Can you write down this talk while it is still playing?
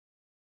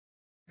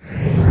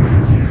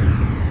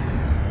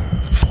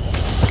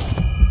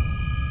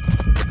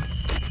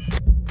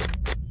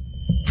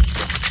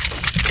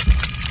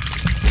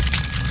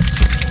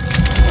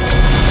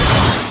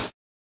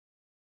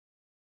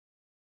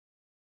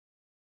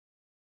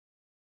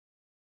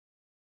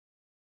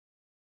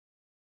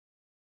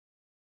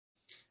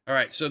All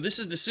right, so this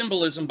is the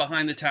symbolism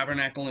behind the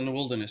tabernacle in the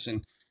wilderness.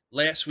 And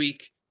last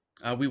week,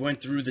 we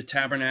went through the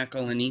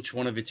tabernacle and each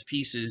one of its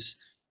pieces.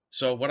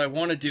 So what I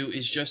want to do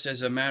is just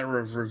as a matter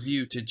of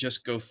review to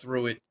just go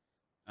through it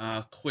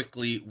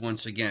quickly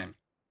once again.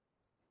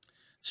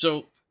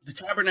 So the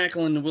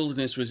tabernacle in the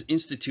wilderness was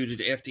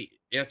instituted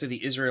after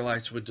the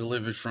Israelites were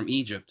delivered from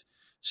Egypt.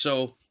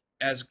 So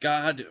as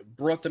God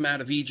brought them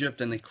out of Egypt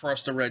and they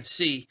crossed the Red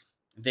Sea,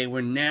 they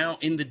were now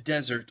in the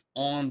desert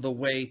on the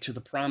way to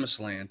the promised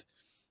land.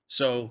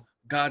 So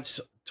God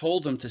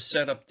told them to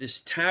set up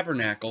this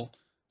tabernacle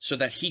so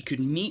that he could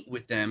meet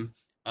with them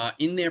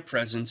in their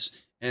presence,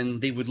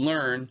 and they would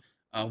learn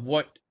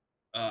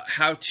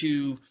how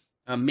to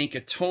make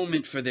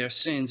atonement for their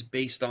sins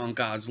based on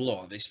God's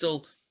law. They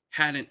still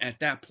hadn't at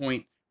that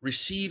point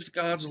received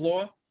God's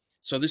law,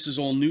 so this is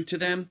all new to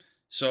them.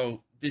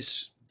 So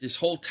this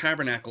whole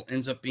tabernacle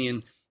ends up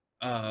being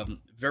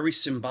very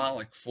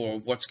symbolic for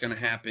what's going to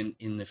happen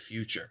in the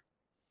future.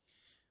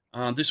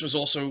 This was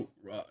also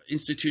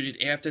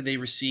instituted after they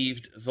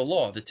received the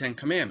law, the Ten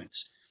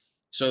Commandments.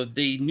 So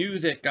they knew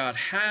that God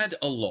had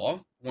a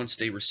law once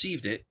they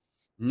received it.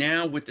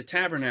 Now with the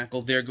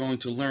tabernacle, they're going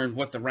to learn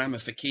what the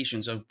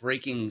ramifications of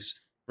breaking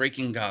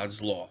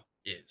God's law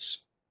is.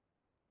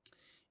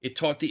 It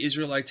taught the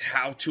Israelites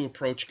how to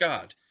approach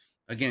God.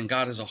 Again,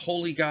 God is a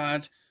holy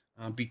God.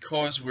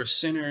 Because we're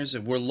sinners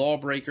and we're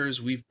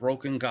lawbreakers, we've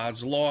broken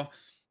God's law.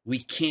 We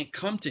can't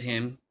come to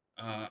him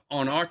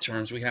on our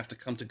terms. We have to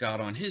come to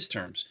God on his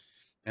terms.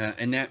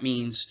 And that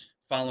means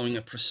following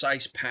a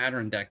precise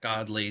pattern that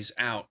God lays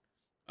out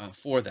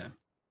for them.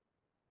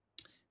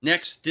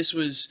 Next, this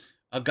was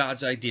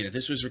God's idea.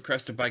 This was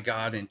requested by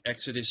God in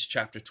Exodus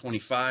chapter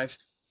 25.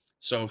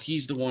 So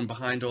he's the one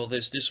behind all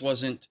this. This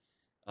wasn't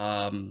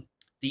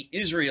the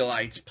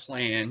Israelites'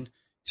 plan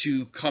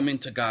to come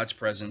into God's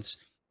presence.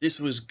 This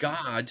was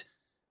God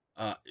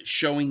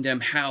showing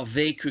them how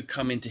they could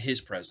come into his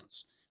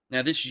presence.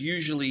 Now, this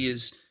usually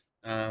is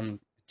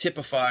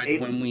typified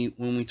when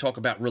we talk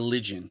about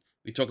religion.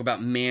 We talk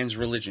about man's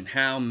religion,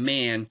 how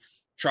man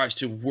tries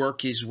to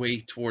work his way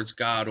towards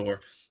God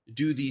or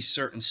do these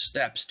certain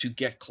steps to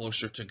get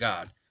closer to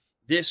God.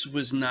 This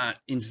was not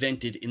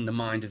invented in the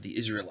mind of the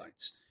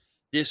Israelites.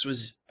 This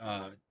was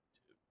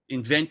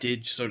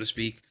invented, so to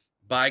speak,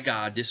 by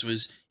God. This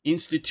was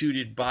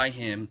instituted by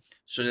him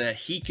so that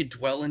he could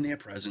dwell in their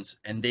presence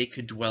and they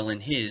could dwell in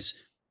his,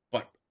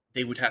 but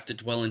they would have to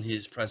dwell in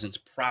his presence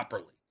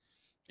properly.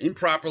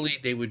 Improperly,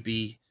 they would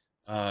be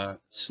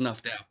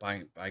snuffed out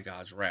by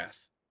God's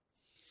wrath.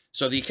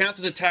 So the account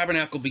of the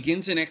tabernacle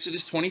begins in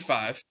Exodus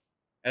 25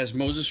 as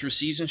Moses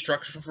receives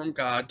instruction from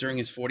God during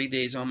his 40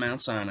 days on Mount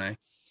Sinai.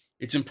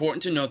 It's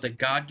important to note that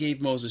God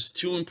gave Moses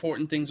two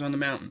important things on the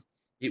mountain.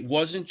 It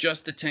wasn't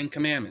just the 10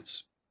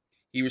 Commandments.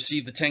 He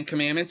received the 10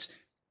 Commandments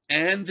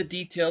and the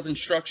detailed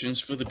instructions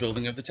for the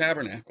building of the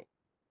tabernacle.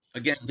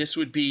 Again, this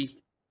would be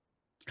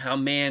how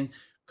man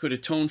could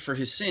atone for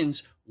his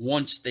sins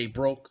once they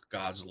broke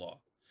God's law.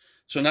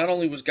 So not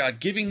only was God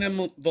giving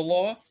them the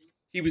law,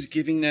 he was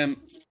giving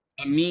them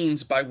a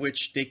means by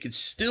which they could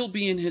still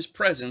be in his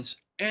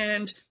presence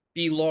and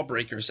be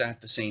lawbreakers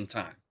at the same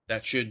time.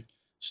 That should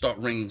start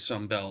ringing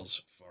some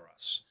bells for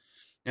us.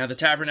 Now, the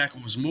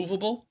tabernacle was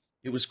movable.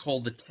 It was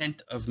called the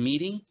tent of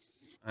meeting,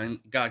 and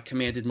God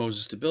commanded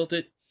Moses to build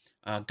it.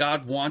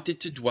 God wanted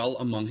to dwell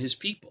among his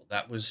people.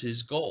 That was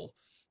his goal.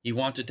 He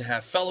wanted to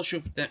have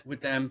fellowship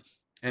with them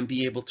and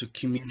be able to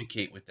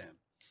communicate with them.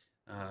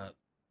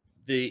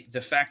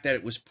 The fact that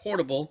it was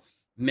portable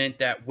meant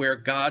that where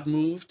God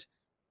moved,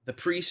 the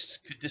priests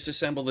could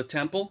disassemble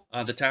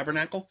the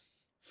tabernacle,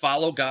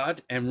 follow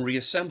God, and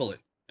reassemble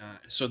it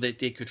so that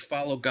they could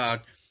follow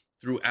God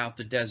throughout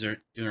the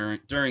desert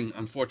during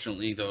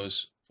unfortunately,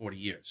 those 40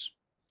 years.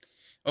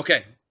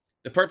 Okay,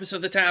 the purpose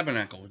of the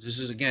tabernacle. This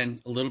is,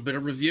 again, a little bit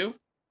of review.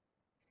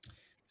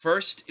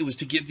 First, it was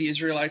to give the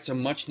Israelites a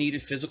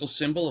much-needed physical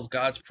symbol of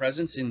God's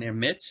presence in their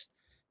midst.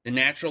 The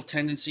natural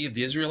tendency of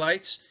the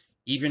Israelites,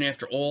 even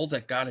after all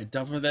that God had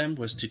done for them,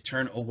 was to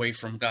turn away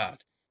from God.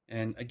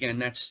 And again,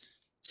 that's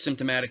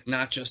symptomatic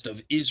not just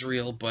of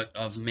Israel, but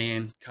of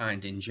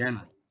mankind in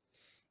general.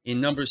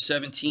 In Numbers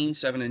 17,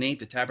 7 and 8,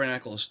 the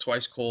tabernacle is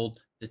twice called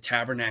the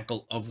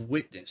tabernacle of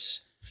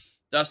witness.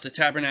 Thus, the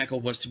tabernacle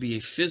was to be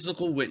a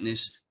physical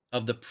witness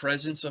of the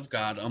presence of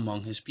God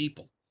among his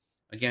people.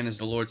 Again, as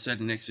the Lord said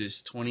in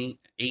Exodus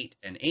 28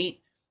 and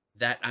 8,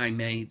 that I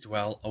may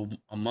dwell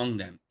among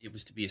them. It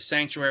was to be a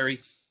sanctuary,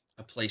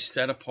 a place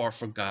set apart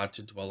for God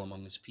to dwell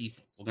among his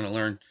people. We're going to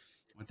learn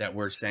what that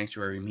word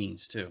sanctuary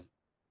means too.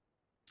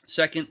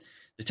 Second,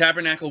 the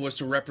tabernacle was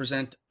to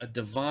represent a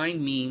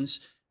divine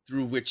means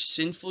through which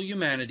sinful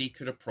humanity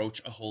could approach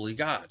a holy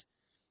God.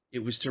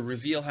 It was to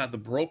reveal how the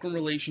broken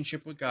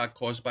relationship with God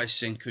caused by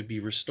sin could be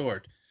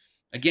restored.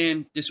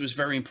 Again, this was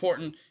very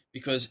important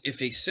because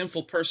if a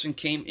sinful person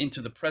came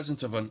into the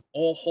presence of an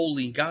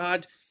all-holy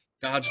God,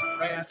 God's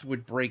wrath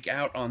would break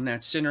out on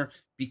that sinner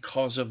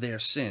because of their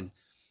sin.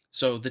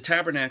 So the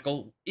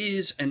tabernacle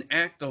is an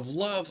act of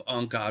love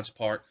on God's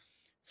part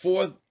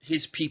for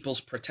his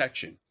people's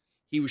protection.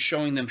 he was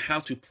showing them how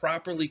to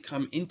properly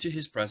come into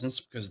his presence,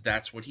 because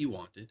that's what he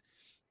wanted,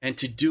 and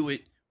to do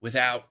it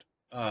without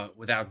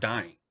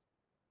dying.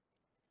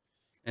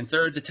 And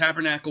third, the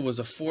tabernacle was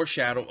a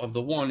foreshadow of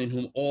the one in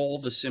whom all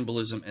the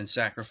symbolism and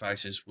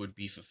sacrifices would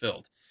be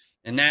fulfilled.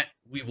 And that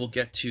we will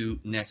get to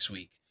next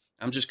week.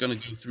 I'm just going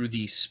to go through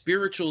the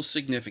spiritual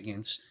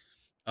significance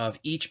of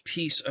each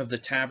piece of the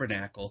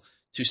tabernacle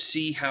to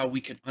see how we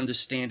can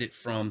understand it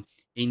from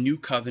a New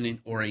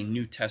Covenant or a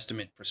New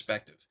Testament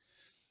perspective.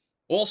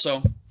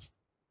 Also,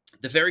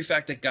 the very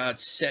fact that God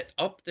set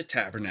up the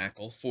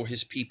tabernacle for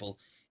his people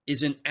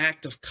is an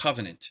act of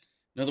covenant.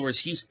 In other words,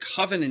 he's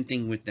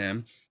covenanting with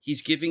them.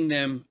 He's giving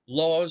them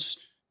laws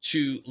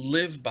to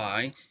live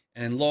by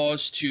and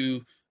laws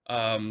to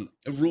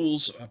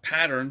rules, a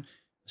pattern,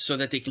 so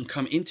that they can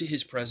come into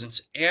his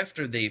presence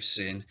after they've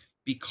sinned,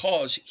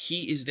 because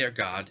he is their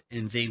God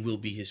and they will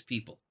be his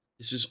people.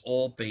 This is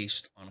all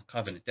based on a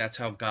covenant. That's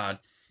how God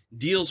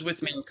deals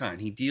with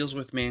mankind. He deals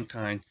with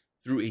mankind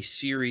through a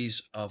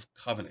series of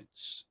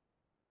covenants.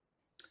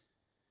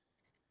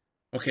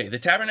 Okay, the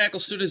tabernacle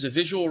stood as a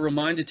visual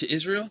reminder to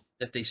Israel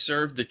that they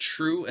served the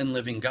true and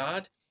living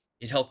God.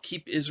 It helped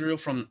keep Israel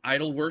from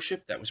idol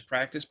worship that was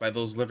practiced by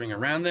those living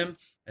around them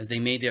as they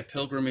made their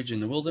pilgrimage in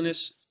the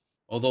wilderness.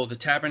 Although the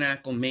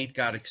tabernacle made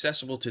God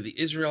accessible to the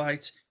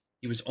Israelites,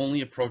 he was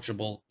only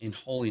approachable in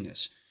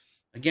holiness.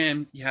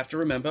 Again, you have to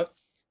remember,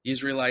 the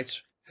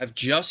Israelites have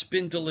just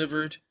been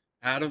delivered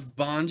out of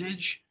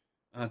bondage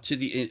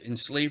in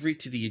slavery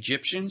to the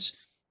Egyptians.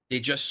 They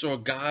just saw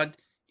God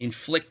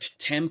inflict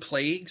 10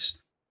 plagues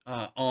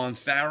on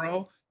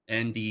Pharaoh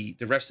and the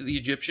rest of the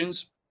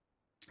Egyptians.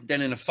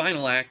 Then in a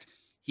final act,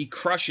 he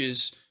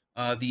crushes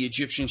the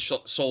Egyptian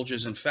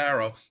soldiers and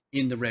Pharaoh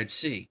in the Red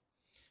Sea.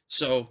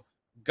 So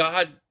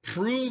God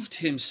proved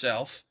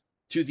himself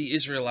to the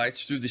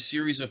Israelites through the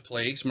series of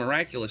plagues,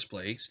 miraculous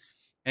plagues,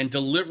 and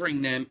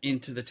delivering them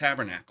into the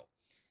tabernacle.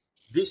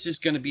 This is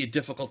going to be a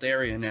difficult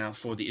area now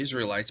for the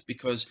Israelites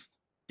because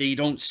they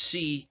don't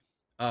see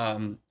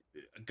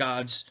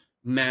God's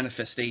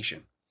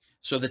manifestation.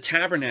 So the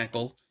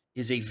tabernacle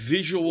is a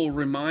visual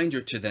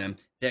reminder to them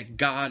that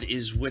God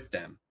is with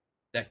them,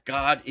 that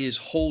God is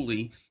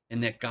holy,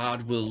 and that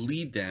God will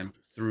lead them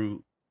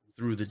through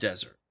the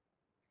desert.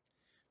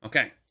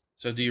 Okay,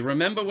 so do you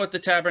remember what the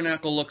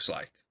tabernacle looks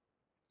like?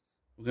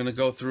 We're going to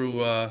go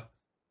through a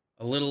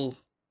little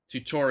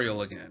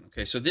tutorial again.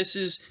 Okay, so this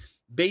is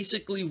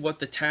basically what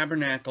the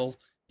tabernacle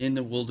in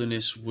the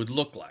wilderness would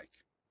look like.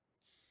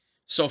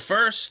 So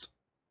first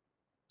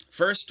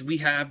we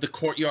have the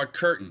courtyard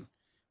curtain,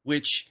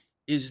 which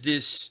is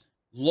this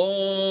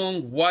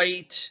long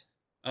white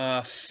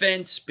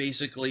fence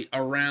basically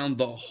around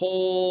the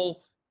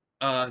whole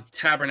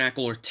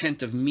tabernacle or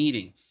tent of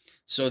meeting.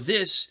 So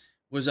this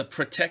was a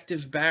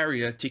protective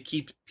barrier to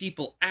keep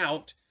people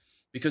out,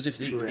 because if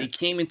they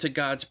came into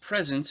God's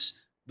presence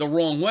the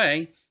wrong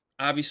way,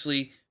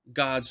 obviously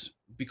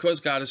because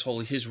God is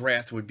holy, his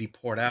wrath would be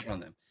poured out on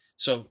them.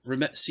 So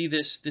see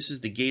this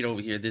is the gate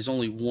over here. There's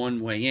only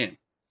one way in.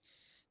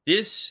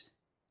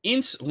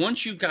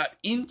 Once you got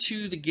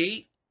into the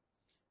gate,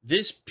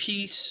 this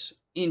piece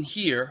in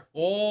here,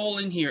 all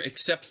in here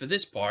except for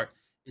this part,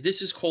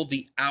 this is called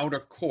the outer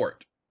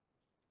court.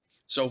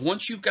 So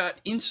once you got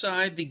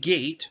inside the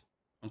gate,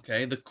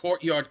 okay, the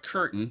courtyard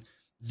curtain,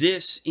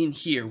 this in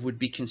here would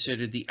be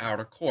considered the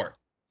outer court.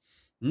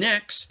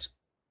 Next,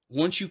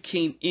 once you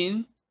came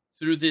in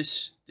through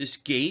this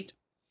gate,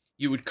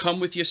 you would come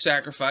with your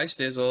sacrifice.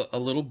 There's a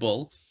little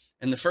bull.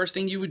 And the first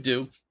thing you would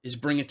do is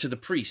bring it to the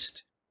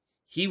priest.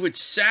 He would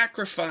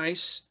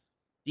sacrifice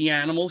the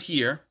animal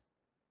here,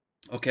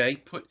 okay,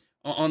 put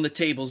on the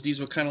tables.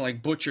 These were kind of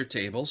like butcher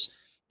tables.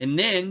 And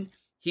then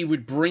he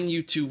would bring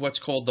you to what's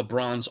called the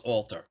bronze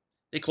altar.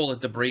 They call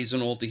it the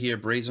brazen altar here,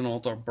 brazen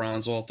altar,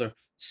 bronze altar,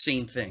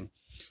 same thing.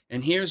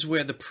 And here's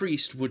where the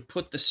priest would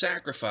put the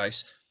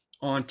sacrifice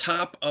on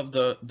top of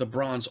the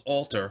bronze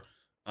altar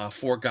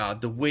for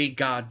God, the way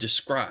God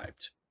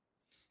described.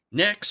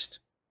 Next,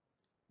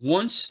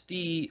 once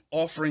the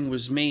offering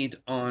was made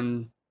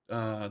on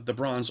the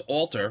bronze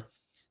altar,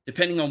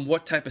 depending on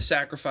what type of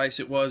sacrifice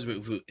it was,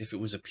 if it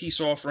was a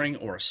peace offering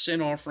or a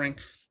sin offering,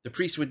 the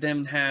priest would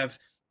then have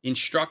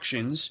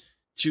instructions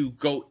to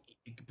go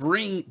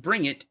bring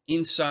it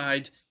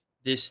inside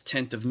this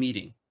tent of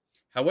meeting.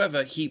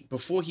 However,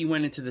 before he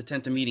went into the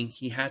tent of meeting,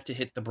 he had to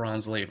hit the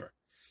bronze laver.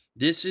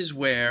 This is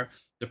where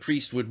the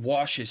priest would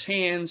wash his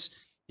hands,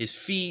 his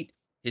feet,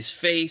 his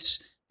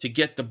face, to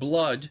get the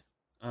blood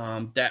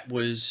that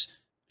was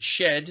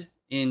shed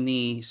in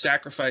the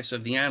sacrifice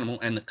of the animal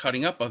and the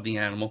cutting up of the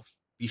animal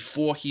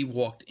before he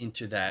walked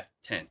into that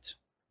tent.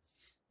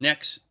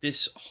 Next,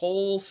 this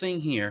whole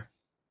thing here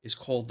is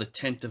called the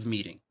tent of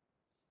meeting.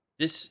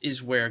 This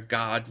is where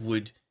God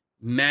would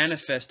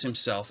manifest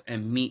himself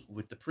and meet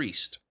with the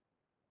priest.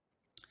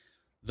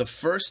 The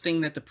first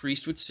thing that the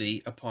priest would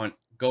see upon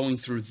going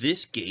through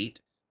this gate,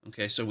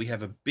 okay, so we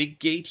have a big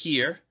gate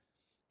here,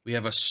 we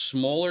have a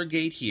smaller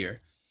gate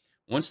here.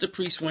 Once the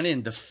priest went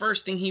in, the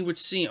first thing he would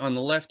see on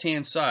the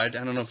left-hand side,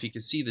 I don't know if you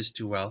can see this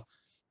too well,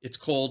 It's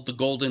called the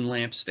golden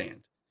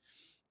lampstand.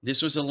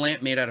 This was a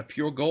lamp made out of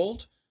pure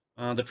gold.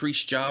 The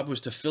priest's job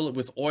was to fill it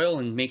with oil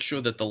and make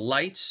sure that the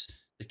lights,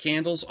 the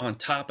candles on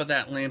top of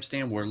that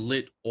lampstand were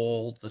lit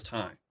all the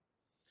time.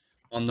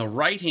 On the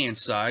right-hand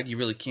side, you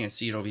really can't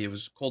see it over here, it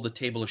was called the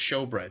table of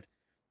showbread.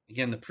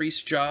 Again, the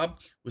priest's job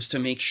was to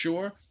make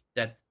sure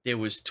that there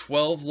was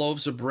 12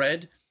 loaves of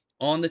bread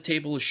on the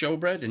table of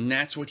showbread, and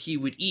that's what he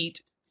would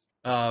eat.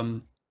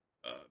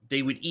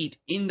 They would eat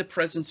in the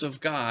presence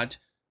of God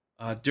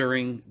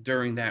during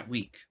that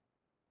week.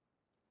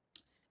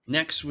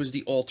 Next was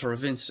the altar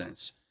of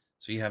incense.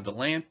 So you have the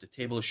lamp, the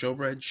table of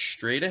showbread,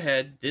 straight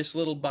ahead. This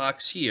little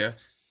box here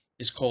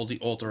is called the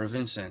altar of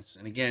incense.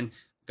 And again,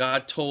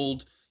 God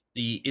told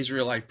the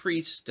Israelite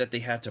priests that they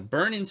had to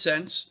burn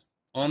incense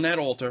on that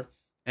altar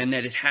and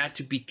that it had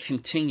to be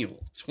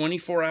continual,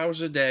 24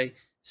 hours a day,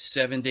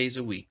 7 days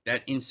a week.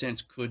 That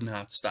incense could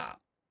not stop.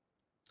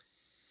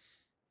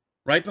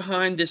 Right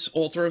behind this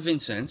altar of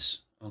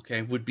incense,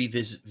 okay, would be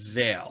this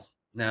veil.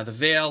 Now, the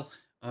veil,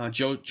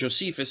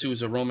 Josephus, who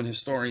was a Roman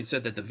historian,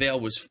 said that the veil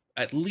was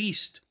at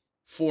least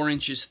 4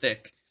 inches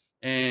thick,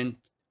 and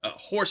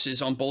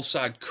horses on both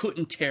sides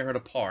couldn't tear it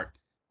apart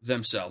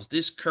themselves.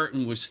 This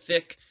curtain was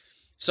thick.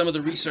 Some of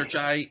the research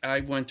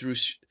I went through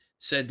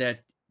said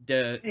that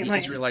the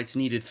Israelites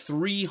needed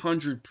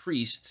 300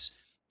 priests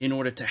in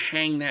order to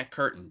hang that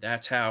curtain.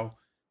 That's how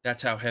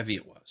heavy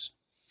it was.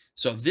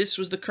 So this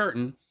was the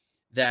curtain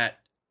that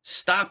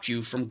stopped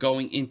you from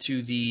going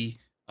into the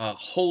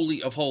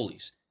Holy of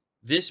Holies.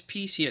 This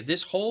piece here,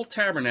 this whole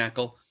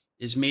tabernacle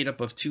is made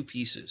up of 2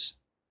 pieces.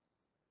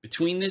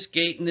 Between this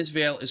gate and this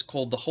veil is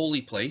called the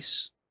holy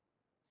place.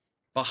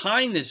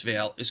 Behind this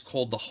veil is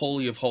called the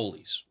Holy of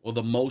Holies, or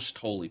the most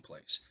holy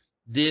place.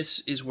 This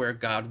is where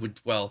God would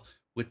dwell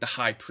with the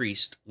high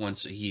priest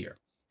once a year,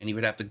 and he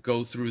would have to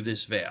go through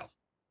this veil.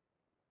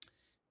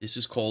 This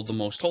is called the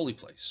most holy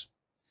place.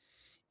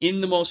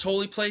 In the most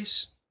holy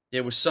place,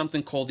 there was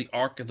something called the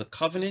Ark of the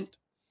Covenant,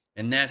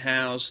 and that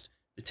housed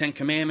the 10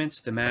 Commandments,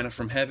 the manna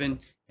from heaven,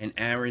 and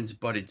Aaron's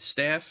budded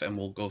staff, and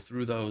we'll go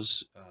through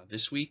those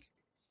this week.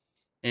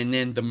 And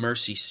then the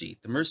mercy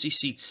seat. The mercy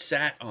seat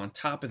sat on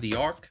top of the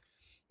ark.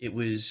 It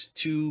was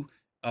 2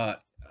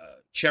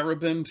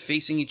 cherubim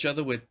facing each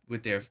other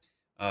with their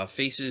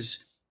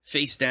faces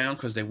face down,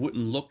 because they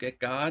wouldn't look at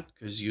God,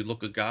 because you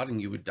look at God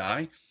and you would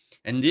die.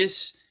 And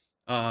this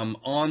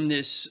on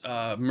this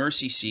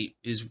mercy seat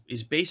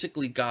is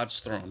basically God's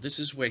throne. This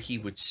is where he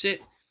would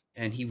sit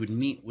and he would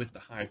meet with the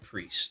high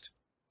priest.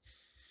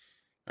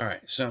 All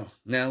right, so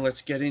now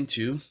let's get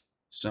into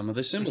some of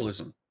the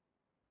symbolism.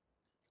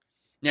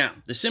 Now,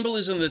 the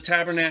symbolism of the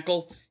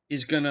tabernacle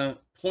is going to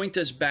point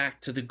us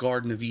back to the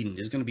Garden of Eden.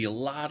 There's going to be a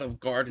lot of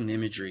garden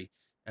imagery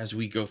as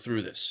we go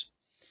through this.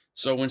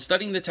 So when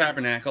studying the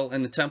tabernacle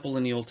and the temple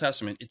in the Old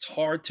Testament, it's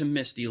hard to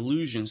miss the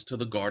allusions to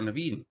the Garden of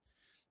Eden.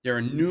 There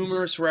are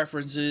numerous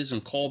references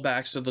and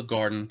callbacks to the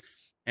garden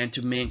and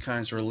to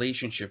mankind's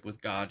relationship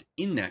with God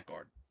in that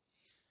garden.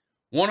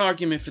 One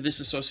argument for this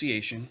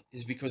association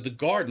is because the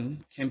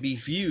garden can be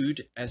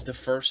viewed as the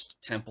first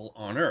temple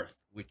on earth,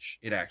 which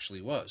it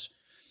actually was.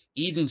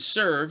 Eden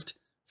served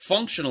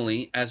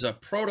functionally as a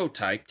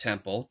prototype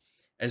temple,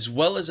 as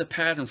well as a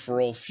pattern for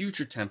all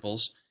future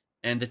temples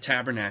and the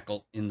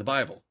tabernacle in the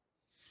Bible.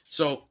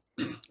 So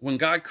when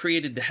God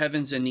created the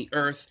heavens and the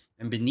earth,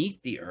 and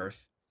beneath the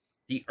earth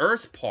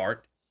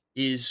part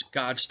is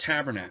God's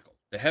tabernacle.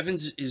 The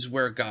heavens is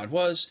where God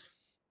was.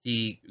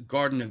 The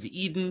Garden of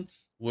Eden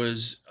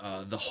was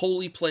the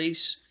holy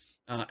place,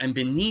 and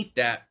beneath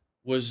that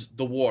was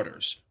the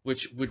waters,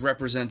 which would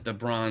represent the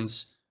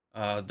bronze,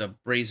 the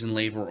brazen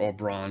laver or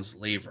bronze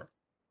laver.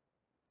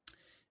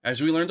 As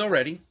we learned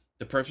already,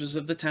 the purpose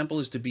of the temple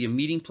is to be a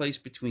meeting place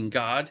between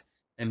God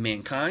and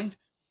mankind,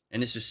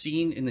 and this is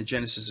seen in the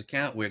Genesis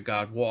account where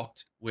God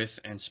walked with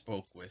and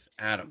spoke with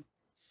Adam.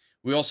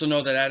 We also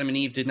know that Adam and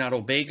Eve did not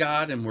obey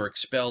God and were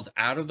expelled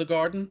out of the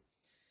garden.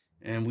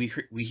 And we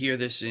hear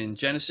this in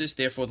Genesis.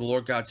 Therefore, the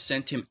Lord God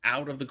sent him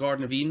out of the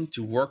Garden of Eden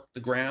to work the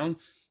ground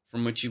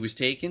from which he was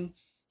taken.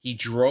 He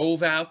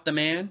drove out the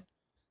man.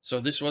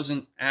 So this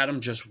wasn't Adam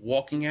just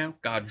walking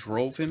out. God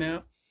drove him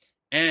out.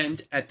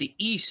 And at the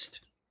east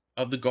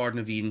of the Garden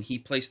of Eden, he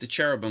placed a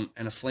cherubim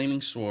and a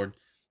flaming sword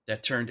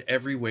that turned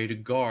every way to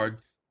guard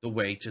the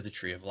way to the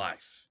tree of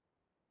life.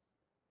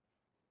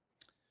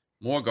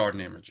 More garden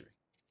imagery.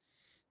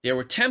 There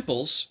were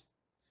temples.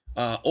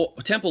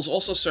 Temples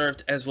also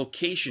served as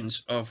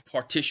locations of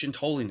partitioned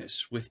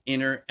holiness with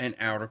inner and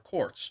outer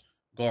courts,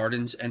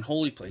 gardens, and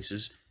holy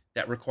places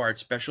that required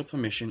special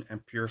permission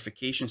and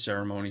purification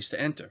ceremonies to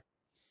enter.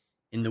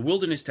 In the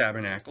wilderness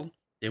tabernacle,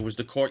 there was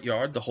the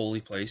courtyard, the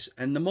holy place,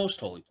 and the most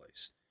holy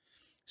place.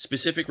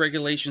 Specific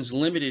regulations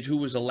limited who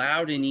was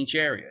allowed in each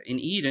area. In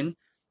Eden,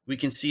 we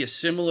can see a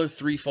similar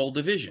threefold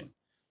division.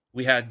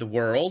 We had the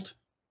world,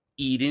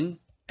 Eden,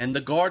 and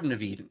the Garden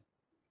of Eden.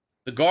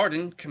 The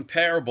garden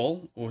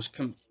comparable or was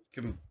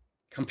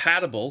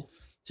compatible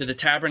to the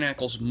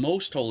tabernacle's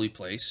most holy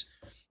place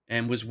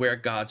and was where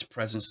God's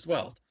presence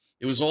dwelled.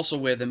 It was also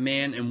where the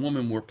man and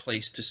woman were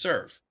placed to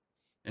serve.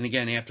 And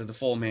again, after the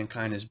fall,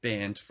 mankind is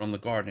banned from the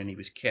garden, and he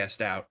was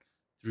cast out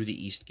through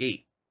the east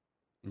gate.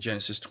 In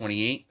Genesis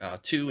 28,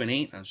 2 and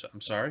 8,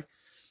 I'm sorry.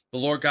 The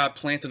Lord God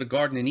planted a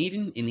garden in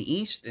Eden in the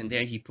east, and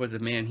there he put the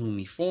man whom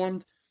he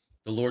formed.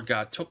 The Lord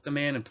God took the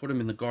man and put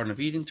him in the Garden of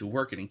Eden to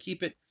work it and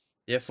keep it.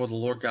 Therefore the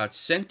Lord God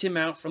sent him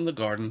out from the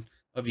Garden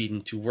of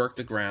Eden to work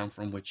the ground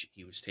from which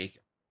he was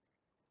taken.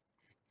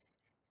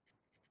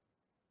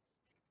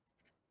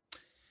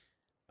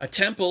 A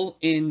temple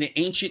in the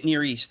ancient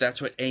Near East,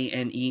 that's what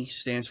ANE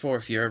stands for.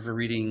 If you're ever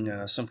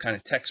reading some kind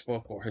of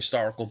textbook or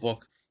historical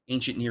book,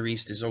 ancient Near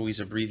East is always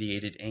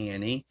abbreviated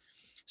ANE.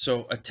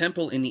 So a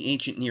temple in the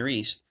ancient Near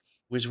East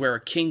was where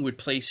a king would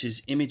place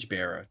his image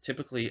bearer,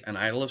 typically an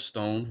idol of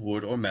stone,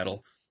 wood, or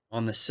metal,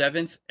 on the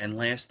seventh and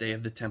last day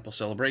of the temple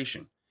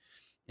celebration.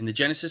 In the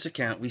Genesis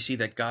account, we see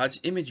that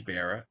God's image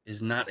bearer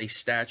is not a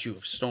statue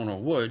of stone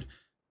or wood,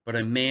 but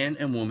a man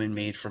and woman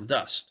made from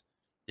dust.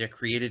 They're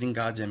created in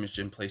God's image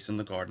and placed in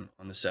the garden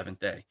on the seventh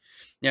day.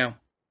 Now,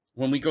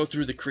 when we go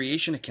through the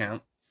creation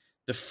account,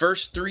 the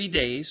first 3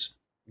 days,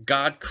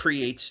 God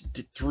creates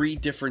 3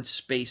 different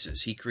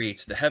spaces. He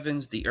creates the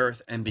heavens, the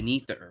earth, and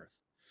beneath the earth.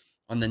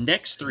 On the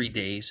next 3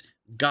 days,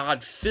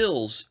 God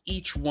fills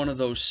each one of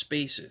those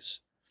spaces.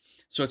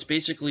 So it's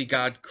basically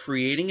God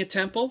creating a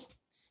temple,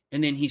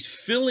 and then he's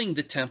filling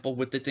the temple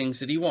with the things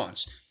that he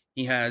wants.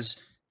 He has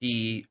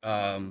the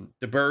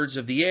birds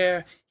of the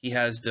air. He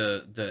has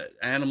the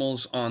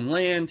animals on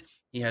land.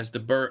 He has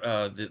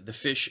the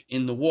fish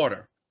in the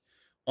water.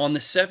 On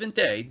the seventh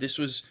day, this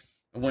was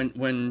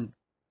when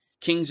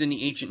kings in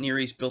the ancient Near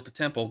East built the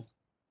temple.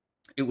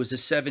 It was a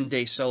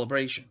 7-day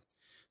celebration.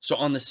 So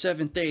on the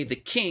seventh day, the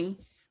king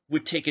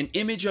would take an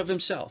image of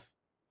himself,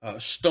 a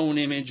stone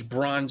image,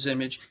 bronze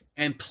image,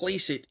 and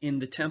place it in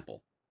the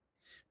temple.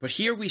 But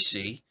here we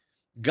see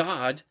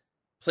God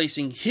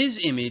placing his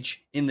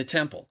image in the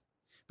temple.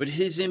 But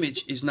his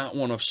image is not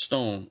one of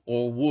stone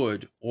or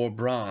wood or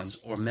bronze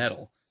or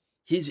metal.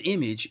 His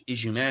image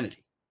is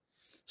humanity.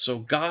 So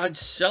God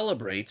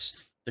celebrates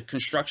the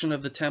construction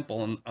of the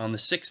temple on the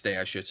 6th day,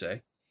 I should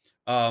say,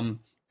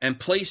 and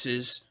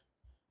places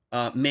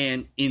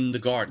man in the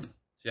garden.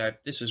 See,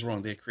 this is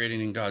wrong. They're created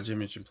in God's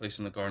image and placed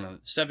in the garden. On the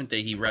 7th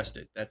day, he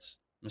rested. That's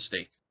a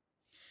mistake.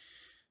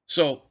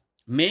 So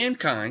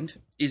mankind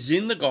is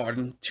in the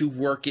garden to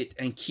work it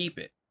and keep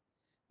it.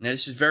 Now,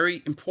 this is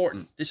very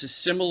important. This is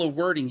similar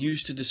wording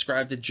used to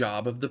describe the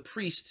job of the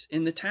priests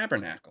in the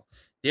tabernacle.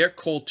 They're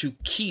called to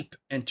keep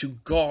and to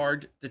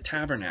guard the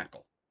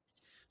tabernacle.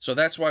 So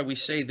that's why we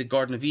say the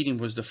Garden of Eden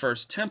was the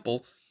first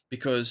temple,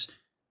 because,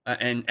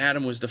 and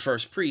Adam was the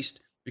first priest,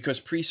 because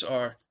priests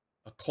are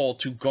called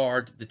to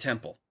guard the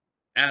temple.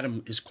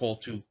 Adam is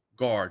called to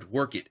guard,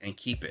 work it, and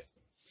keep it.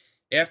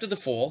 After the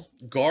fall,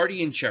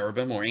 guardian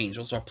cherubim or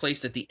angels are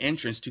placed at the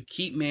entrance to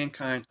keep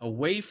mankind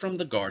away from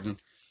the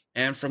garden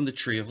and from the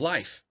tree of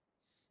life.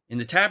 In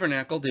the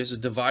tabernacle, there's a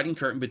dividing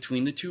curtain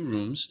between the 2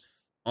 rooms.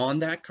 On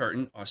that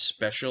curtain are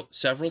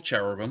several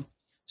cherubim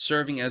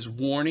serving as a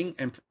warning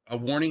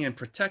and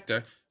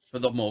protector for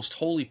the most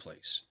holy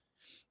place.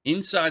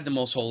 Inside the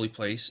most holy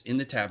place in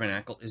the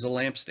tabernacle is a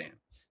lampstand.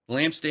 The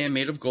lampstand,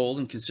 made of gold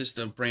and consists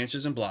of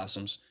branches and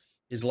blossoms,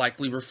 is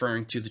likely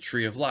referring to the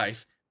tree of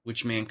life,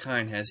 which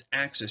mankind has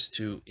access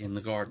to in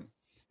the garden.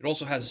 It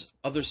also has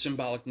other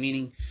symbolic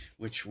meaning,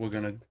 which we're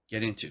going to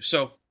get into.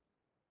 So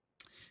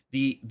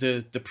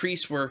the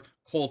priests were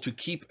called to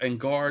keep and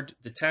guard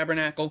the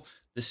tabernacle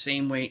the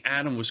same way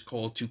Adam was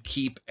called to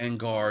keep and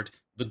guard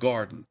the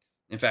garden.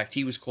 In fact,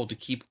 he was called to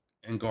keep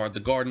and guard the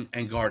garden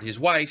and guard his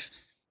wife,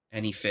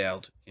 and he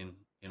failed in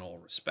all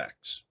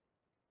respects.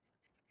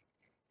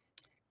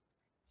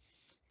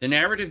 The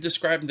narrative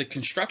describing the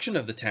construction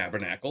of the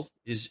tabernacle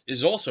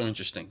is also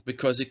interesting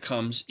because it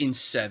comes in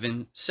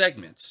 7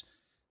 segments,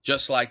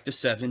 just like the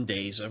 7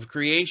 days of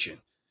creation.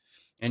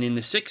 And in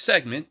the 6th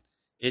segment,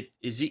 it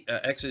is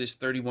Exodus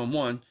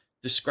 31:1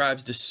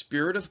 describes the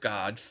Spirit of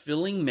God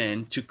filling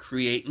men to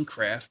create and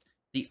craft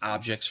the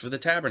objects for the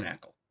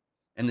tabernacle.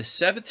 And the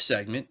 7th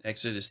segment,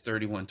 Exodus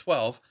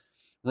 31:12,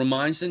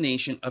 reminds the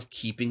nation of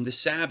keeping the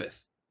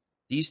Sabbath.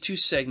 These 2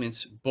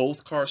 segments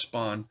both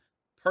correspond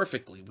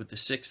perfectly with the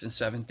 6th and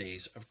 7th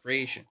days of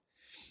creation.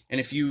 And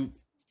if you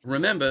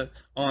remember,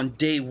 on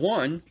day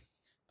 1,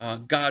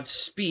 God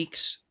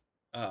speaks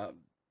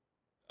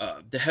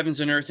the heavens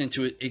and earth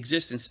into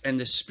existence, and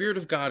the Spirit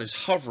of God is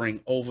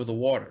hovering over the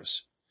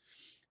waters.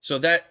 So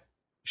that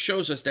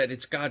shows us that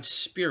it's God's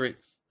Spirit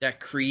that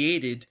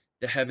created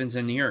the heavens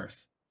and the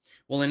earth.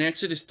 Well, in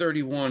Exodus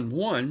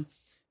 31:1,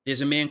 there's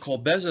a man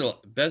called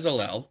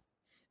Bezalel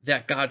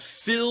that God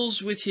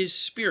fills with his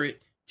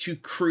Spirit to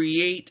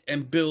create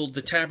and build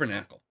the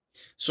tabernacle.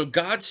 So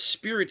God's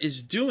Spirit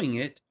is doing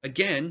it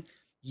again,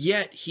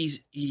 yet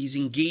he's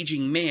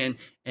engaging man,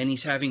 and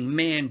he's having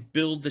man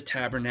build the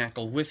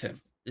tabernacle with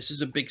him. This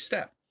is a big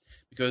step,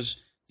 because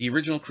the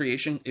original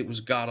creation, it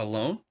was God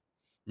alone.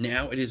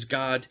 Now it is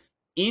God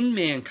in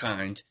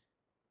mankind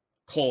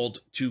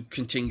called to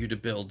continue to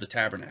build the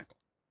tabernacle.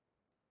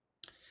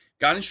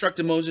 God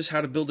instructed Moses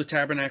how to build the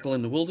tabernacle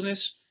in the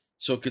wilderness.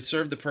 so it could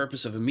serve the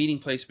purpose of a meeting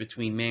place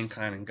between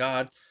mankind and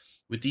God.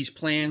 With these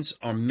plans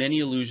are many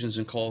allusions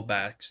and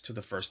callbacks to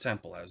the first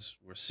temple, as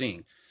we're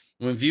seeing.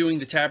 When viewing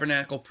the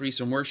tabernacle,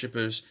 priests and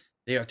worshipers,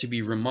 they are to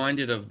be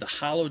reminded of the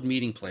hallowed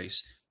meeting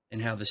place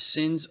and how the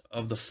sins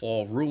of the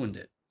fall ruined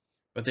it.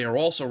 But they are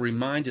also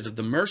reminded of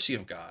the mercy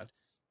of God,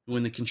 who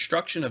in the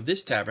construction of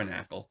this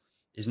tabernacle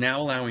is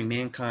now allowing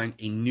mankind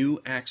a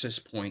new access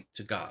point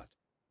to God.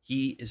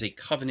 He is a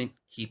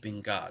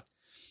covenant-keeping God.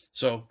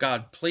 So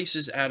God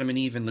places Adam and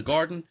Eve in the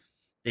garden.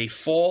 They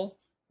fall.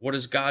 What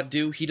does God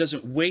do? He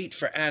doesn't wait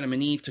for Adam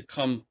and Eve to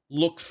come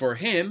look for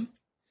him.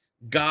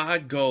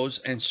 God goes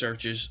and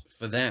searches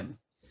for them.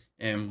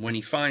 And when he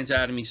finds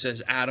Adam, he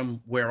says,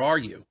 Adam, where are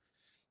you?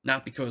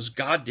 Not because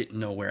God didn't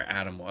know where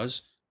Adam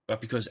was,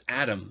 but because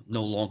Adam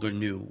no longer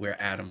knew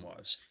where Adam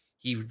was.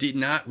 He did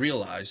not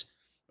realize,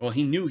 well,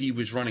 he knew he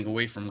was running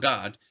away from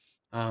God,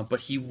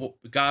 but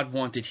God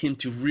wanted him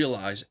to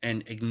realize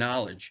and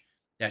acknowledge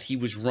that he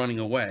was running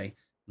away,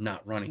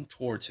 not running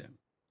towards him.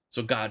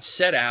 So God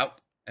set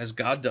out, as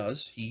God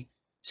does. He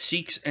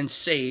seeks and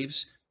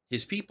saves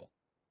his people.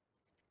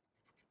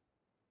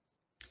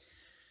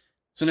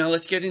 So now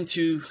let's get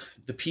into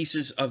the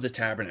pieces of the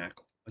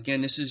tabernacle.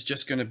 Again, this is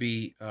just going to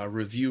be a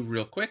review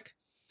real quick.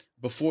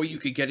 Before you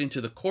could get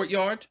into the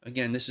courtyard,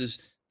 again, this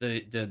is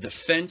the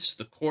fence,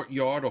 the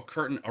courtyard or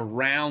curtain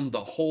around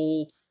the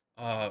whole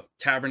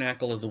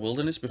tabernacle of the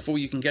wilderness. Before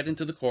you can get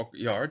into the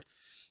courtyard,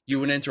 you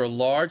would enter a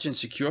large and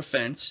secure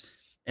fence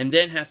and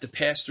then have to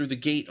pass through the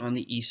gate on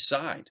the east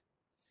side.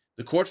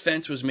 The court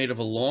fence was made of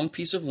a long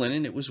piece of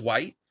linen. It was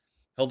white,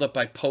 held up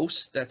by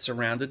posts that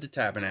surrounded the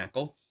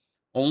tabernacle.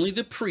 Only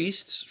the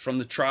priests from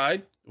the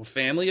tribe or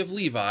family of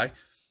Levi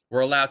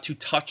were allowed to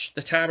touch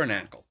the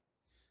tabernacle.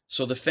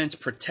 So the fence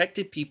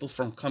protected people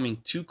from coming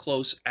too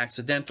close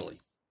accidentally.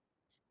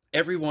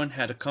 Everyone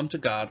had to come to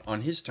God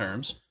on his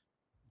terms,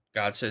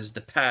 God says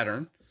the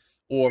pattern,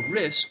 or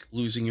risk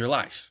losing your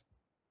life.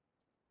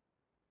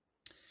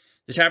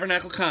 The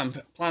tabernacle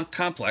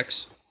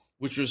complex,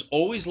 which was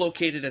always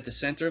located at the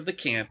center of the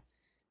camp,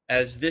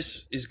 as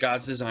this is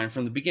God's design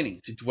from the beginning,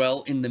 to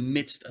dwell in the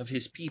midst of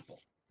his people,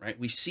 right?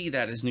 We see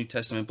that as New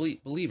Testament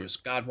believers.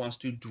 God wants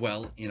to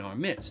dwell in our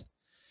midst.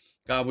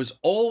 God was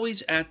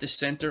always at the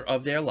center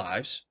of their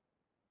lives,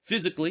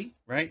 physically,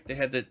 right? They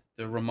had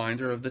the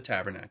reminder of the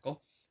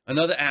tabernacle,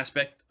 another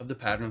aspect of the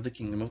pattern of the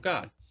kingdom of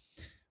God.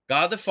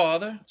 God the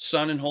Father,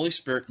 Son, and Holy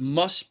Spirit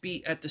must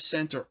be at the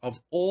center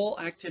of all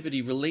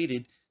activity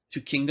related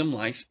to kingdom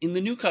life in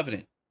the new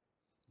covenant.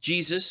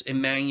 Jesus,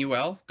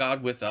 Emmanuel,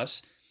 God with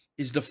us,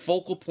 is the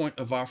focal point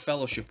of our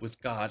fellowship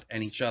with God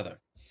and each other.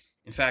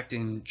 In fact,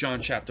 in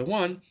John chapter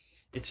 1,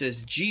 it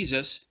says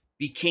Jesus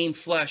became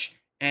flesh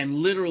and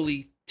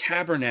literally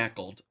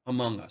tabernacled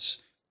among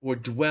us, or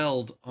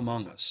dwelled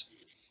among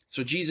us.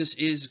 So Jesus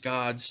is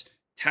God's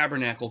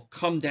tabernacle,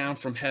 come down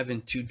from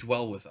heaven to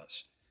dwell with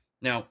us.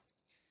 Now,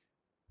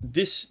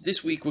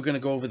 this week we're going to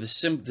go over the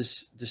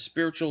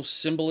spiritual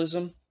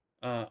symbolism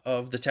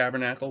of the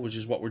tabernacle, which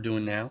is what we're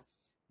doing now.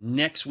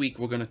 Next week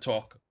we're going to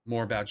talk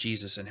more about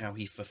Jesus and how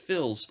he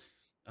fulfills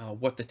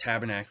what the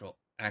tabernacle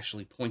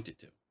actually pointed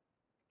to.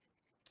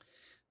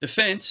 The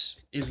fence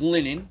is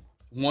linen,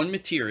 one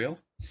material,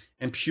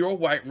 and pure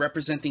white,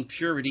 representing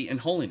purity and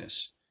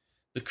holiness.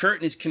 The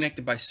curtain is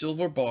connected by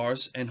silver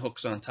bars and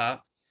hooks on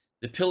top.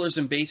 The pillars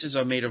and bases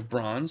are made of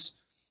bronze.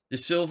 The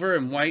silver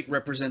and white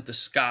represent the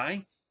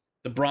sky,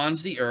 the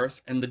bronze the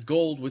earth, and the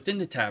gold within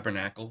the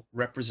tabernacle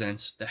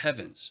represents the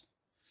heavens.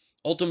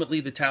 Ultimately,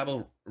 the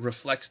tabernacle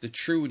reflects the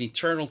true and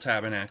eternal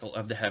tabernacle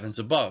of the heavens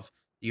above,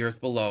 the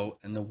earth below,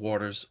 and the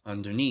waters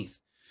underneath.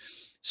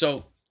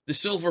 So the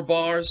silver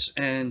bars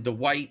and the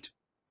white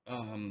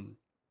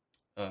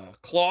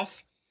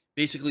cloth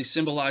basically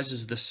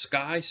symbolizes the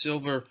sky,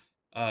 silver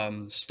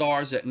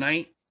stars at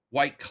night,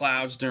 white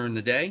clouds during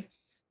the day.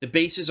 The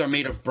bases are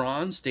made of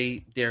bronze.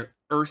 They're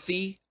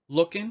earthy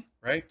looking,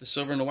 right? The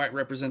silver and the white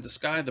represent the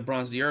sky, the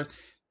bronze the earth,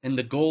 and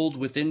the gold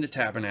within the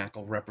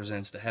tabernacle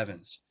represents the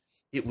heavens.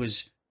 It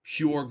was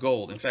pure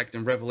gold. In fact,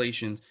 in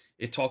Revelation,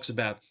 it talks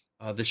about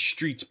the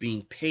streets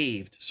being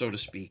paved, so to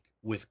speak,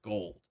 with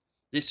gold.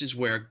 This is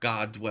where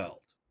God dwelled.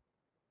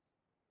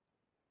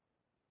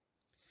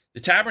 The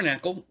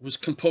tabernacle was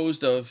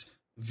composed of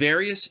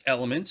various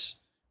elements,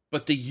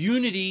 but the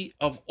unity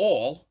of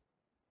all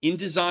in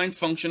design,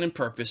 function, and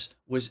purpose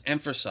was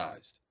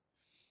emphasized.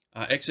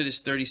 Exodus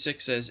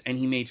 36 says, "And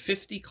he made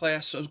 50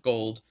 clasps of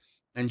gold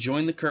and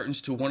joined the curtains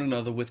to one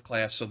another with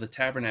clasps, so the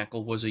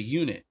tabernacle was a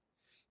unit.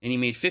 And he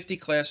made 50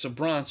 clasps of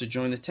bronze to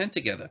join the tent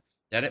together,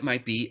 that it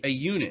might be a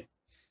unit."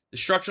 The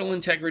structural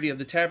integrity of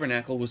the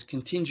tabernacle was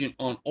contingent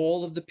on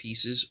all of the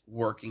pieces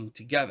working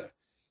together.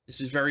 This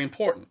is very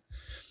important.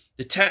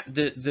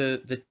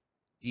 The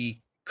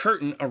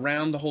curtain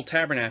around the whole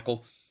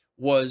tabernacle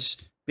was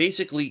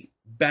basically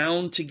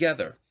bound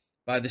together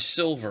by the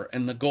silver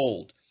and the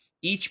gold.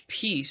 Each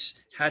piece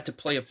had to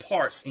play a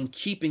part in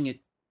keeping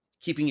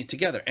it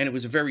together, and it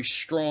was a very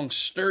strong,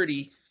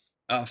 sturdy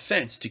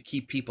fence to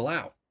keep people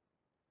out.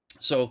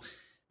 So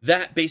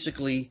That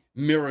basically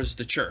mirrors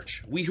the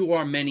church. We who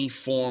are many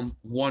form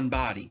one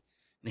body.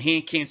 The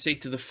hand can't say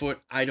to the foot,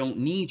 I don't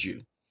need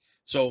you.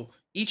 So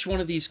each one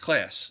of these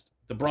clasps,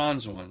 the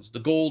bronze ones, the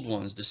gold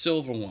ones, the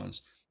silver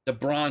ones, the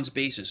bronze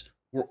bases,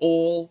 we're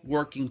all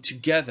working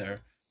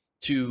together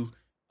to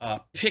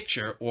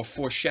picture or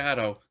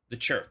foreshadow the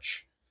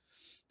church.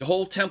 The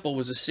whole temple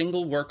was a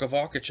single work of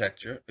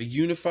architecture, a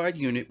unified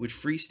unit with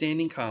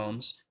freestanding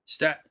columns,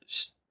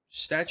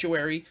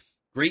 statuary,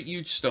 great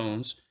huge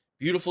stones,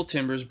 beautiful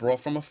timbers brought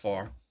from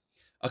afar,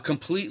 a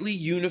completely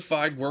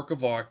unified work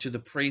of art to the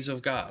praise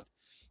of God.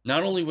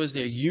 Not only was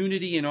there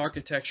unity in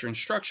architecture and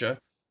structure,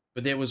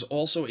 but there was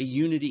also a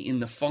unity in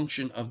the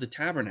function of the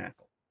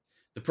tabernacle.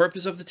 The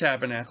purpose of the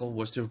tabernacle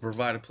was to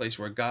provide a place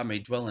where God may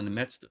dwell in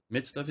the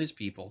midst of his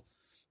people,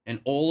 and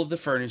all of the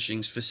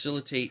furnishings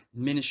facilitate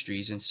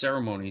ministries and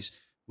ceremonies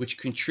which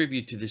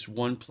contribute to this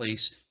one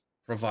place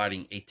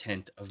providing a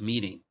tent of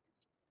meeting.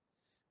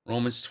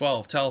 Romans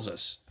 12 tells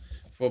us,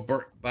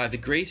 for by the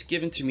grace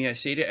given to me, I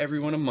say to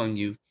everyone among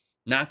you,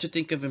 not to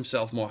think of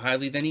himself more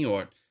highly than he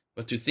ought,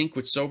 but to think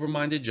with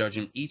sober-minded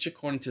judgment, each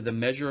according to the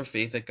measure of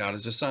faith that God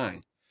has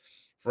assigned.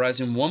 For as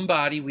in one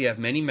body we have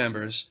many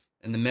members,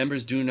 and the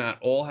members do not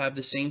all have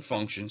the same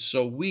function,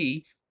 so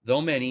we,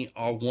 though many,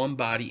 are one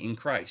body in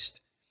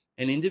Christ,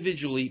 and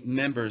individually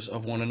members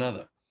of one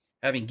another.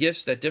 Having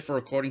gifts that differ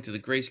according to the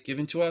grace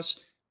given to us,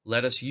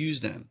 let us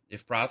use them.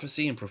 If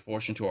prophecy, in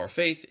proportion to our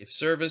faith; if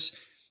service,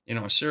 in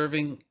our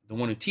serving; the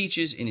one who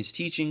teaches, in his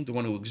teaching; the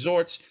one who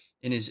exhorts,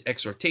 in his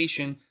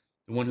exhortation;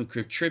 the one who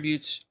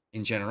contributes,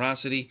 in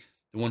generosity;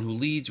 the one who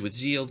leads, with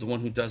zeal; the one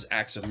who does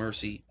acts of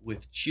mercy,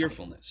 with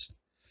cheerfulness.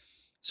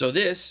 So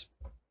this,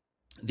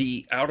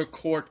 the outer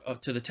court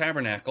to the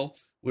tabernacle,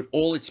 with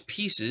all its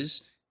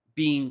pieces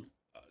being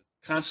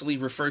constantly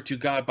referred to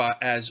God by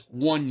as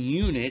one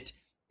unit,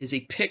 is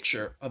a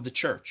picture of the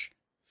church.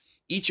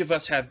 Each of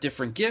us have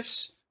different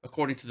gifts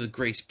according to the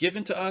grace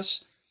given to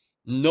us.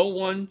 No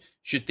one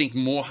should think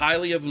more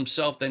highly of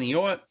himself than he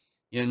ought.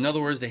 In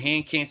other words, the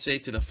hand can't say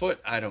to the foot,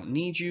 I don't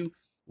need you.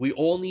 We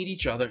all need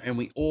each other, and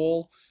we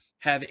all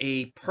have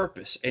a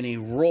purpose and a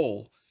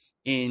role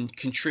in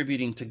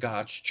contributing to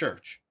God's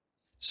church.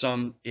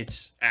 Some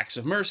it's acts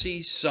of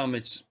mercy, some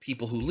it's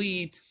people who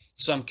lead,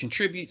 some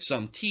contribute,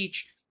 some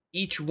teach.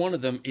 Each one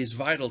of them is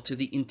vital to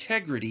the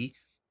integrity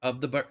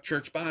of the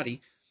church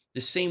body,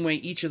 the same way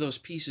each of those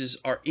pieces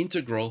are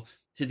integral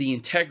to the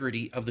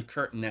integrity of the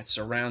curtain that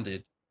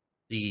surrounded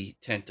the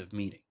tent of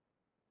meeting.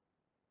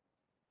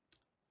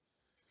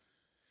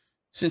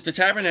 Since the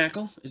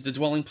tabernacle is the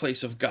dwelling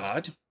place of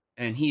God,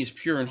 and he is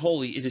pure and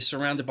holy, it is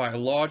surrounded by a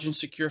large and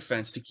secure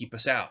fence to keep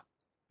us out,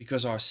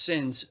 because our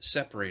sins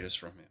separate us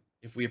from him.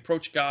 If we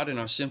approach God in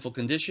our sinful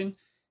condition,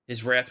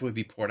 his wrath would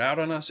be poured out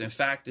on us. In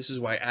fact, this is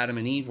why Adam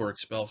and Eve were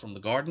expelled from the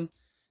garden.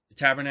 The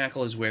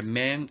tabernacle is where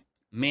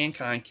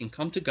mankind can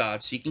come to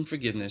God seeking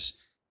forgiveness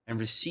and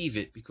receive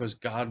it, because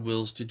God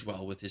wills to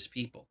dwell with his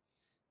people.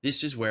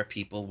 This is where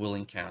people will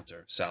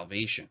encounter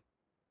salvation.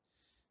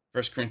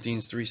 1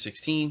 Corinthians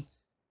 3:16,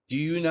 do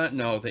you not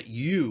know that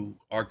you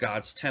are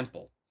God's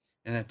temple,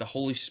 and that the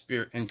Holy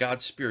Spirit and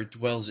God's Spirit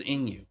dwells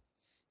in you?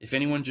 If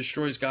anyone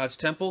destroys God's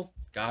temple,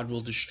 God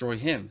will destroy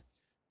him.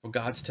 For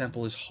God's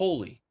temple is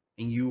holy,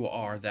 and you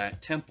are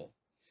that temple.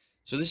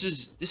 So this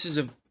is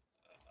a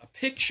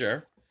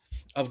picture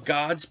of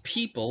God's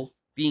people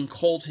being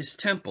called his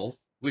temple,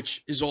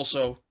 which is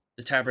also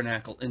the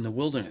tabernacle in the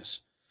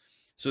wilderness.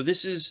 So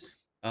this is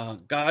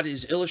God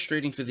is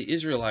illustrating for the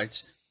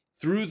Israelites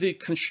through the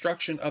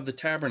construction of the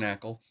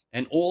tabernacle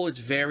and all its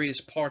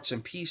various parts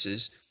and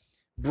pieces,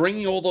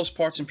 bringing all those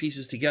parts and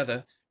pieces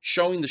together,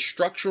 showing the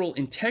structural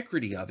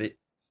integrity of it,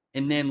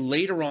 and then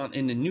later on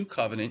in the new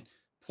covenant,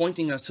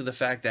 pointing us to the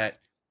fact that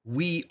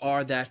we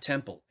are that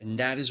temple, and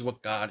that is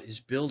what God is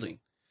building.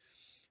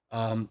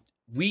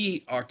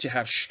 We are to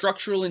have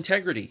structural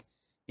integrity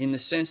in the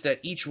sense that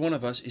each one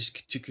of us is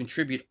to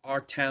contribute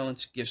our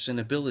talents, gifts, and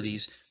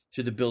abilities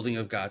to the building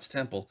of God's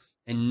temple,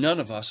 and none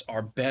of us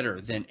are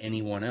better than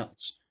anyone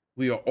else.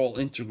 We are all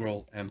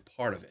integral and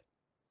part of it.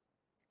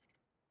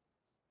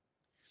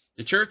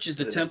 The church is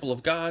the temple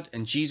of God,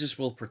 and Jesus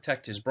will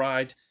protect his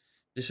bride.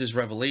 This is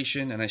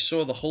Revelation. And I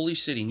saw the holy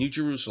city, New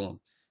Jerusalem,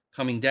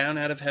 coming down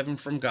out of heaven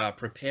from God,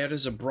 prepared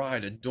as a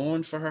bride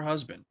adorned for her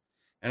husband.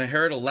 And I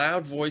heard a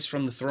loud voice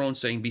from the throne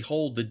saying,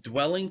 behold, the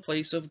dwelling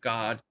place of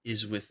God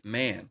is with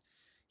man.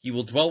 He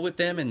will dwell with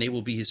them, and they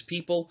will be his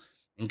people,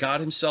 and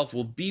God himself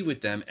will be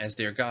with them as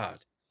their God.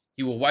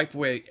 He will wipe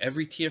away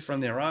every tear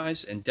from their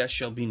eyes, and death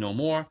shall be no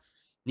more.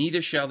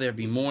 Neither shall there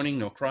be mourning,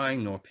 nor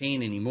crying, nor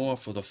pain any more,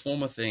 for the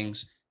former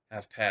things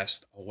have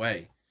passed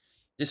away.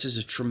 This is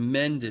a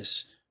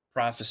tremendous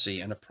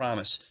prophecy and a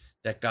promise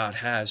that God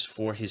has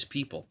for his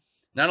people.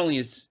 Not only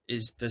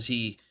does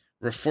he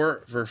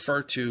refer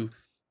to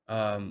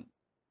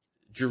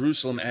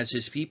Jerusalem as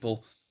his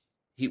people,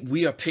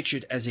 we are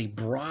pictured as a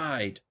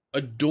bride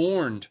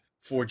adorned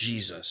for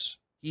Jesus.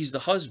 He's the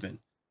husband.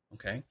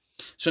 Okay.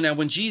 So now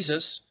when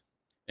Jesus,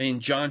 in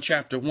John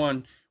chapter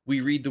 1, we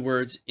read the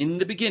words, in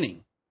the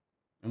beginning.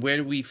 And where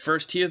do we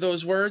first hear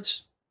those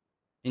words?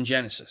 in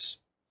Genesis.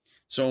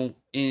 So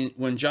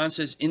when John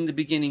says, in the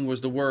beginning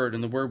was the Word,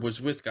 and the Word was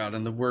with God,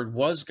 and the Word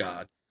was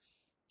God,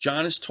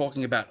 John is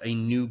talking about a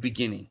new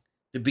beginning,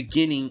 the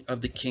beginning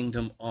of the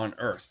kingdom on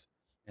earth.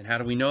 And how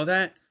do we know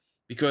that?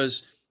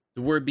 Because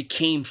the Word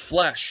became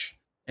flesh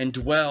and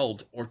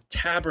dwelled or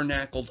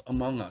tabernacled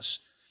among us.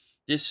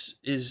 This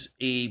is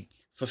a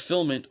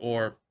fulfillment,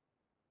 or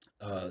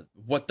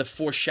what the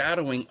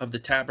foreshadowing of the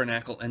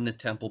tabernacle and the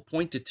temple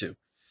pointed to.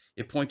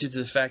 It pointed to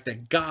the fact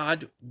that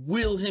God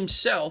will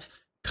himself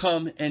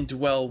come and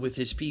dwell with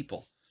his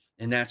people.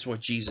 And that's what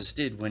Jesus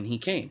did when he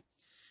came.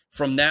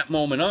 From that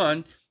moment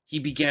on, he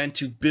began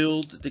to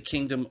build the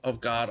kingdom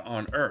of God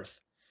on earth.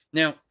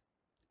 Now,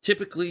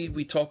 typically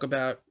we talk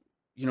about,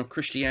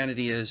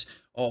 Christianity as,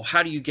 oh,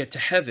 how do you get to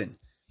heaven?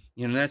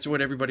 That's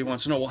what everybody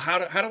wants to know. Well, how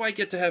do I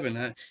get to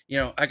heaven?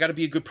 I got to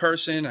be a good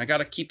person. I got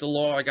to keep the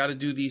law. I got to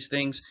do these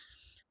things.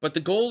 But the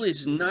goal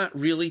is not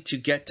really to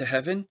get to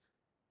heaven.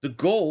 The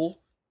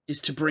goal is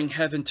to bring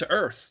heaven to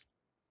earth.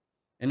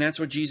 And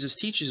that's what Jesus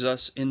teaches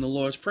us in the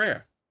Lord's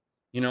Prayer.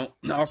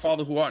 Our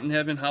Father who art in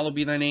heaven, hallowed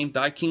be thy name.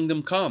 Thy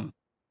kingdom come.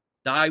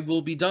 Thy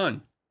will be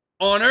done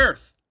on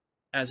earth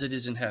as it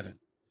is in heaven.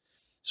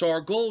 So our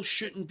goal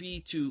shouldn't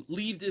be to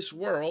leave this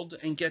world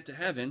and get to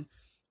heaven.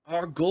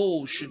 Our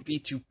goal should be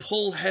to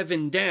pull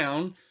heaven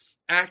down,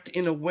 act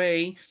in a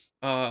way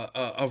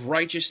of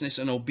righteousness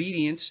and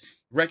obedience,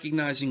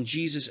 recognizing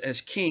Jesus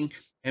as king,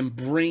 and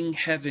bring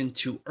heaven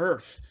to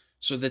earth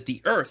so that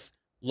the earth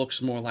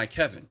looks more like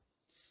heaven.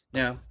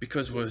 Now,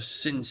 because we're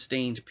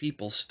sin-stained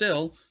people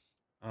still,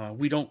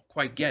 we don't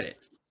quite get it.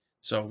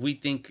 So we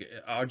think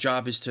our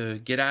job is to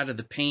get out of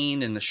the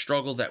pain and the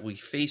struggle that we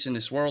face in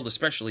this world,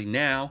 especially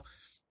now,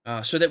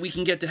 so that we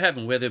can get to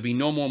heaven, where there'll be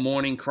no more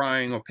mourning,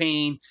 crying, or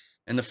pain,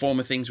 and the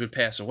former things would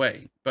pass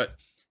away. But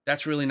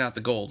that's really not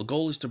the goal. The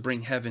goal is to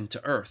bring heaven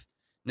to earth.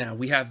 Now,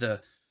 we have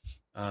the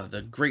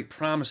great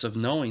promise of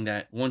knowing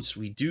that once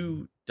we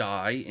do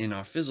die in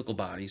our physical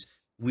bodies,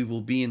 we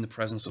will be in the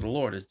presence of the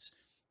Lord. It's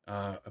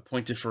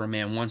appointed for a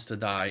man once to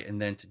die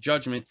and then to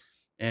judgment.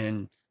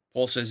 And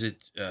Paul says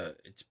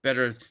it's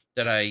better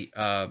that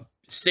I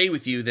stay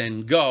with you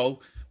than go,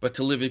 but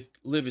to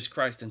live is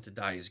Christ and to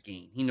die is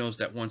gain. He knows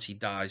that once he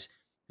dies,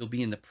 he'll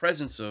be in the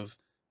presence of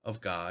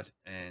God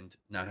and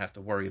not have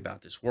to worry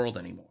about this world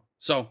anymore.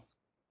 So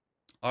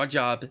our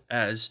job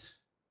as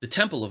the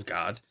temple of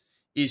God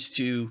is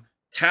to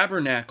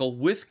tabernacle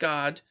with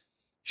God,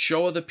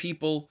 show other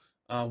people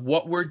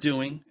what we're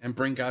doing, and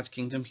bring God's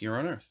kingdom here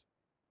on earth.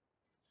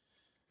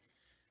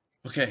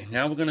 Okay,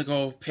 now we're going to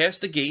go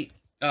past the gate.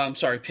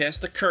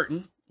 Past the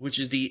curtain, which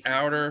is the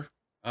outer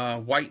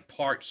white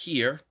part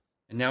here.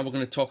 And now we're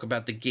going to talk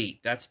about the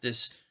gate. That's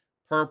this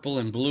purple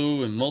and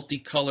blue and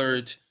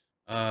multicolored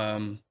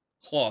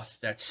cloth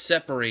that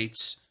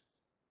separates,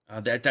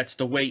 that's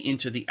the way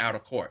into the outer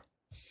court.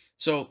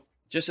 So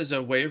just as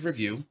a way of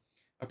review,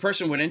 a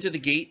person would enter the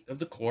gate of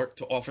the court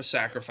to offer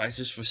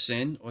sacrifices for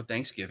sin or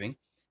thanksgiving,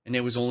 and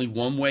there was only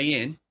one way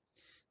in.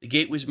 The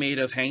gate was made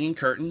of hanging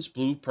curtains,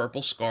 blue,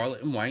 purple,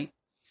 scarlet, and white,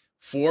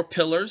 4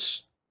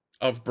 pillars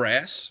of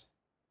brass,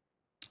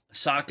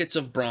 sockets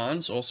of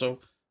bronze, also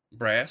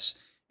brass,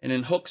 and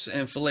then hooks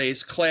and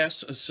fillets,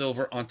 clasps of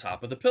silver on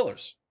top of the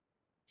pillars.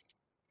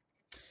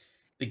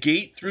 The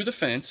gate through the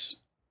fence,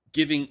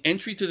 giving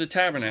entry to the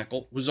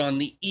tabernacle, was on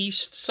the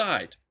east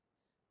side.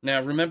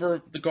 Now,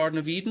 remember the Garden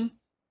of Eden?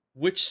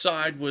 Which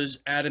side was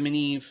Adam and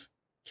Eve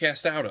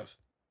cast out of?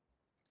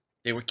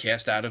 They were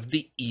cast out of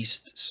the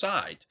east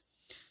side.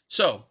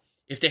 So,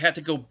 if they had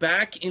to go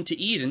back into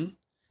Eden,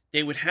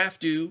 they would have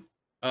to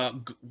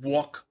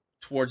walk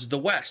towards the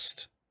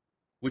west,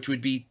 which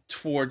would be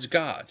towards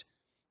God.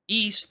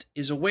 East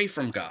is away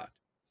from God.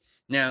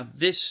 Now,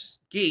 this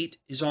gate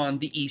is on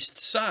the east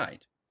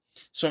side.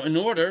 So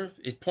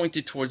it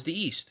pointed towards the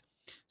east.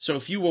 So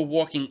if you were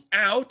walking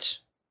out,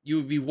 you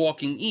would be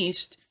walking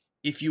east.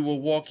 If you were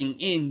walking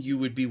in, you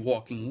would be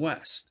walking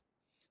west.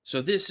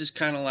 So this is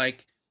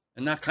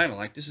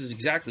this is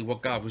exactly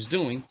what God was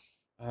doing,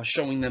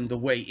 showing them the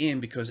way in,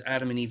 because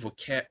Adam and Eve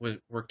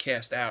were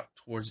cast out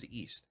towards the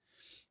east.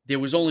 There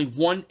was only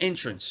one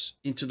entrance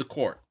into the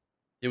court.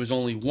 There was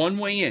only one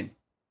way in,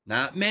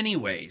 not many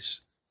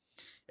ways.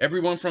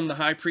 Everyone from the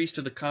high priest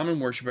to the common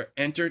worshiper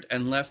entered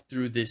and left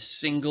through this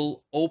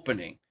single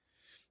opening.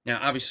 Now,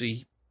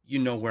 obviously, you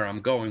know where I'm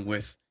going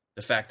with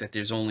the fact that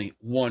there's only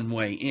one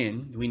way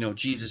in. We know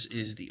Jesus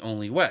is the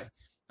only way.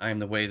 I am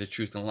the way, the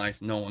truth, and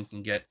life. No one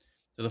can get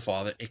to the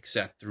Father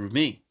except through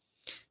me.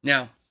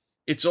 Now,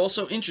 it's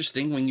also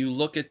interesting when you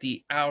look at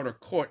the outer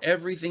court,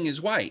 everything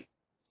is white.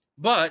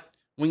 But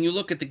when you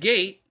look at the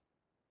gate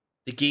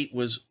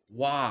was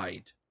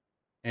wide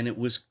and it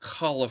was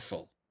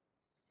colorful.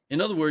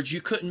 In other words,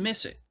 you couldn't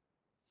miss it.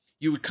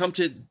 You would come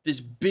to this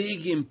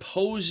big,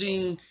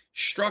 imposing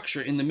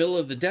structure in the middle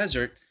of the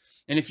desert,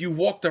 and if you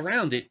walked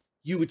around it,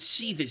 you would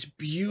see this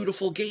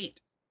beautiful gate,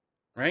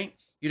 right?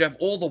 You'd have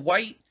all the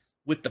white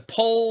with the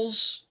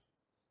poles,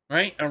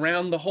 right,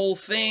 around the whole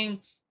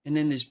thing, and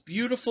then this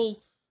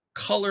beautiful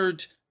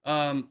colored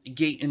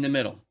gate in the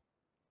middle.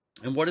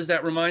 And what does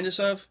that remind us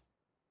of?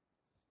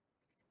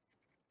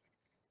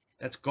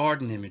 That's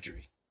garden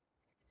imagery.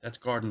 That's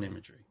garden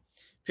imagery.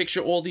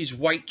 Picture all these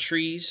white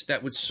trees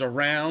that would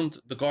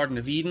surround the Garden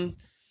of Eden,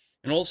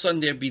 and all of a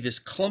sudden there'd be this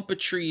clump of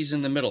trees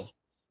in the middle.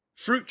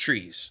 Fruit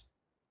trees,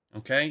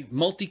 okay?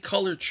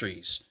 Multicolored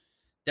trees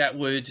that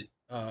would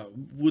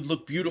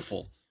look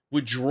beautiful,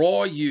 would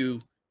draw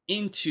you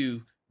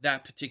into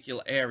that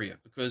particular area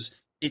because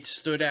it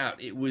stood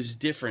out. It was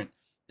different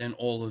than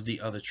all of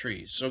the other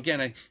trees. So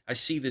again, I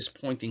see this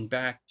pointing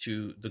back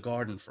to the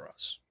garden for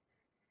us.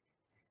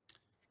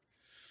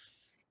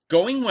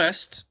 Going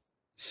west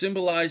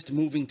symbolized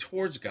moving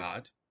towards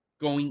God.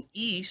 Going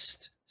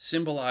east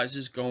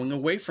symbolizes going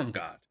away from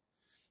God.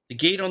 The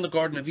gate on the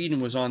Garden of Eden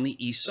was on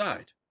the east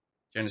side,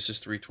 Genesis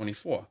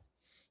 3:24.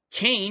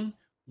 Cain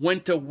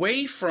went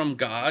away from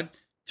God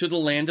to the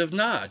land of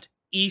Nod,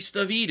 east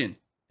of Eden.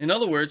 In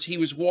other words, he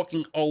was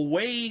walking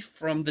away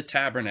from the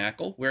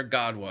tabernacle where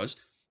God was,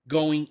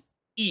 going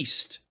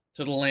east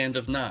to the land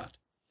of Nod.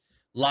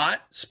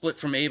 Lot split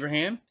from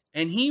Abraham,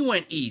 and he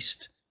went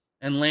east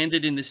and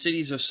landed in the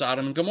cities of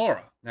Sodom and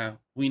Gomorrah. Now,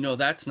 we know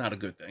that's not a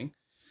good thing.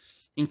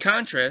 In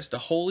contrast, the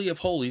Holy of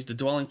Holies, the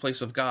dwelling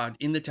place of God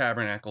in the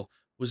tabernacle,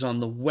 was on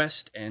the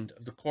west end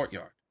of the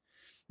courtyard.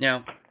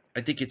 Now,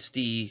 I think it's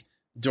the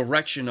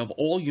direction of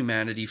all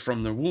humanity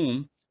from the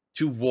womb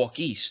to walk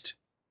east.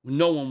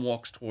 No one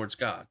walks towards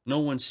God. No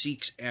one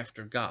seeks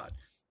after God.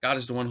 God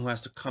is the one who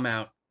has to come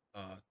out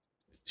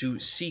to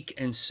seek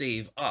and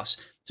save us,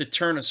 to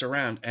turn us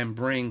around and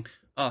bring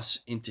us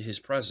into his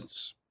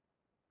presence.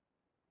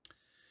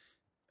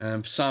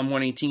 Psalm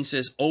 118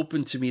 says,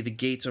 "Open to me the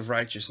gates of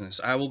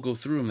righteousness. I will go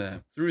through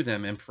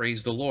them and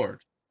praise the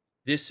Lord.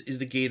 This is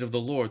the gate of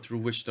the Lord through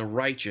which the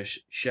righteous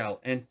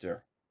shall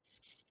enter."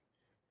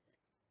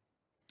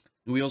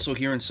 We also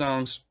hear in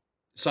Psalms,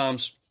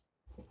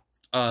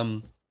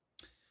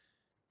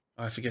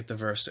 I forget the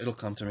verse. It'll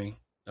come to me.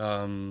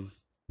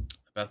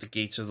 About the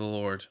gates of the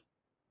Lord.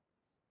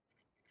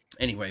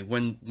 Anyway,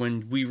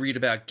 when we read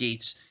about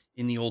gates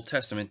in the Old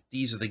Testament,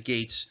 these are the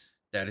gates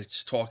that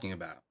it's talking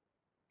about.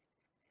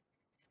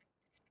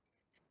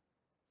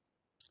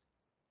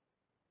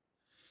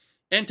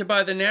 Enter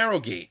by the narrow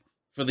gate,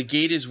 for the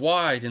gate is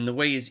wide and the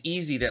way is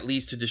easy that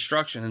leads to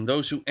destruction, and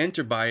those who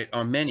enter by it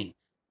are many.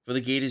 For the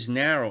gate is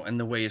narrow and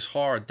the way is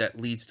hard that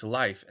leads to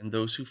life, and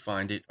those who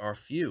find it are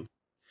few.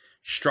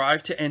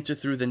 Strive to enter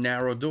through the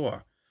narrow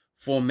door,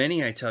 for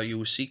many, I tell you,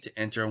 will seek to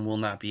enter and will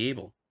not be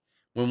able.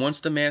 When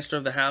once the master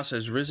of the house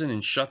has risen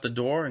and shut the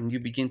door, and you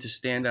begin to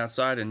stand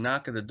outside and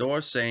knock at the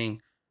door,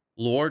 saying,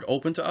 "Lord,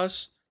 open to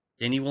us,"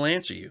 then he will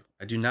answer you,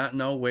 "I do not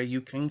know where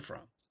you came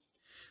from."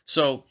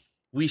 So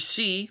we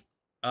see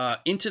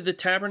into the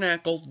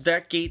tabernacle,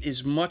 that gate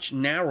is much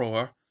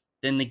narrower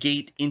than the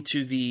gate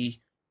into the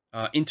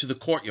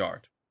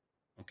courtyard.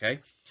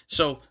 Okay,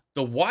 so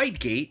the wide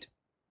gate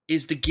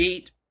is the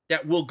gate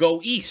that will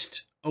go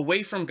east,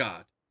 away from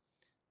God.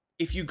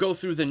 If you go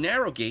through the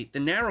narrow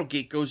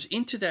gate goes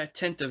into that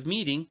tent of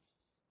meeting.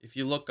 If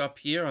you look up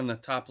here on the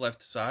top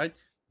left side,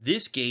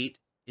 this gate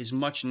is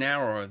much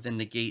narrower than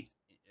the gate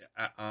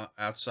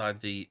outside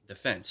the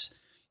fence.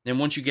 Then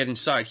once you get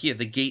inside here,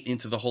 the gate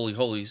into the Holy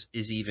Holies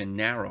is even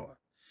narrower.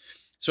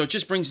 So it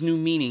just brings new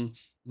meaning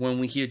when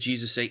we hear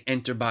Jesus say,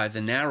 "Enter by the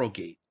narrow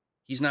gate."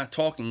 He's not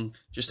talking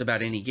just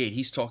about any gate.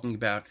 He's talking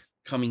about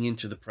coming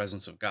into the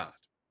presence of God.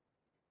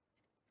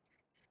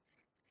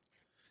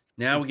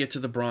 Now we get to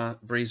the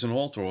brazen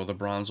altar, or the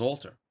bronze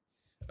altar.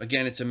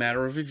 Again, it's a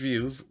matter of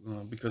review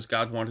because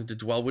God wanted to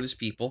dwell with his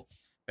people.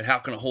 But how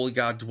can a holy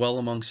God dwell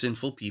among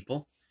sinful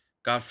people?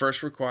 God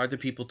first required the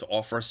people to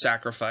offer a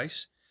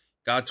sacrifice.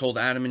 God told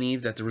Adam and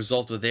Eve that the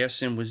result of their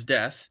sin was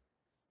death.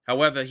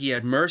 However, he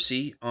had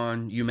mercy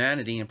on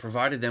humanity and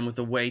provided them with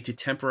a way to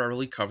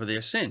temporarily cover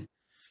their sin.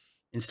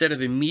 Instead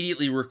of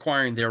immediately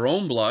requiring their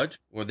own blood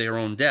or their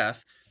own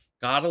death,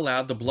 God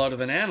allowed the blood of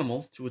an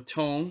animal to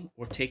atone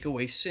or take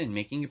away sin,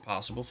 making it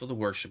possible for the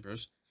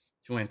worshipers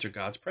to enter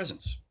God's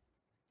presence.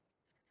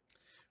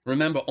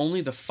 Remember,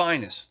 only the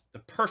finest, the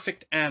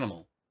perfect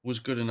animal was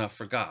good enough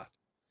for God.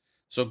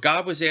 So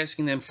God was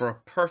asking them for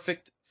a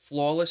perfect,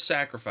 flawless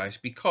sacrifice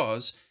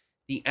because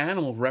the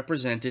animal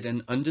represented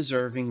an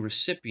undeserving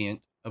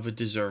recipient of a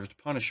deserved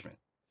punishment.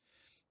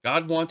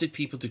 God wanted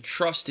people to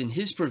trust in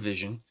his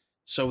provision,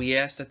 so he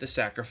asked that the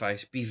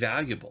sacrifice be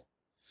valuable.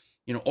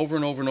 You know, over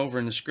and over and over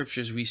in the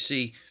scriptures, we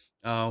see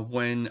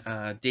when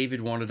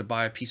David wanted to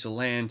buy a piece of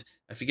land,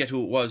 I forget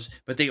who it was,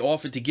 but they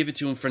offered to give it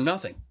to him for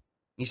nothing.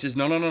 He says,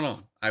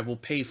 no, I will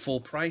pay full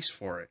price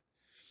for it.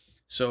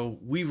 So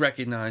we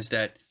recognize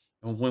that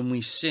when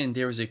we sin,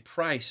 there is a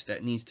price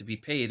that needs to be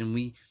paid, and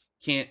we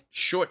can't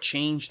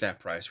shortchange that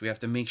price. We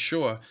have to make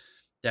sure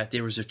that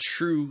there is a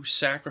true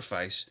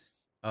sacrifice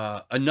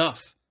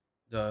enough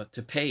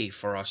to pay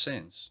for our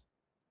sins.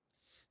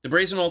 The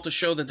brazen altar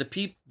showed that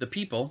the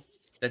people,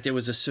 that there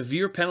was a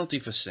severe penalty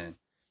for sin,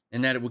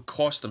 and that it would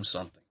cost them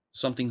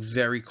something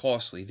very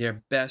costly,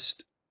 their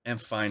best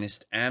and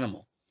finest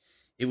animal.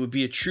 It would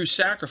be a true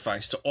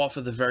sacrifice to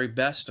offer the very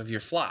best of your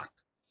flock.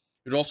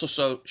 It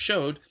also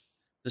showed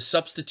the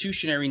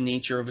substitutionary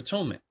nature of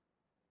atonement.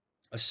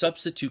 a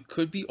substitute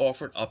could be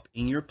offered up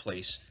in your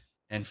place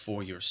and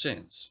for your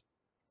sins.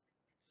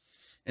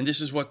 And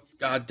this is what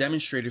God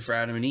demonstrated for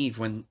Adam and Eve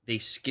when they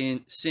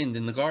sinned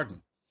in the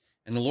garden.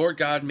 And the Lord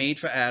God made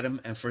for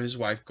Adam and for his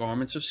wife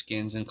garments of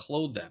skins and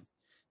clothed them.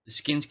 The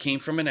skins came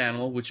from an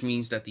animal, which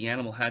means that the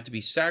animal had to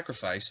be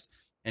sacrificed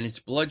and its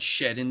blood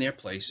shed in their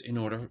place in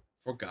order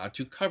for God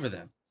to cover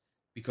them,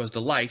 because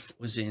the life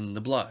was in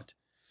the blood.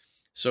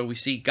 So we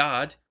see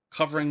God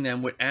covering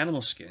them with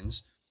animal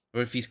skins,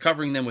 or if he's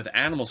covering them with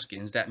animal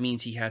skins, that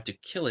means he had to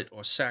kill it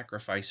or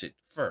sacrifice it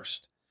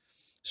first.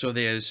 So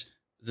there's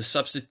the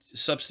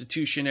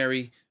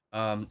substitutionary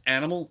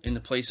animal in the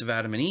place of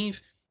Adam and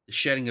Eve, the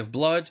shedding of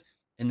blood,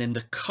 and then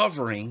the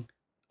covering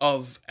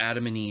of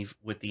Adam and Eve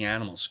with the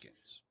animal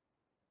skins.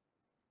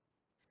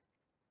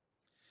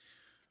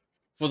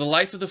 For the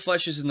life of the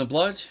flesh is in the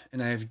blood,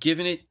 and I have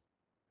given it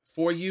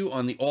for you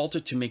on the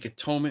altar to make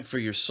atonement for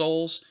your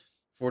souls,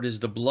 for it is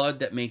the blood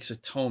that makes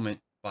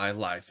atonement by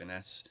life. And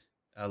that's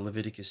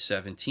Leviticus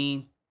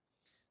 17.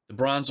 The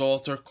bronze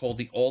altar, called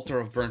the altar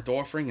of burnt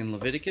offering in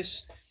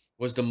Leviticus,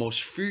 was the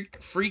most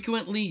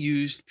frequently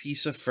used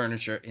piece of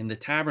furniture in the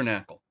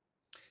tabernacle.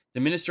 The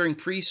ministering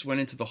priests went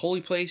into the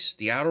holy place,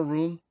 the outer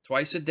room,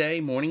 twice a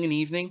day, morning and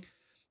evening,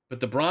 but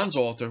the bronze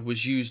altar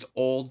was used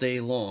all day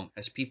long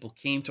as people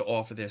came to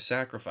offer their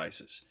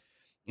sacrifices.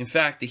 In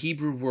fact, the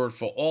Hebrew word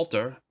for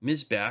altar,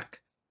 mizbech,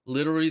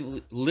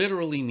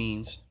 literally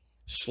means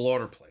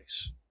slaughter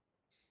place.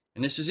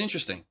 And this is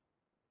interesting.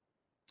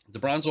 The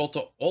bronze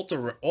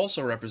altar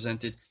also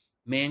represented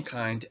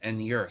mankind and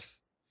the earth.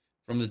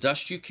 From the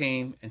dust you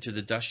came, and to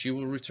the dust you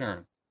will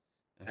return.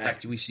 In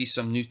fact, we see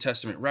some New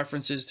Testament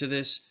references to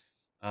this.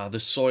 The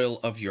soil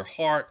of your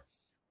heart,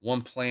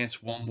 one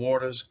plants, one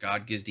waters,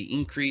 God gives the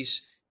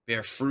increase,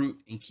 bear fruit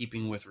in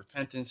keeping with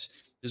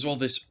repentance. There's all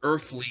this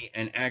earthly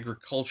and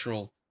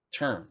agricultural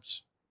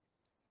terms.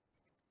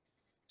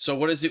 So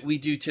what is it we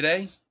do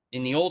today?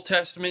 In the Old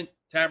Testament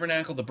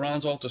tabernacle, the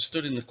bronze altar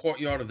stood in the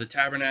courtyard of the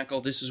tabernacle.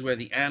 This is where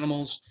the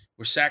animals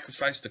were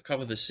sacrificed to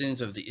cover the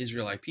sins of the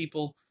Israelite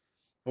people.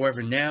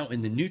 However, now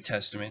in the New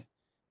Testament,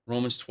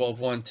 Romans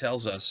 12:1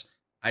 tells us,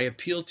 I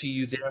appeal to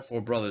you,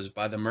 therefore, brothers,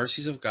 by the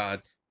mercies of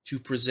God, to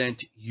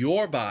present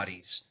your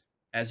bodies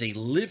as a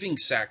living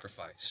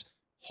sacrifice,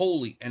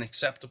 holy and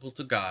acceptable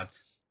to God,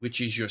 which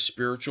is your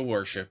spiritual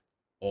worship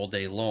all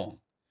day long.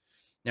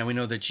 Now we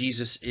know that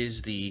Jesus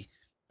is the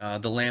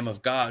Lamb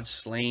of God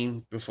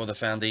slain before the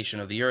foundation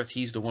of the earth.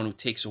 He's the one who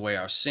takes away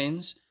our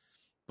sins.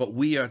 But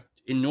we are,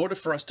 in order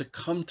for us to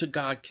come to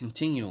God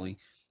continually,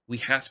 we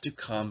have to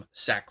come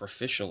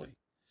sacrificially.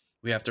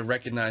 We have to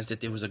recognize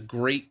that there was a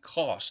great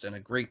cost and a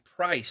great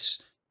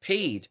price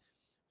paid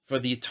for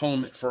the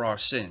atonement for our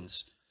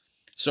sins.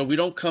 So we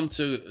don't come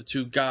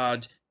to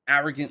God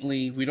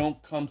arrogantly. We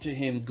don't come to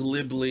him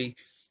glibly.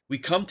 We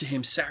come to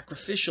him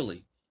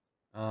sacrificially.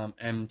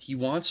 And he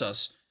wants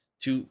us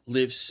to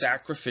live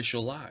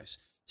sacrificial lives,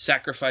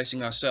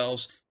 sacrificing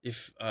ourselves.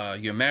 If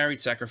you're married,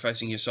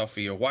 sacrificing yourself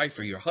for your wife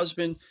or your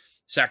husband,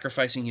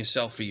 sacrificing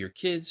yourself for your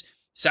kids,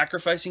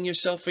 sacrificing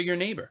yourself for your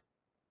neighbor.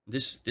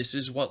 This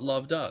is what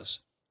love does.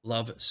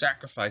 Love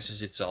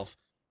sacrifices itself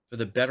for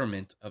the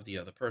betterment of the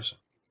other person.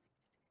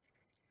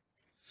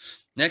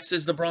 Next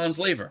is the bronze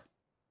laver.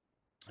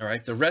 All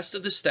right, the rest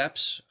of the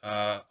steps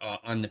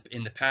in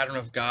the pattern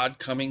of God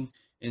coming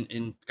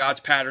in God's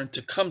pattern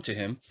to come to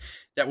him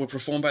that were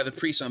performed by the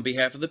priest on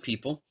behalf of the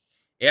people.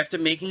 After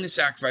making the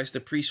sacrifice, the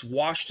priest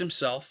washed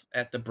himself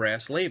at the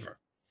brass laver.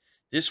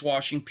 This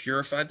washing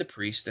purified the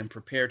priest and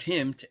prepared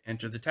him to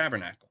enter the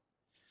tabernacle.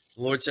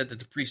 The Lord said that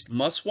the priest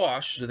must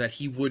wash so that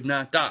he would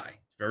not die.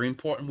 It's very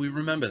important we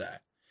remember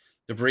that.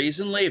 The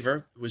brazen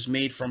laver was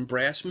made from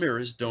brass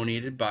mirrors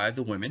donated by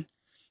the women.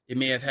 It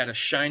may have had a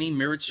shiny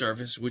mirrored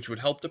surface which would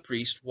help the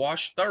priest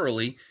wash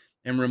thoroughly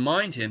and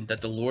remind him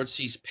that the Lord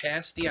sees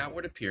past the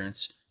outward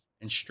appearance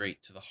and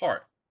straight to the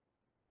heart.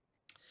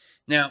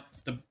 Now,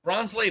 the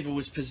bronze laver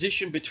was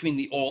positioned between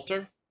the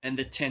altar and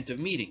the tent of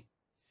meeting.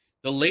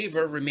 The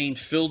laver remained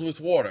filled with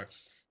water.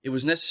 It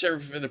was necessary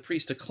for the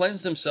priest to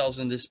cleanse themselves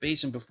in this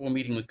basin before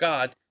meeting with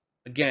God,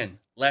 again,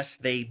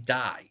 lest they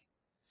die.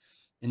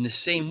 In the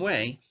same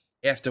way,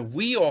 after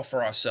we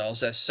offer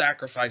ourselves as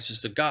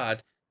sacrifices to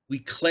God, we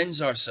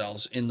cleanse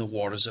ourselves in the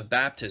waters of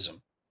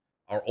baptism.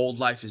 Our old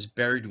life is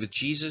buried with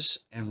Jesus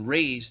and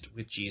raised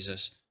with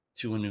Jesus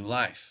to a new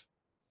life.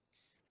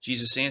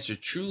 Jesus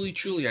answered, truly,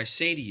 truly, I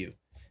say to you,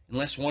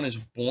 unless one is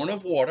born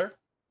of water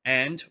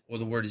and, or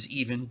the word is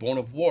even, born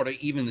of water,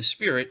 even the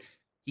Spirit,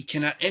 he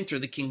cannot enter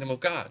the kingdom of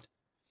God.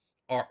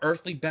 Our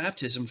earthly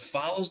baptism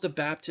follows the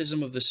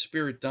baptism of the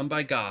Spirit done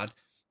by God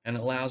and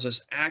allows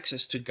us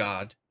access to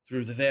God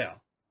through the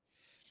veil.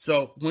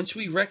 So once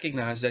we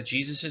recognize that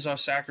Jesus is our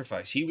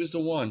sacrifice, he was the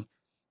one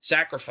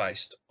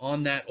sacrificed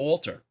on that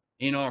altar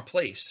in our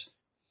place,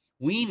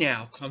 we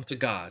now come to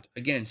God,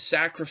 again,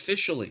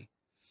 sacrificially.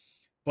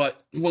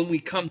 But when we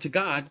come to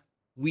God,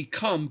 we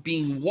come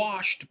being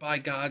washed by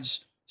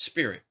God's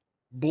Spirit,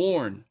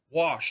 born,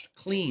 washed,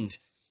 cleaned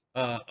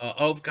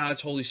of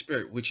God's Holy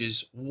Spirit, which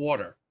is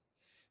water.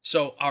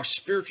 So our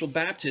spiritual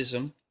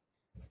baptism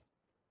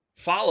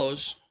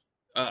follows,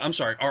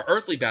 our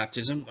earthly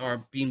baptism,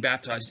 our being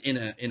baptized in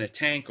a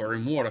tank or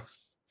in water,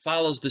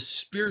 follows the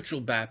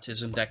spiritual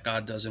baptism that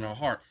God does in our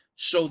heart,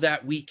 so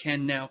that we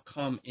can now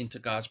come into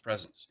God's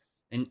presence.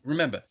 And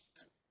remember,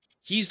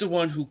 He's the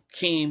one who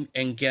came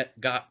and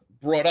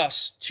brought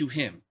us to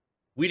Him.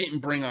 We didn't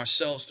bring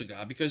ourselves to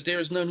God, because there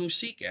is none who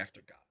seek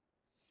after God.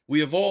 We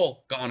have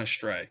all gone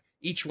astray.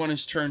 Each one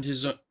has turned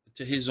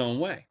to his own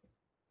way.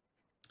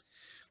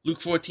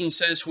 Luke 14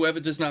 says, whoever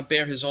does not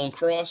bear his own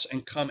cross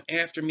and come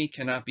after me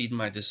cannot be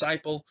my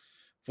disciple.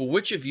 For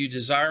which of you,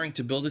 desiring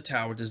to build a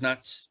tower, does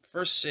not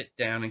first sit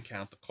down and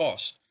count the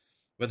cost,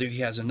 whether he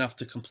has enough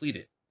to complete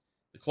it?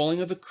 The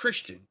calling of a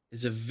Christian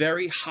is a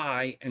very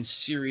high and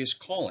serious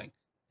calling,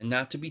 and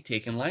not to be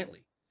taken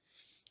lightly.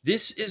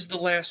 This is the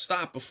last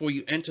stop before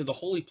you enter the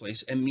holy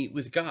place and meet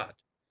with God.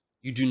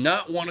 You do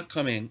not want to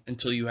come in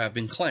until you have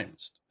been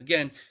cleansed.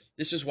 Again,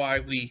 this is why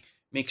we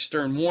make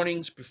stern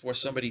warnings before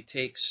somebody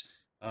takes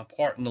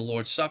part in the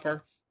Lord's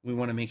Supper. We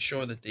want to make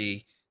sure that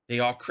they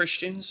are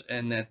Christians,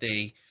 and that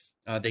they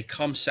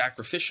come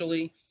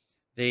sacrificially.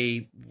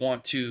 We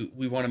want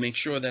to make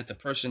sure that the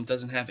person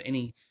doesn't have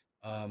any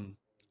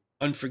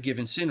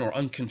unforgiven sin, or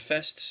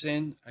unconfessed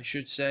sin, I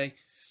should say.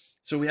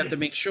 So we have to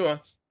make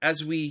sure,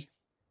 as we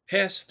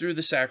pass through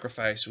the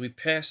sacrifice, we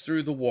pass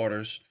through the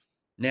waters,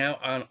 now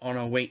on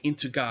our way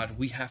into God,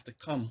 we have to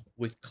come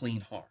with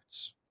clean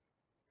hearts.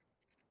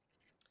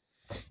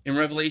 In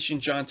Revelation,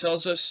 John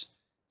tells us,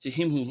 to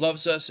him who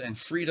loves us and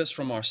freed us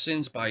from our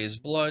sins by his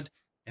blood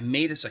and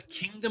made us a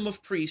kingdom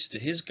of priests to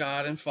his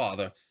God and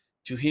Father,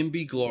 to him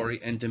be glory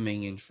and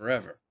dominion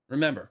forever.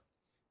 Remember,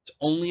 it's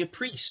only a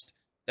priest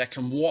that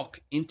can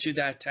walk into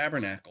that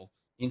tabernacle,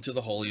 into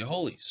the Holy of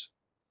Holies.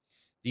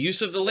 The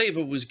use of the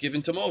laver was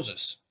given to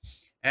Moses.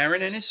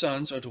 Aaron and his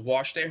sons are to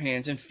wash their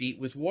hands and feet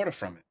with water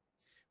from it.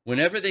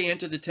 Whenever they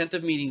enter the tent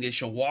of meeting, they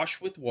shall wash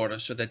with water,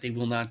 so that they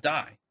will not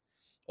die.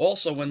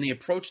 Also, when they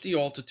approach the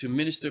altar to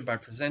minister by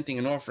presenting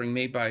an offering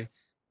made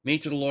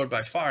to the Lord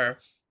by fire,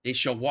 they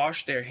shall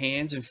wash their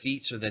hands and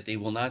feet, so that they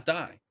will not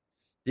die.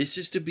 This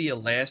is to be a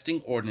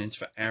lasting ordinance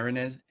for Aaron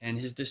and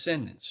his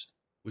descendants,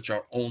 which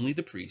are only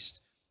the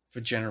priests,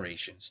 for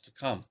generations to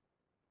come.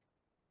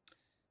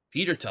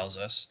 Peter tells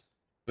us,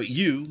 but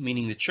you,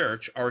 meaning the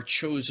church, are a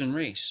chosen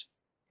race,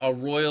 a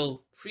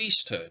royal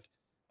priesthood,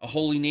 a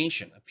holy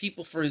nation, a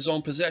people for his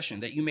own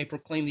possession, that you may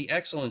proclaim the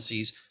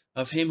excellencies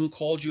of him who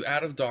called you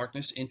out of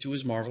darkness into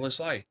his marvelous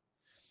light.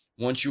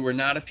 Once you were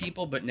not a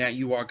people, but now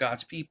you are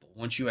God's people.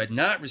 Once you had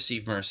not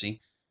received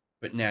mercy,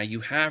 but now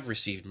you have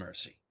received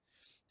mercy.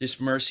 This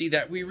mercy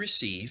that we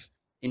receive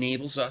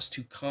enables us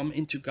to come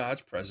into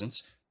God's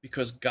presence,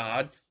 because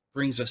God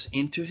brings us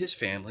into his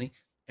family,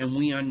 and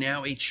we are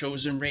now a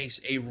chosen race,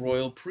 a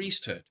royal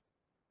priesthood.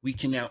 We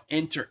can now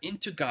enter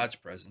into God's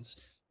presence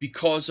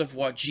because of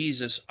what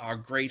Jesus, our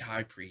great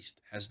high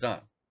priest, has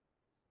done.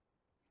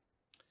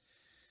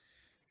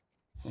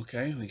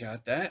 Okay, we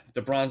got that.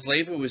 The bronze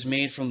laver was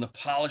made from the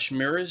polished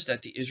mirrors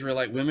that the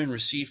Israelite women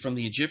received from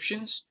the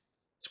Egyptians.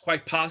 It's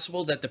quite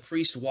possible that the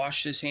priest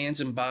washed his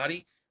hands and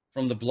body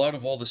from the blood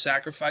of all the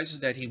sacrifices,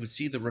 that he would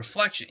see the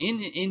reflection.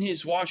 In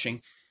his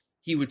washing,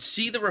 he would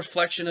see the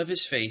reflection of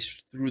his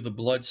face through the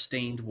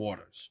blood-stained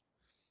waters.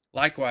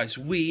 Likewise,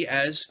 we,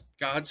 as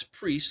God's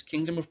priests,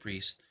 kingdom of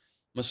priests,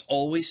 must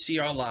always see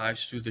our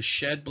lives through the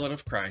shed blood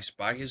of Christ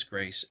by his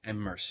grace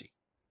and mercy.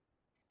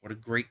 What a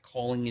great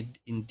calling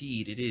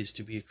indeed it is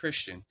to be a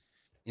Christian,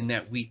 in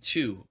that we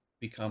too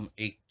become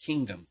a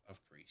kingdom of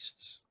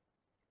priests.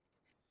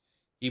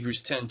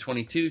 Hebrews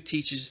 10:22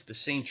 teaches the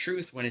same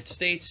truth when it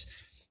states,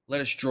 let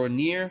us draw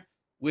near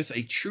with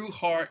a true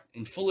heart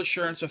in full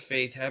assurance of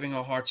faith, having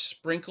our hearts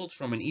sprinkled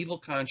from an evil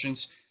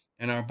conscience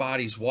and our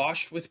bodies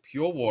washed with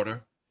pure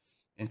water.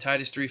 And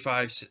Titus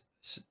 3:5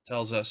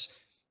 tells us,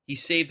 he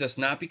saved us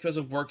not because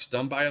of works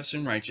done by us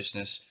in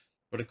righteousness,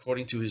 but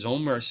according to his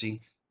own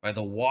mercy, by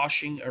the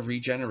washing of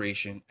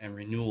regeneration and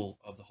renewal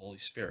of the Holy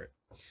Spirit.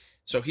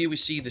 So here we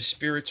see the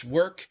Spirit's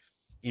work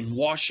in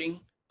washing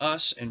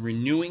us and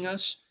renewing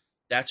us.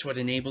 That's what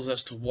enables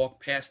us to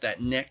walk past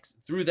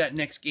through that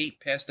next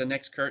gate, past the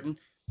next curtain,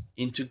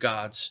 into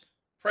God's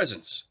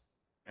presence.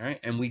 All right,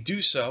 and we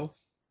do so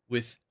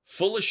with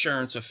full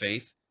assurance of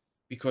faith,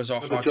 because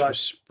our hearts were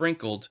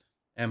sprinkled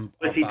and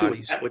our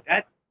bodies with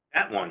that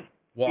one.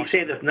 He washed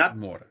saved us not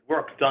in water.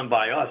 Works done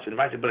by us,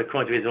 but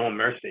according to his own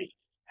mercy.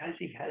 How does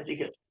he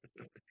get?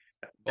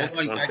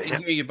 I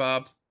can hear you,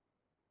 Bob.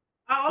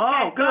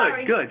 Oh,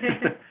 okay. Good.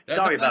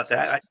 Sorry about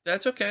that.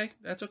 That's okay.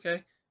 That's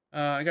okay.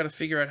 I got to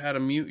figure out how to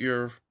mute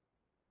your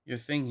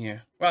thing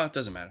here. Well, it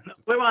doesn't matter. No,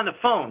 we're on the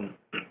phone.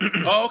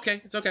 Oh,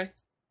 okay. It's okay.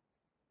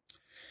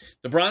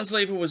 The bronze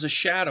laver was a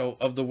shadow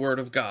of the word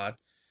of God.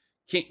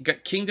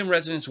 Kingdom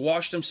residents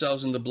washed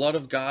themselves in the blood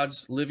of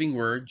God's living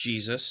word,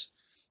 Jesus.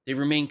 They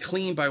remain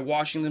clean by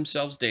washing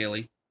themselves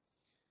daily,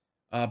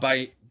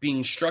 by being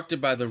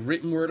instructed by the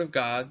written word of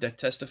God that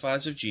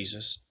testifies of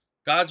Jesus.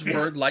 God's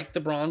word, like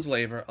the bronze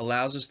laver,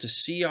 allows us to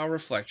see our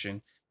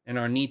reflection and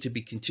our need to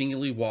be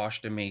continually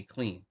washed and made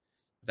clean.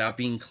 Without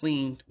being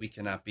cleaned, we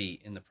cannot be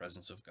in the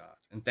presence of God.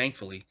 And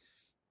thankfully,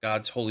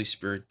 God's Holy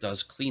Spirit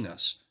does clean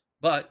us.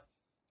 But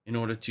in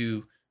order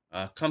to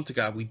come to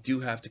God, we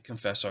do have to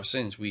confess our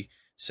sins. We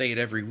say it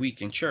every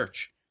week in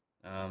church.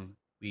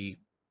 We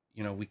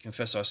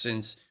confess our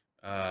sins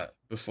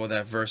before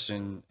that verse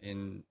in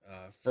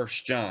 1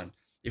 John.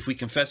 If we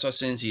confess our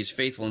sins, he is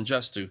faithful and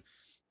just to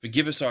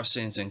forgive us our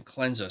sins and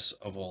cleanse us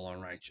of all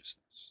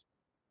unrighteousness.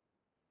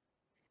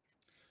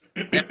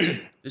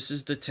 Next, this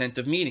is the tent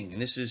of meeting,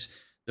 and this is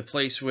the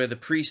place where the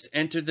priest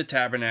entered the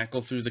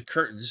tabernacle through the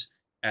curtains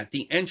at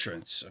the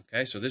entrance.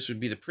 Okay, so this would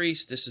be the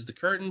priest. This is the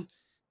curtain.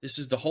 This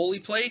is the holy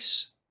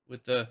place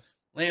with the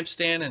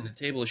lampstand and the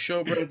table of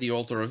showbread, the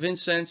altar of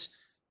incense.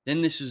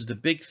 Then this is the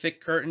big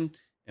thick curtain,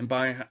 and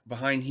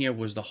behind here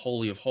was the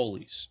Holy of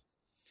Holies.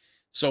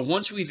 So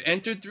once we've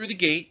entered through the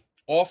gate,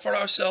 offered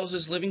ourselves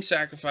as living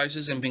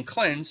sacrifices, and been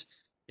cleansed,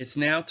 it's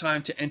now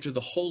time to enter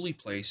the holy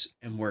place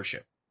and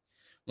worship.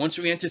 Once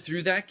we enter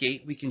through that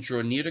gate, we can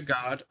draw near to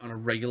God on a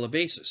regular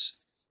basis.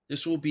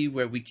 This will be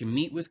where we can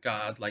meet with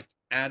God like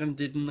Adam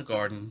did in the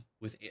garden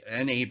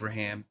and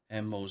Abraham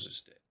and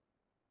Moses did.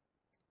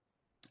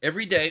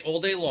 Every day,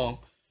 all day long,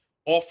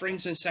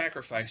 offerings and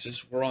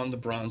sacrifices were on the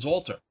bronze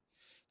altar.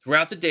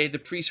 Throughout the day, the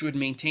priests would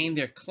maintain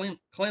their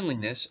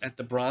cleanliness at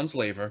the bronze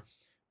laver,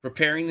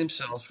 preparing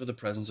themselves for the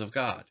presence of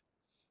God.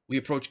 We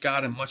approach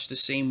God in much the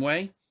same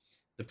way.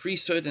 The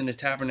priesthood and the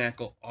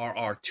tabernacle are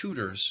our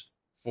tutors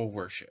for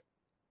worship.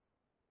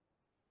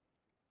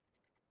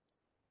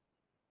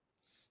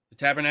 The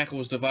tabernacle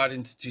was divided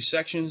into two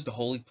sections, the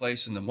holy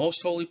place and the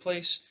most holy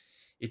place.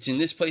 It's in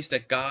this place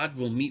that God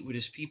will meet with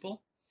his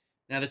people.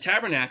 Now, the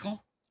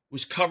tabernacle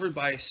was covered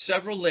by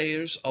several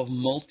layers of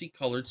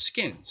multicolored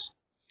skins.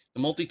 The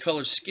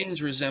multicolored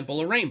skins resemble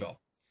a rainbow.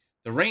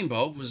 The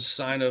rainbow was a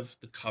sign of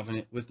the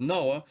covenant with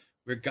Noah,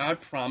 where God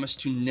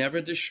promised to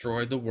never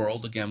destroy the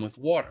world again with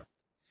water.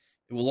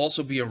 It will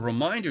also be a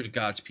reminder to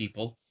God's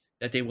people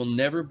that they will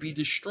never be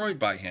destroyed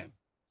by him.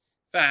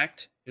 In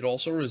fact, it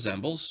also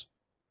resembles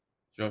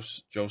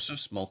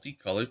Joseph's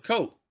multicolored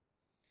coat,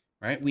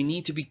 right? We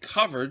need to be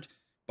covered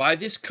by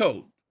this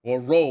coat or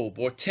robe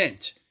or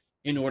tent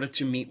in order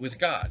to meet with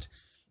God.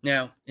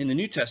 Now, in the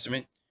New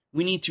Testament,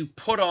 we need to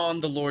put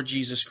on the Lord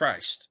Jesus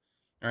Christ.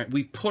 All right,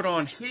 we put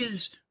on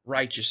his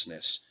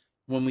righteousness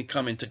when we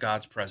come into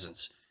God's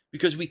presence,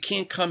 because we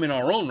can't come in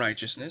our own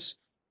righteousness.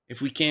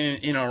 If we came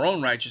in our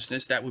own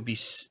righteousness, that would be,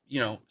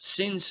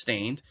 sin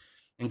stained,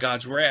 and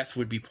God's wrath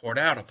would be poured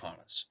out upon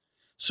us.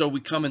 So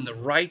we come in the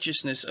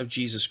righteousness of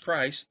Jesus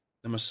Christ,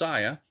 the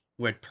Messiah,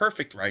 who had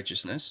perfect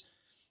righteousness,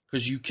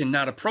 because you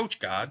cannot approach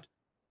God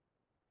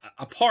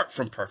apart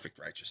from perfect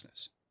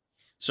righteousness.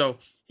 So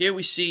here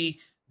we see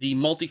the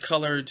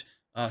multicolored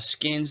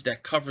skins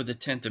that cover the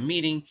tent of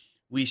meeting.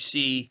 We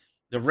see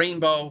the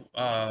rainbow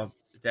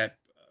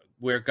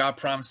where God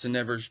promised to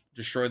never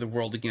destroy the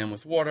world again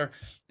with water.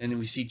 And then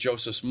we see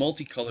Joseph's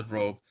multicolored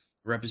robe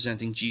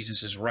representing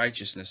Jesus'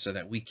 righteousness so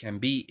that we can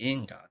be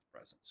in God's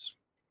presence.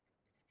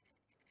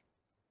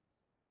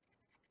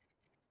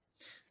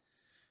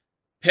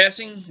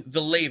 Passing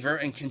the laver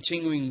and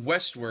continuing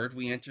westward,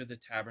 we enter the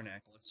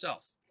tabernacle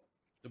itself.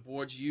 The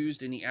boards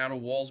used in the outer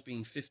walls,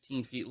 being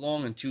 15 feet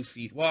long and 2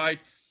 feet wide,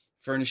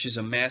 furnishes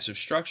a massive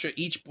structure.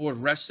 Each board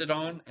rested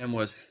on and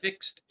was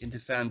fixed in the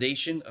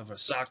foundation of a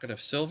socket of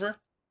silver.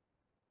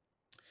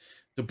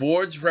 The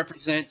boards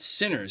represent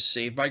sinners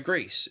saved by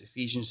grace.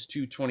 Ephesians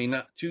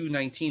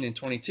 2:19 and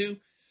 22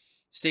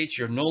 states,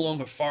 "You're no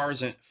longer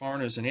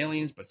foreigners and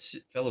aliens, but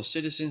fellow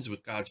citizens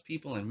with God's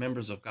people and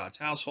members of God's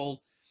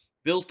household,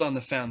 built on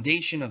the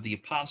foundation of the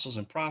apostles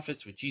and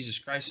prophets, with Jesus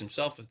Christ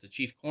himself as the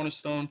chief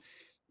cornerstone.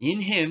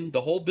 In him,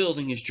 the whole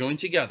building is joined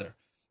together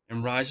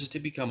and rises to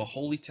become a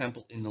holy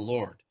temple in the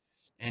Lord.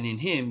 And in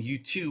him, you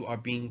too are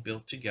being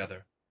built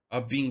together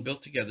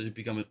to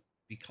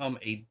become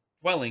a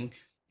dwelling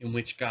in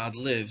which God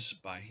lives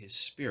by his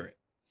Spirit."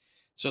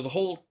 So the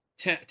whole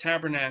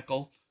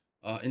tabernacle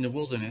in the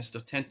wilderness,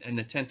 the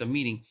tent of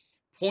meeting,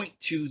 point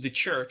to the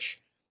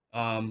church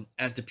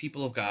as the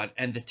people of God,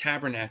 and the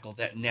tabernacle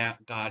that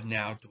God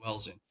now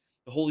dwells in.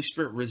 The Holy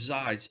Spirit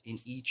resides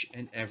in each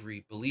and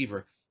every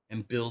believer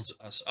and builds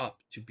us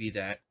up to be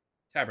that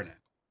tabernacle.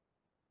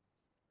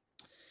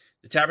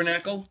 The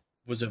tabernacle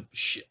was a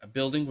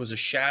building, was a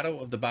shadow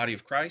of the body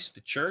of Christ,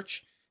 the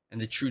church,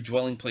 and the true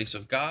dwelling place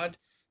of God.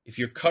 If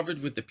you're covered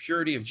with the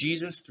purity of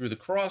Jesus through the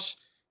cross,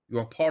 you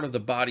are part of the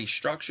body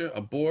structure,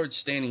 a board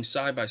standing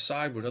side by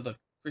side with other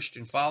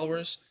Christian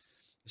followers.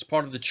 As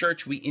part of the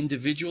church, we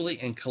individually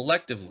and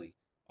collectively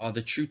are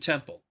the true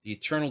temple, the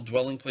eternal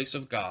dwelling place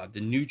of God,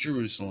 the New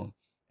Jerusalem,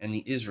 and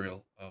the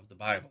Israel of the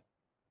Bible.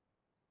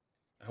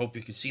 I hope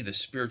you can see the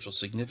spiritual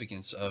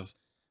significance of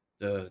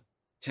the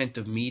tent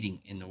of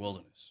meeting in the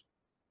wilderness.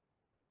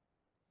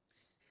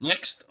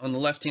 Next, on the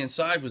left-hand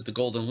side was the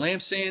golden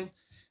lampstand,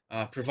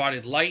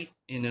 provided light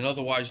in an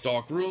otherwise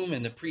dark room,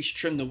 and the priest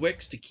trimmed the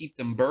wicks to keep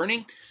them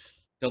burning.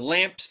 The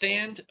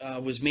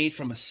lampstand was made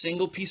from a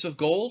single piece of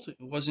gold. It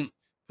wasn't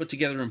put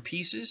together in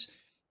pieces.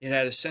 It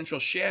had a central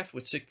shaft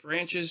with 6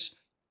 branches,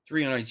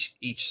 3 on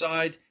each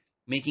side,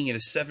 making it a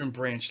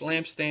 7-branch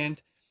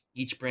lampstand.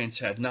 Each branch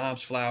had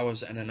knobs,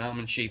 flowers, and an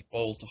almond-shaped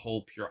bowl to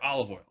hold pure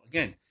olive oil.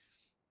 Again,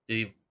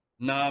 the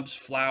knobs,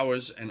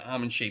 flowers, and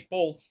almond-shaped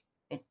bowl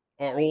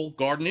are all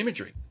garden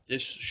imagery.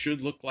 This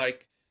should look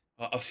like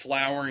a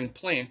flowering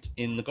plant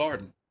in the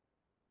garden.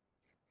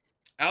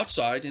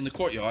 Outside in the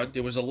courtyard,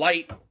 there was a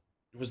light.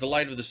 It was the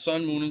light of the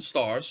sun, moon, and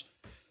stars,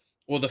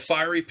 or the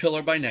fiery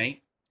pillar by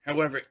night.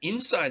 However,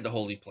 inside the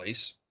holy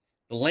place,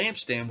 the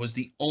lampstand was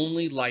the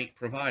only light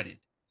provided.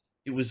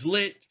 It was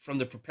lit from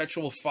the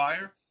perpetual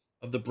fire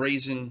of the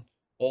brazen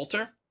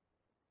altar,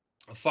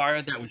 a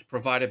fire that was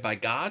provided by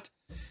God.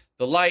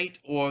 The light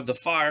or the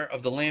fire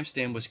of the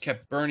lampstand was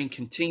kept burning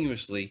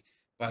continuously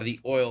by the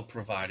oil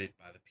provided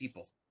by the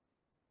people.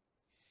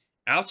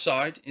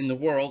 Outside in the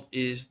world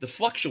is the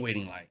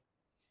fluctuating light.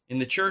 In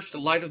the church, the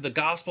light of the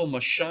gospel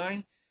must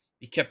shine,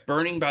 be kept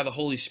burning by the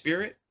Holy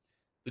Spirit.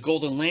 The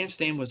golden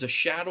lampstand was a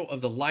shadow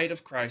of the light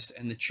of Christ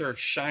and the church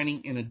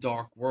shining in a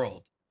dark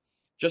world.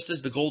 Just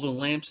as the golden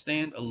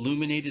lampstand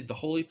illuminated the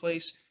holy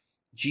place,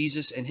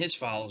 Jesus and his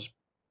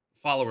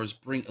followers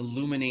bring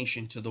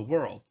illumination to the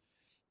world.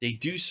 They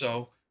do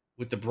so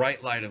with the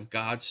bright light of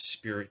God's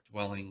Spirit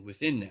dwelling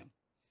within them.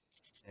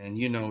 And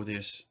you know,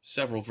 there's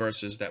several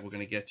verses that we're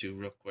going to get to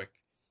real quick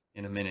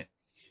in a minute.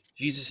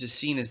 Jesus is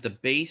seen as the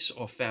base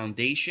or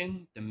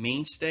foundation, the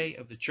mainstay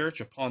of the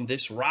church. Upon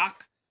this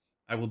rock,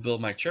 I will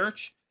build my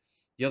church.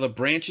 The other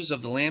branches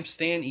of the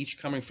lampstand, each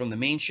coming from the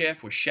main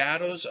shaft, were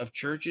shadows of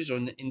churches or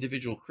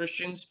individual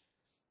Christians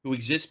who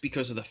exist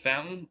because of the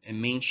fountain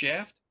and main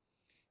shaft.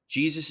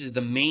 Jesus is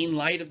the main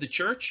light of the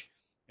church,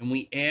 and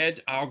we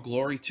add our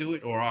glory to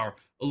it, or our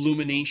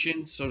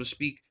illumination, so to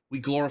speak. We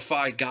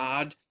glorify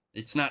God.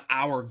 It's not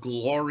our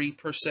glory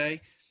per se,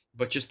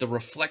 but just the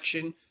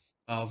reflection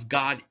of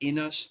God in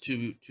us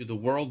to the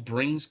world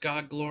brings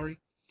God glory.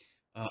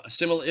 A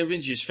similar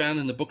image is found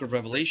in the book of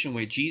Revelation,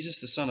 where Jesus,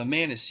 the Son of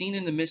Man, is seen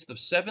in the midst of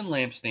 7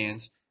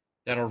 lampstands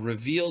that are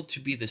revealed to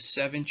be the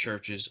 7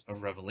 churches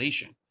of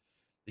Revelation.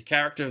 The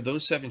character of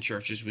those 7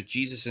 churches, with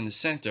Jesus in the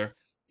center,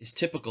 is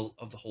typical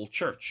of the whole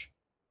church.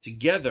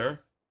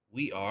 Together,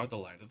 we are the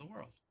light of the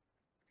world.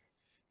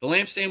 The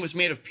lampstand was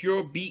made of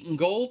pure beaten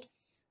gold.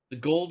 The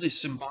gold is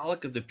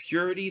symbolic of the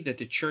purity that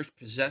the church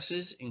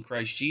possesses in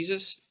Christ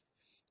Jesus.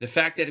 The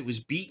fact that it was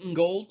beaten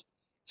gold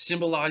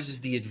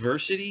symbolizes the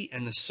adversity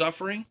and the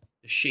suffering,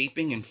 the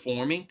shaping and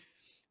forming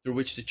through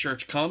which the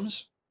church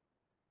comes,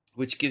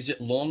 which gives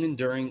it long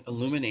enduring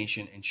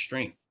illumination and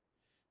strength.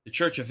 The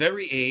church of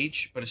every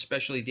age, but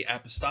especially the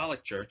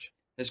apostolic church,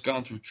 has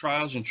gone through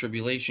trials and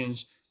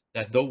tribulations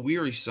that, though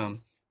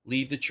wearisome,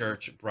 leave the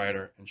church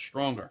brighter and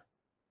stronger.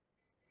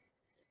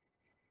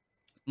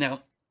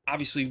 Now,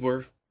 obviously,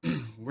 we're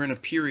in a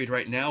period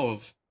right now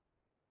of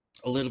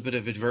a little bit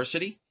of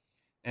adversity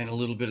and a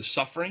little bit of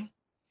suffering.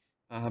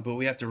 But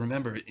we have to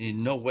remember,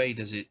 in no way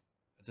does it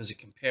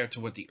compare to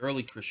what the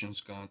early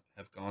Christians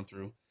have gone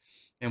through.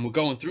 And we're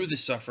going through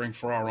this suffering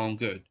for our own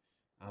good.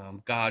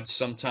 God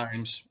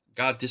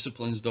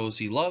disciplines those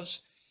he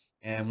loves.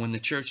 And when the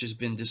church has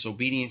been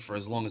disobedient for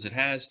as long as it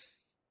has,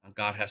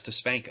 God has to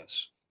spank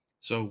us.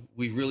 So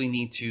we really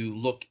need to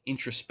look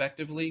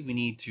introspectively. We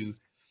need to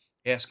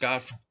ask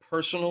God for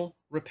personal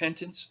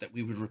repentance, that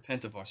we would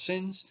repent of our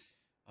sins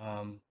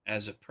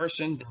as a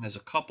person, then as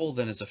a couple,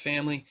 then as a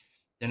family,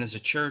 then as a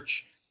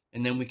church,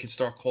 and then we can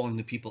start calling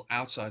the people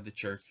outside the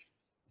church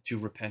to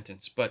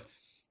repentance. But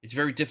it's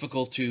very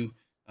difficult to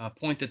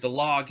point at the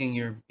log in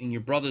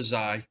your brother's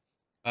eye,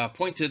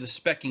 point to the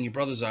speck in your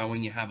brother's eye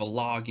when you have a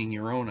log in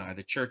your own eye.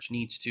 The church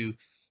needs to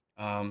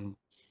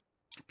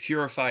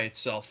purify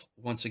itself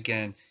once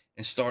again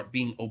and start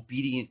being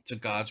obedient to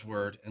God's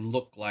word and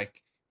look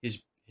like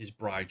his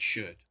bride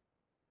should.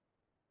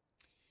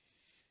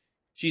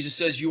 Jesus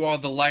says, "You are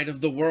the light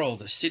of the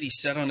world. A city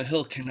set on a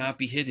hill cannot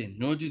be hidden,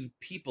 nor do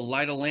people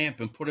light a lamp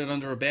and put it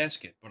under a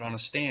basket, but on a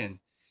stand,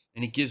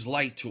 and it gives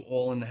light to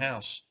all in the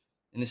house.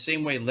 In the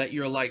same way, let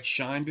your light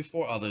shine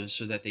before others,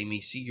 so that they may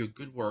see your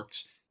good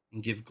works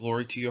and give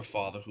glory to your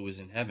Father who is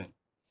in heaven."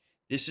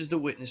 This is the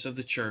witness of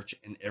the church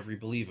and every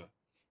believer.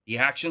 The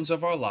actions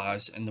of our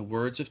lives and the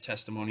words of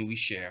testimony we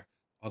share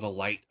are the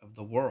light of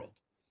the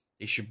world.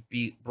 They should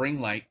bring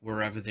light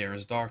wherever there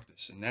is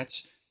darkness, and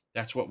that's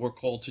what we're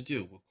called to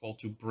do. We're called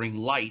to bring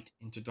light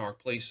into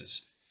dark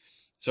places.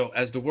 So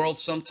as the world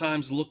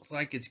sometimes looks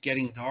like it's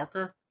getting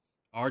darker,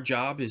 our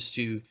job is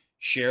to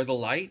share the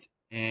light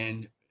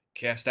and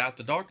cast out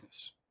the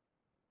darkness.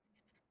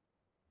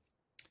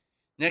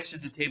 Next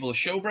is the table of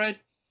showbread.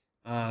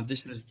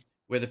 This is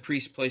where the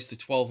priest placed the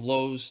 12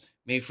 loaves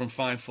made from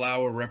fine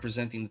flour,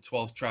 representing the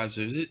 12 tribes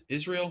of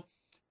Israel.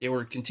 They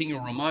were a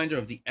continual reminder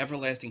of the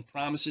everlasting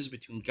promises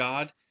between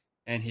God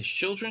and his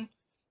children,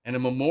 and a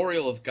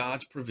memorial of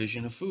God's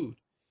provision of food.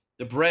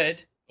 The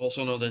bread,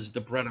 also known as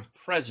the bread of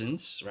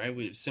presence, right,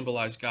 we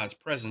symbolize God's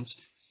presence,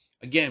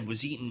 again,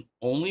 was eaten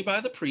only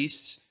by the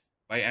priests,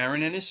 by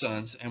Aaron and his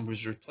sons, and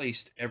was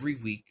replaced every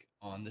week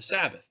on the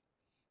Sabbath.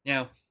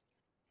 Now,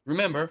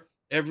 remember,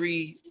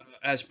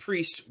 as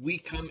priests, we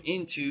come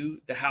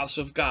into the house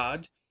of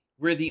God.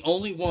 We're the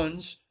only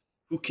ones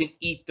who can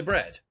eat the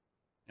bread.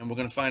 And we're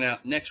going to find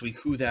out next week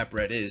who that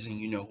bread is, and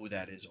you know who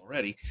that is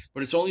already.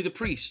 But it's only the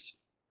priests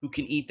who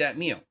can eat that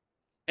meal.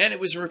 And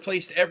it was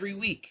replaced every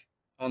week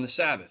on the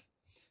Sabbath.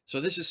 So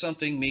this is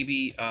something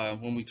maybe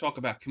when we talk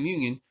about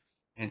communion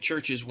and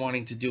churches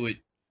wanting to do it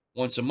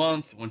once a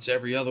month, once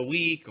every other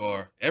week,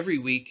 or every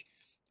week,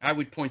 I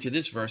would point to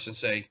this verse and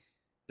say,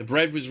 the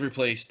bread was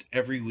replaced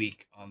every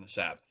week on the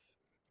Sabbath.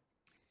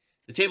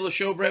 The table of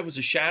showbread was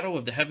a shadow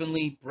of the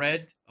heavenly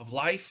bread of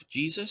life,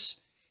 Jesus.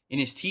 In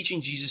his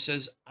teaching, Jesus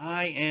says,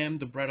 I am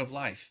the bread of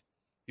life.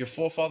 Your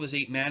forefathers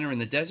ate manna in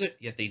the desert,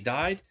 yet they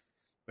died.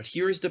 But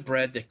here is the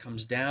bread that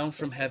comes down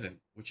from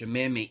heaven, which a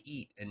man may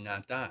eat and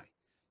not die.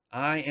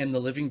 I am the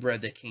living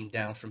bread that came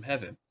down from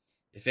heaven.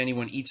 If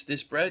anyone eats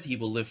this bread, he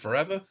will live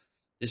forever.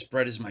 This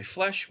bread is my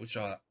flesh, which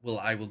I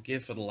will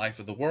give for the life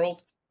of the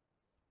world.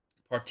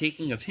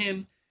 Partaking of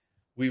him,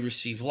 we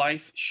receive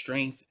life,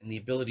 strength, and the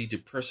ability to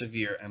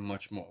persevere and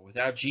much more.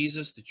 Without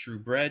Jesus, the true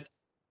bread,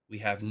 we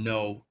have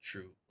no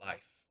true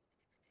life.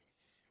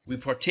 We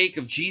partake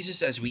of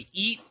Jesus as we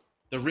eat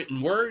the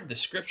written word, the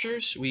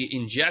scriptures. We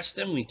ingest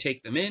them, we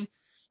take them in.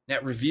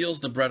 That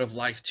reveals the bread of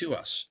life to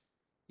us.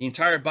 The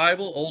entire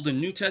Bible, Old and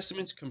New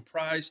Testaments,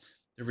 comprise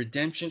the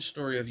redemption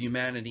story of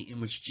humanity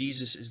in which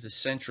Jesus is the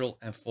central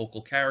and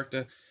focal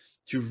character.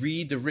 To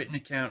read the written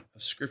account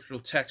of scriptural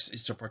text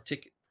is to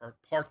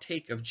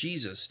partake of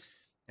Jesus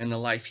and the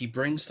life he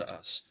brings to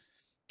us.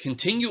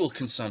 Continual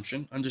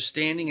consumption,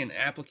 understanding, and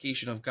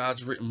application of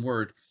God's written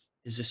word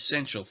is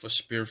essential for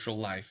spiritual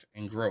life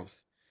and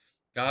growth.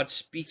 God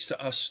speaks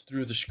to us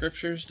through the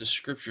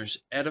scriptures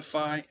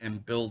edify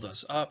and build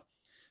us up.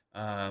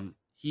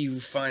 He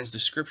who finds the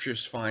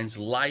scriptures finds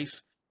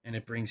life, and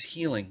it brings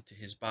healing to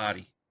his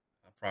body,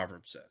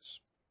 Proverbs says.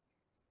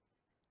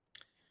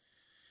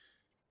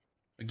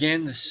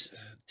 Again, this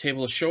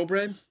table of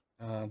showbread,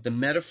 the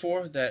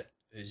metaphor that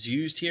is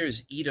used here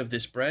is eat of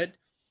this bread,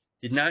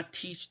 did not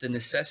teach the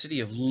necessity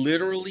of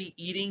literally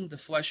eating the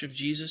flesh of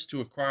Jesus to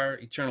acquire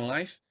eternal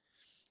life.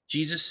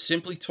 Jesus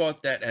simply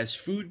taught that as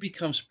food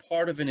becomes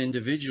part of an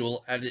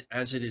individual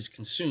as it is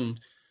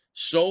consumed,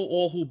 so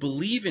all who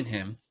believe in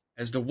him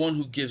as the one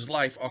who gives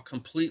life are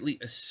completely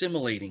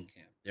assimilating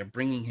him. They're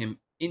bringing him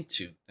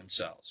into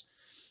themselves.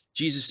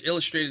 Jesus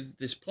illustrated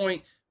this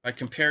point by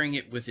comparing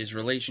it with his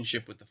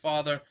relationship with the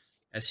Father.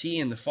 As he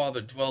and the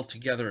Father dwell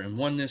together in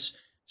oneness,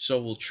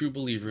 so will true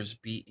believers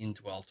be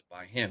indwelt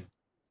by him.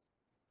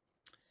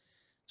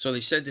 So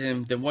they said to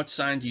him, then what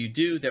sign do you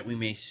do that we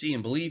may see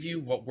and believe you?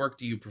 What work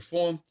do you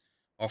perform?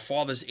 Our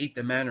fathers ate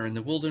the manna in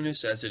the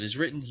wilderness, as it is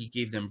written, he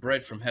gave them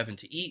bread from heaven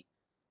to eat.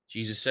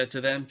 Jesus said to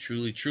them,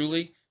 truly,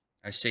 truly,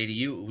 I say to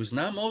you, it was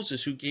not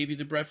Moses who gave you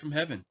the bread from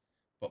heaven,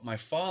 but my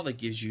Father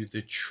gives you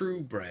the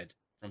true bread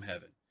from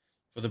heaven.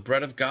 For the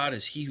bread of God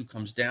is he who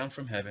comes down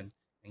from heaven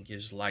and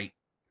gives life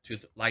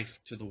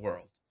to the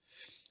world.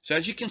 So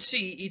as you can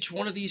see, each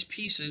one of these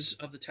pieces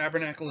of the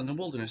tabernacle in the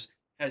wilderness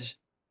has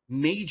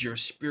major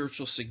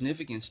spiritual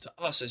significance to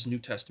us as New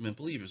Testament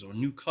believers or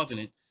New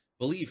Covenant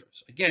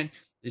believers. Again,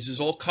 this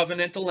is all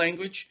covenantal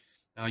language.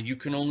 You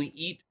can only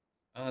eat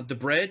the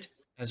bread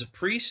as a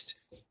priest.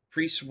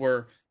 Priests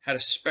had a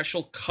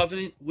special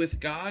covenant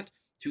with God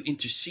to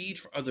intercede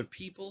for other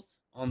people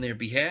on their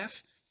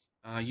behalf.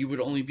 You would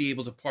only be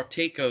able to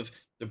partake of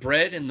the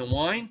bread and the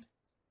wine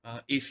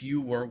if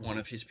you were one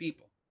of his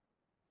people.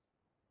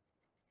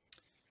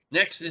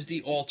 Next is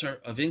the altar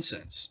of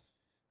incense.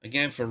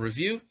 Again, for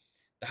review,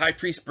 the high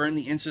priest burned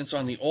the incense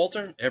on the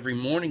altar every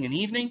morning and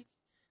evening.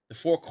 The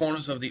four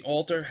corners of the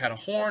altar had a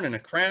horn and a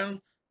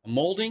crown, a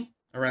molding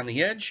around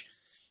the edge.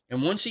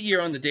 And once a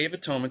year on the Day of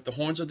Atonement, the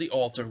horns of the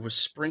altar were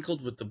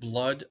sprinkled with the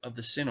blood of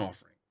the sin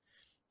offering.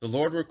 The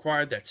Lord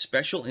required that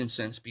special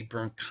incense be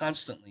burned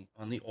constantly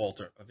on the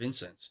altar of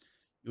incense.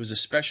 It was a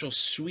special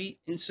sweet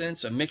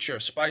incense, a mixture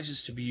of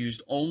spices to be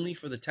used only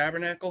for the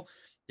tabernacle.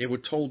 They were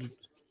told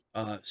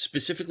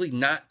specifically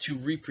not to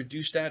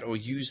reproduce that or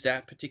use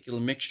that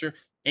particular mixture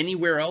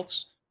anywhere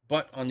else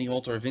but on the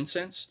altar of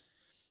incense.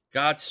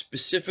 God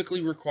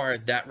specifically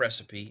required that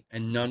recipe,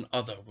 and none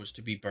other was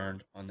to be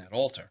burned on that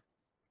altar.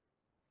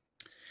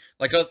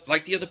 Like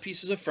the other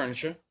pieces of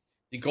furniture,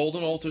 the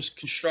golden altar's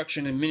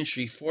construction and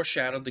ministry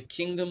foreshadowed the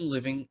kingdom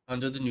living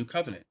under the new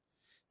covenant.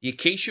 The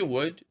acacia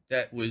wood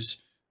that was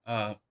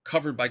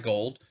covered by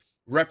gold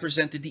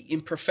represented the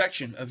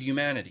imperfection of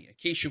humanity.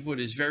 Acacia wood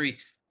is very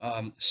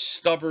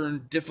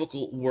stubborn,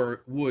 difficult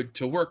wood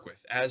to work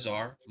with, as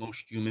are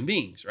most human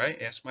beings, right?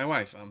 Ask my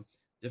wife, I'm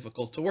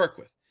difficult to work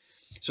with.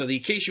 So the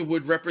acacia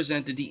wood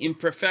represented the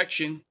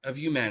imperfection of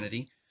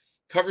humanity,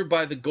 covered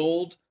by the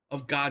gold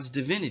of God's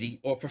divinity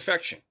or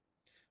perfection.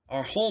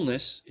 Our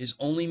wholeness is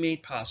only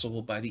made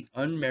possible by the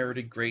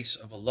unmerited grace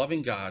of a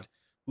loving God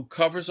who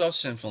covers our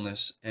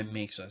sinfulness and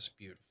makes us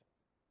beautiful.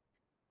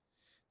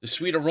 The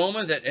sweet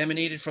aroma that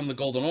emanated from the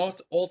golden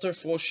altar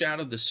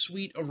foreshadowed the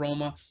sweet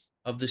aroma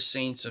of the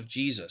saints of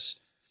Jesus.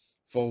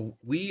 For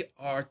we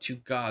are to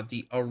God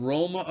the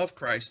aroma of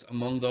Christ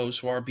among those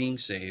who are being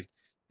saved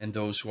and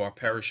those who are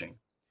perishing.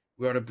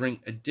 We are to bring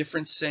a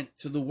different scent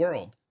to the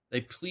world,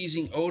 a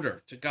pleasing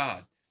odor to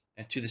God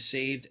and to the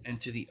saved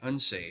and to the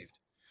unsaved.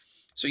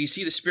 So you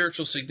see the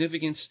spiritual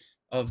significance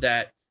of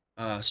that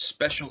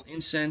special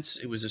incense.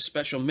 It was a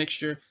special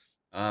mixture,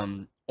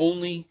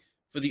 only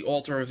for the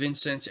altar of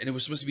incense, and it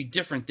was supposed to be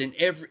different than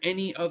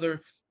any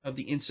other of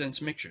the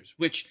incense mixtures,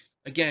 which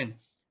again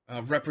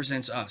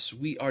represents us.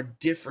 We are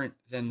different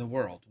than the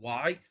world.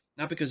 Why?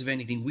 Not because of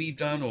anything we've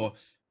done or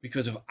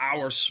because of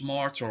our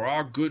smarts or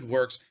our good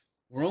works.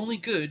 We're only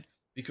good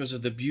because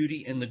of the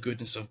beauty and the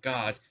goodness of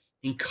God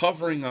in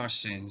covering our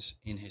sins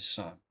in his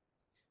Son.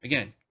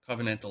 Again,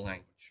 covenantal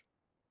language.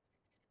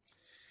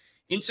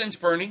 Incense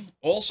burning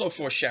also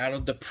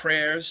foreshadowed the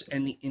prayers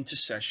and the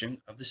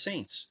intercession of the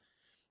saints.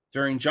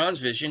 During John's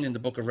vision in the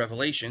book of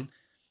Revelation,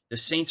 the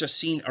saints are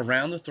seen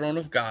around the throne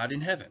of God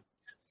in heaven.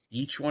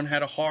 Each one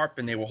had a harp,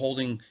 and they were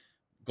holding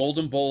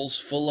golden bowls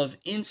full of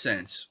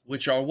incense,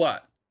 which are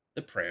what?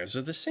 The prayers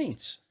of the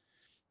saints.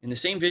 In the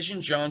same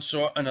vision, John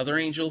saw another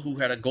angel who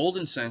had a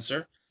golden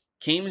censer,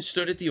 came and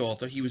stood at the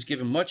altar. He was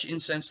given much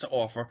incense to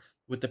offer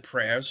with the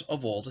prayers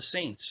of all the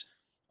saints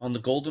on the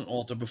golden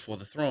altar before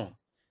the throne.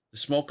 The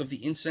smoke of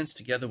the incense,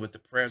 together with the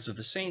prayers of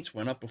the saints,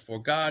 went up before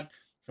God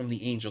from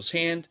the angel's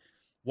hand.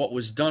 What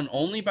was done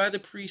only by the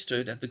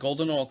priesthood at the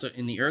golden altar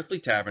in the earthly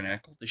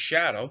tabernacle, the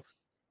shadow,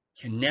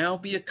 can now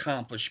be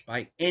accomplished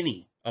by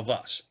any of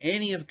us,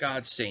 any of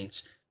God's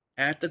saints,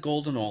 at the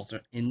golden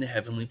altar in the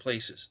heavenly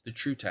places, the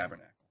true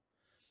tabernacle.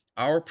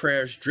 Our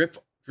prayers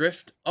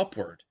drift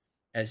upward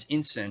as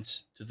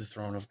incense to the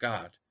throne of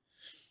God.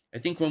 I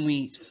think when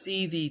we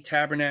see the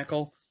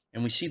tabernacle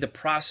and we see the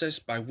process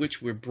by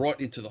which we're brought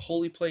into the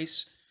holy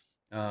place,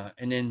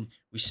 and then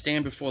we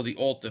stand before the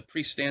altar, the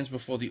priest stands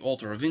before the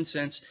altar of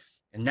incense,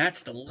 and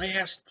that's the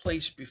last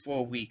place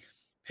before we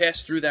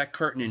pass through that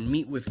curtain and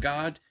meet with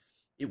God,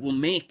 it will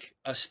make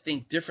us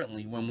think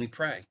differently when we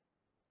pray.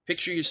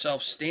 Picture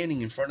yourself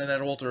standing in front of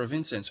that altar of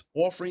incense,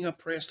 offering up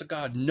prayers to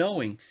God,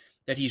 knowing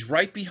that he's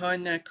right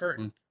behind that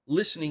curtain,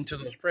 listening to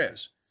those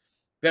prayers.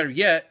 Better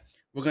yet,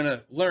 we're going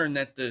to learn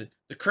that the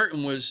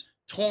curtain was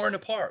torn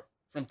apart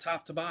from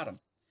top to bottom.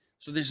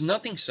 So there's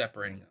nothing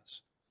separating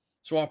us.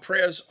 So our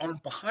prayers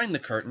aren't behind the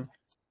curtain.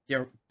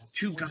 They're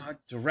to God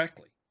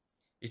directly.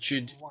 It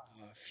should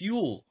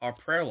fuel our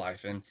prayer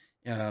life and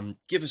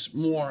give us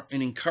more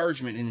an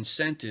encouragement and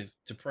incentive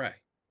to pray.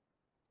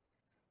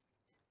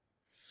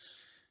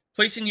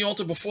 Placing the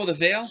altar before the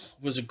veil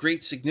was of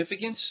great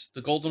significance.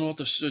 The golden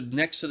altar stood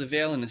next to the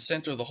veil in the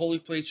center of the holy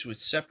place, which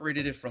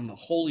separated it from the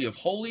Holy of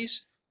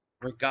Holies,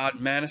 where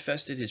God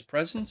manifested his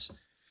presence.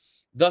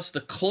 Thus,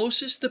 the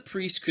closest the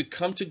priest could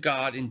come to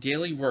God in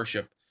daily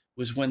worship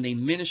was when they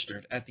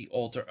ministered at the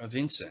altar of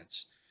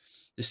incense.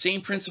 The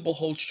same principle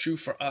holds true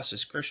for us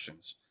as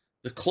Christians.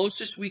 The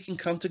closest we can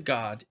come to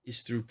God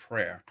is through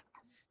prayer.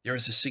 There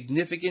is a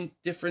significant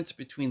difference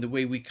between the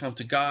way we come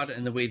to God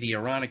and the way the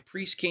Aaronic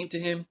priests came to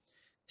him.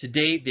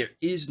 Today, there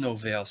is no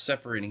veil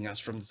separating us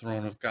from the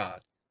throne of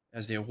God,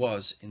 as there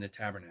was in the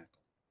tabernacle.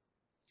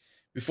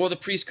 Before the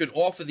priest could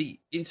offer the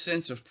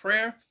incense of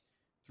prayer,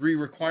 3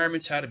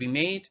 requirements had to be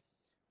made.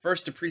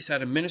 First, the priest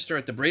had to minister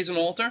at the brazen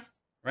altar,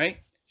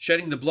 right?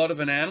 Shedding the blood of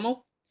an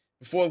animal.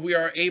 Before we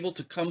are able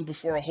to come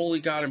before a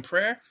holy God in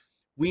prayer,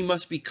 we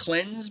must be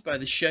cleansed by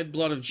the shed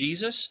blood of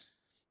Jesus,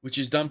 which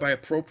is done by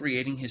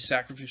appropriating his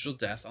sacrificial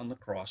death on the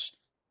cross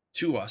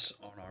to us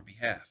on our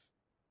behalf.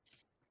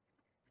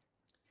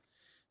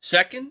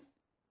 Second,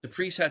 the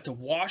priests had to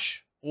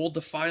wash all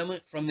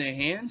defilement from their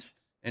hands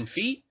and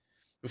feet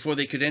before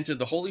they could enter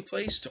the holy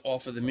place to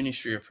offer the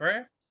ministry of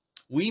prayer.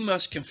 We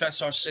must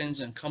confess our sins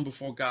and come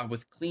before God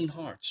with clean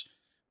hearts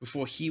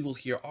before he will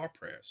hear our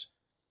prayers.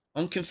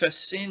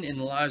 Unconfessed sin in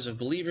the lives of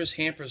believers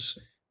hampers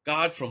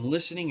God from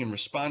listening and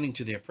responding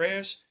to their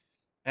prayers.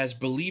 As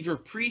believer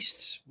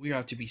priests, we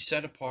are to be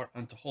set apart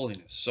unto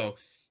holiness. So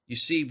you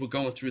see, we're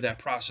going through that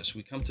process.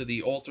 We come to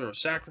the altar of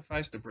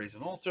sacrifice, the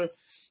brazen altar.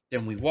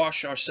 Then we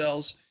wash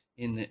ourselves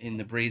in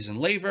the brazen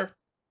laver,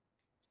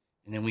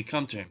 and then we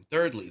come to him.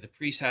 Thirdly, the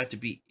priest had to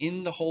be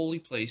in the holy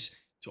place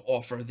to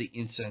offer the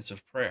incense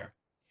of prayer.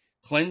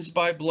 Cleansed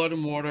by blood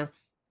and water,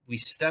 we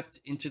stepped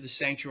into the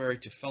sanctuary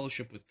to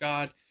fellowship with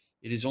God.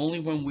 It is only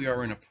when we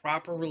are in a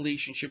proper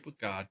relationship with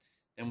God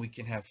that we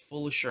can have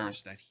full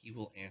assurance that he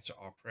will answer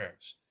our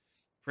prayers.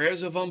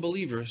 Prayers of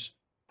unbelievers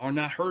are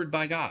not heard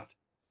by God.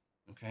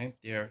 Okay,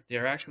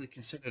 they're actually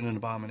considered an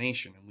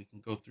abomination, and we can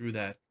go through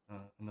that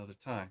another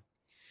time.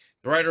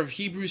 The writer of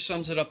Hebrews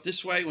sums it up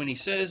this way when he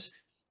says,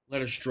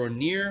 "Let us draw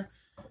near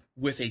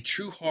with a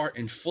true heart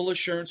and full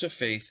assurance of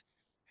faith,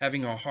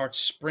 having our hearts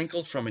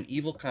sprinkled from an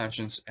evil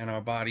conscience and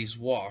our bodies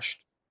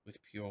washed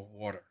with pure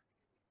water."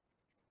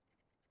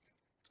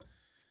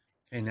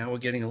 Okay, now we're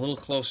getting a little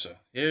closer.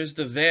 Here's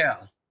the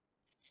veil,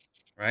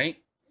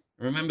 right?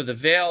 Remember, the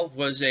veil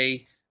was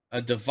a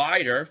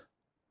divider.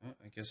 Oh,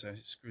 I guess I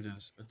screwed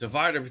this. A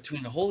divider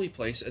between the holy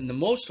place and the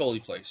most holy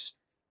place.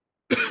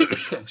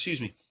 Excuse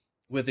me.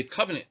 Where the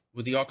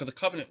Ark of the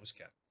Covenant was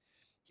kept.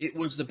 It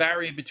was the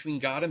barrier between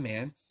God and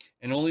man,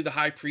 and only the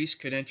high priest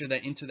could enter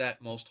into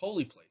that most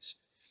holy place.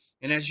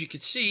 And as you can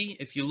see,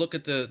 if you look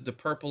at the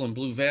purple and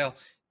blue veil,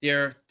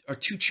 there are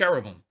 2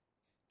 cherubim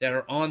that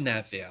are on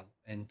that veil,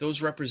 and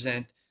those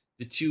represent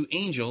the two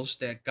angels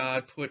that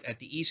God put at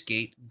the east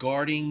gate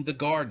guarding the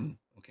garden.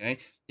 Okay,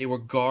 they were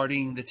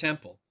guarding the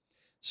temple.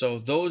 So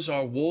those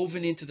are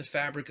woven into the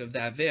fabric of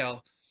that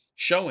veil,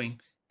 showing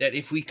that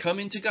if we come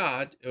into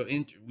God,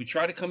 we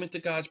try to come into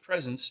God's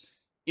presence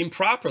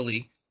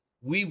improperly,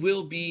 we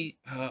will be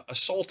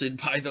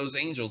assaulted by those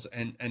angels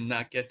and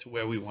not get to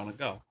where we want to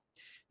go.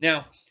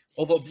 Now,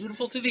 although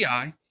beautiful to the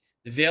eye,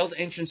 the veiled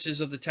entrances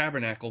of the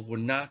tabernacle were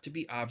not to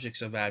be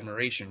objects of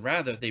admiration.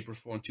 Rather, they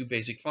performed two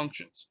basic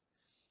functions.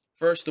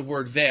 First, the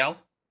word veil,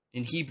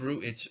 in Hebrew,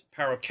 it's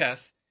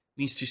paraketh,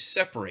 means to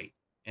separate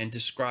and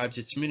describes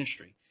its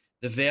ministry.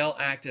 The veil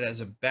acted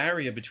as a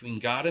barrier between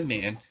God and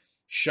man,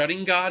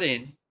 shutting God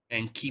in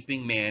and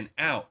keeping man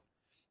out.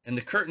 And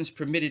the curtains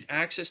permitted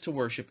access to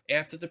worship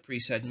after the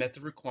priest had met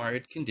the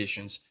required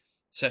conditions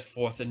set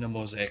forth in the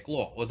Mosaic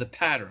law, or the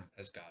pattern,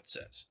 as God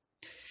says.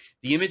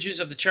 The images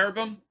of the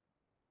cherubim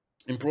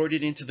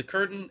embroidered into the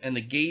curtain and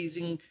the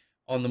gazing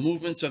on the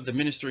movements of the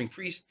ministering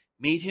priest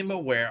made him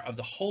aware of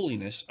the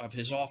holiness of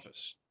his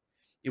office.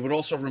 It would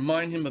also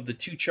remind him of the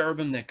two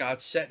cherubim that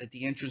God set at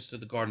the entrance to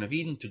the Garden of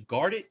Eden to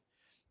guard it.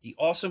 The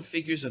awesome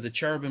figures of the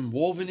cherubim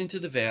woven into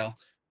the veil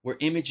were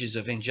images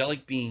of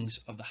angelic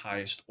beings of the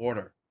highest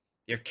order.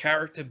 Their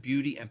character,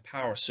 beauty, and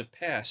power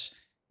surpass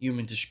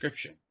human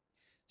description.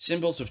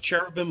 Symbols of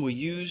cherubim were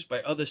used by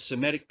other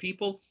Semitic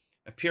people,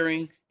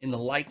 appearing in the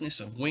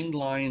likeness of winged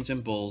lions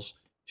and bulls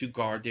to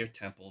guard their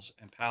temples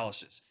and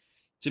palaces.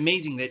 It's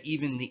amazing that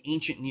even the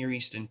ancient Near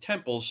Eastern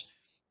temples,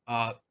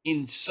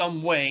 in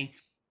some way,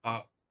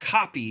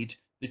 copied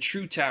the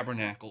true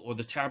tabernacle, or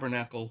the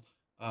tabernacle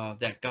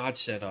that God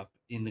set up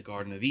in the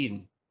Garden of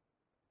Eden.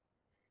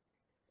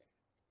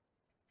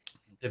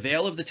 The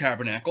veil of the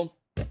tabernacle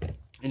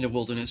in the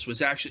wilderness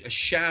was actually a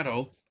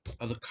shadow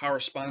of the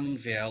corresponding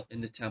veil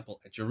in the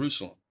temple at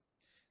Jerusalem.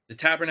 The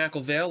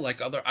tabernacle veil,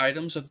 like other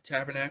items of the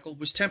tabernacle,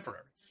 was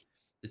temporary.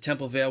 The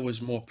temple veil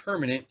was more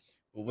permanent,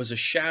 but was a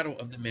shadow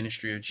of the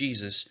ministry of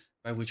Jesus,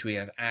 by which we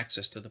have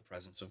access to the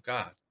presence of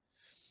God.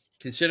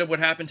 Consider what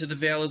happened to the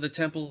veil of the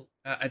temple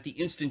at the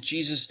instant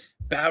Jesus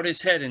bowed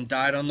his head and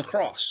died on the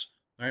cross.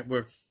 All right,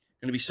 we're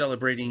going to be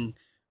celebrating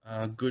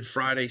Good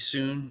Friday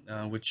soon,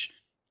 which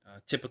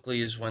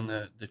typically is when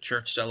the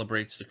church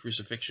celebrates the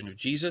crucifixion of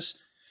Jesus.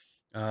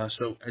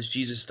 So as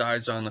Jesus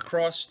dies on the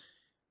cross,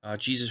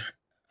 Jesus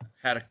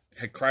had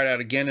cried out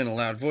again in a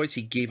loud voice.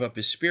 He gave up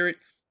his spirit.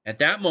 At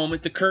that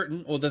moment, the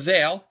curtain, or the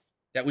veil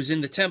that was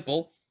in the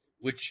temple,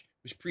 which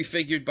was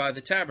prefigured by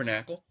the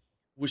tabernacle,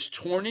 was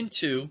torn in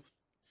two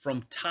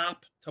from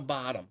top to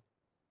bottom.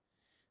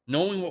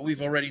 Knowing what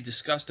we've already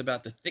discussed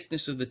about the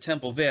thickness of the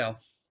temple veil,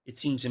 it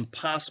seems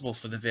impossible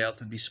for the veil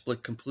to be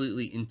split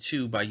completely in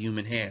two by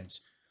human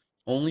hands.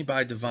 Only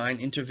by divine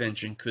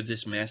intervention could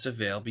this massive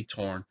veil be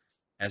torn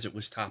as it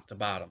was top to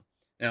bottom.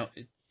 Now,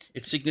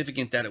 it's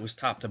significant that it was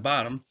top to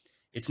bottom.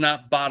 It's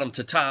not bottom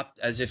to top,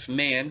 as if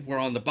man were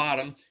on the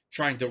bottom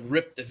trying to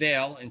rip the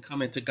veil and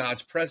come into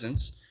God's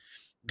presence.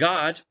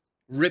 God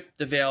ripped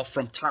the veil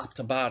from top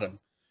to bottom,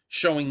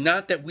 showing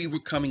not that we were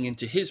coming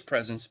into his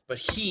presence, but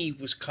he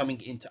was coming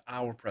into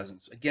our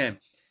presence. Again,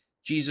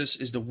 Jesus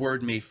is the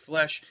Word made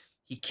flesh.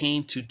 He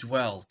came to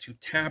dwell, to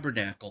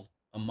tabernacle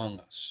among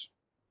us.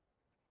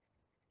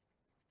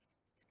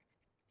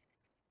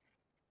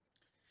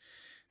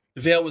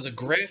 The veil was a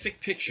graphic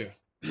picture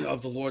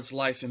of the Lord's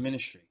life and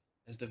ministry.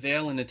 As the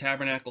veil in the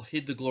tabernacle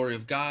hid the glory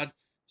of God,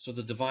 so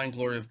the divine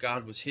glory of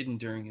God was hidden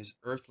during his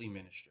earthly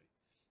ministry.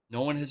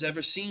 No one has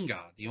ever seen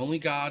God. The only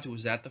God who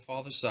is at the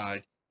Father's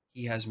side,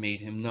 he has made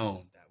him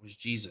known. That was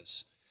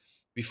Jesus.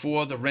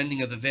 Before the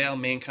rending of the veil,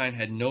 mankind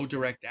had no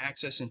direct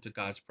access into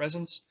God's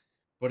presence,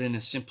 but in a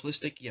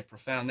simplistic yet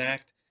profound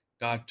act,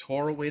 God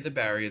tore away the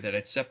barrier that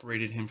had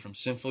separated him from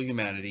sinful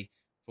humanity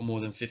for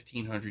more than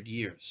 1,500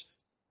 years.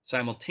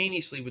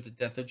 Simultaneously with the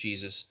death of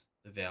Jesus,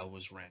 the veil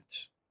was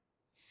rent.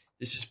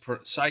 This is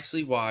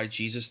precisely why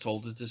Jesus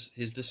told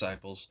his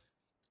disciples,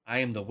 I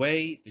am the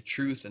way, the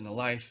truth, and the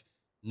life.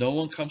 No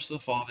one comes to the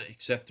Father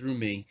except through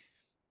me.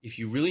 If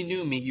you really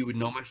knew me, you would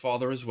know my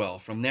Father as well.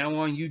 From now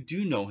on, you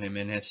do know him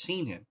and have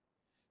seen him.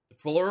 The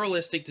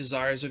pluralistic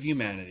desires of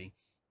humanity,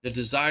 the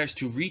desires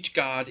to reach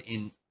God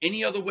in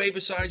any other way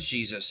besides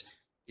Jesus,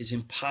 is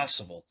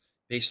impossible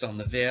based on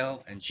the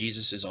veil and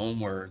Jesus'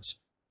 own words.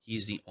 He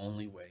is the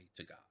only way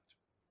to God.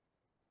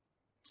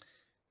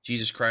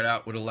 Jesus cried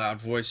out with a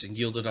loud voice and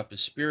yielded up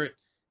his spirit,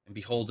 and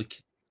behold, the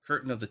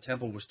curtain of the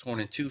temple was torn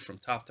in two from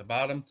top to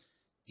bottom.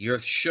 The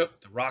earth shook,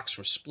 the rocks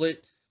were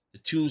split, the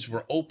tombs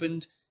were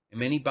opened,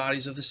 and many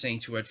bodies of the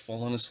saints who had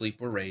fallen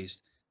asleep were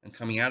raised. And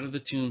coming out of the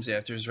tombs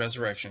after his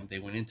resurrection, they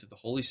went into the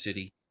holy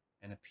city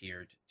and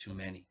appeared to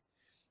many.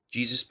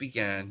 Jesus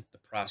began the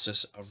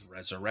process of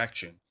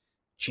resurrection,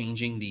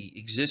 changing the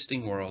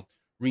existing world,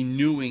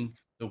 renewing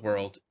the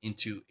world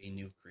into a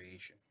new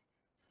creation.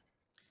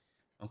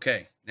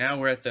 Okay, now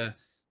we're at the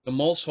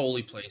most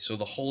holy place, or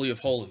the Holy of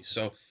Holies.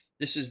 So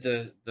this is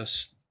the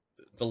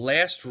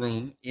last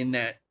room in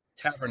that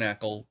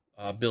tabernacle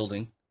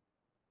building.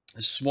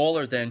 It's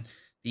smaller than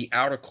the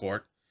outer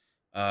court.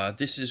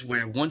 This is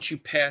where once you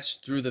pass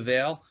through the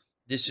veil,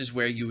 this is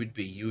where you would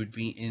be. You would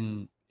be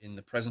in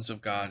the presence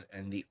of God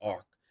and the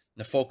ark.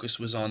 And the focus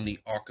was on the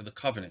Ark of the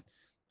Covenant,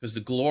 because the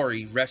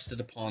glory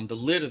rested upon the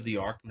lid of the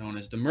ark, known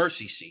as the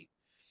mercy seat.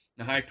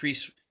 The high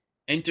priest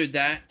entered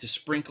that to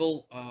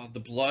sprinkle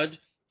the blood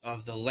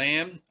of the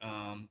lamb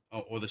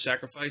or the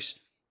sacrifice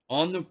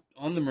on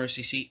the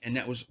mercy seat, and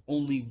that was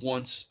only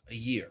once a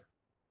year.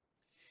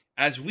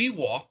 As we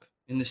walk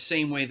in the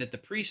same way that the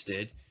priest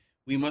did,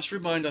 we must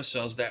remind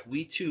ourselves that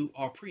we too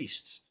are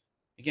priests.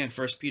 Again,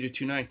 1 Peter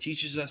 2:9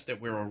 teaches us that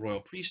we're a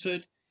royal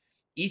priesthood.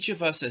 Each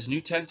of us as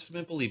New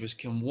Testament believers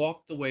can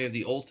walk the way of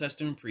the Old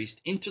Testament priest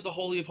into the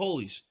Holy of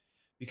Holies.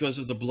 Because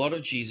of the blood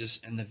of Jesus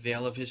and the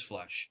veil of his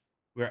flesh,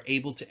 we are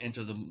able to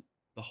enter the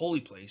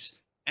holy place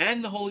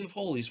and the Holy of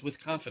Holies with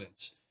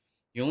confidence.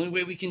 The only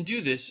way we can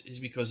do this is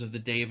because of the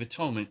Day of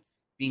Atonement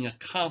being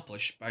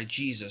accomplished by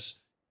Jesus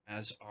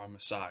as our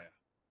Messiah.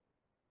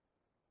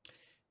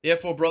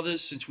 Therefore,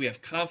 brothers, since we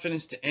have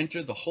confidence to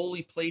enter the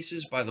holy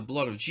places by the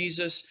blood of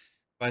Jesus,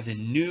 by the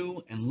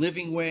new and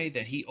living way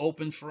that he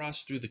opened for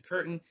us through the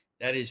curtain,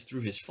 that is,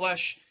 through his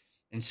flesh,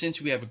 and since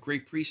we have a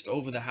great priest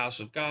over the house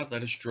of God,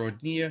 let us draw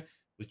near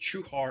with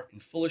true heart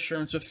and full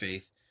assurance of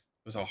faith,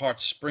 with our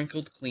hearts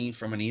sprinkled clean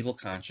from an evil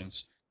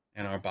conscience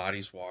and our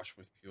bodies washed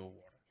with pure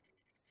water.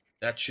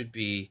 That should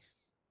be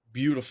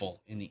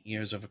beautiful in the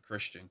ears of a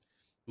Christian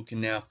who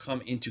can now come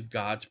into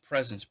God's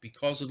presence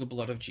because of the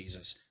blood of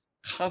Jesus,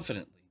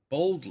 confidently,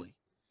 boldly,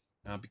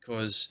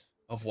 because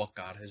of what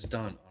God has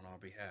done on our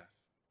behalf.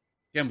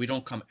 Again, we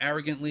don't come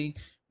arrogantly,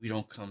 we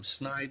don't come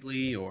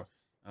snidely or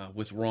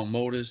with wrong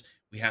motives.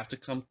 We have to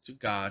come to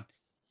God,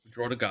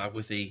 draw to God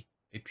with a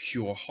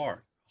pure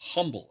heart,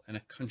 humble and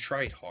a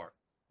contrite heart,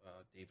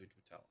 David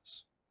would tell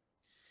us.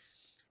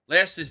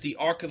 Last is the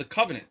Ark of the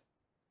Covenant.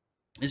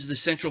 This is the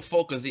central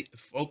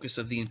focus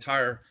of the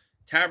entire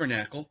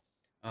tabernacle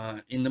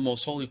in the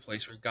most holy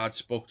place where God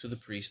spoke to the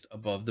priest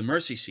above the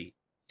mercy seat.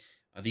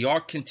 The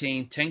ark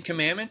contained 10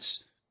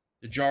 commandments,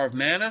 the jar of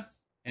manna,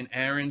 and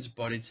Aaron's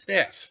budded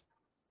staff.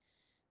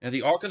 Now,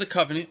 the Ark of the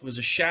Covenant was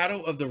a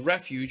shadow of the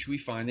refuge we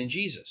find in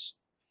Jesus,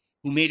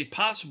 who made it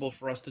possible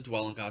for us to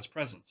dwell in God's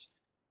presence.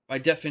 By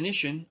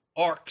definition,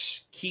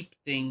 arks keep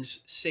things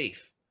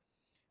safe.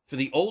 For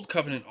the Old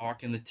Covenant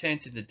ark in the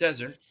tent in the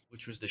desert,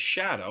 which was the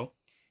shadow,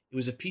 it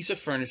was a piece of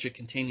furniture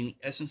containing the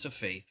essence of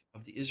faith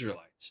of the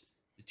Israelites.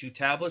 The 2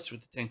 tablets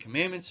with the 10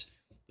 commandments,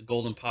 the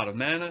golden pot of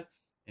manna,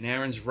 and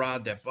Aaron's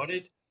rod that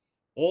budded,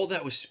 all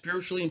that was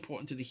spiritually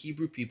important to the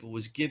Hebrew people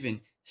was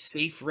given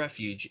safe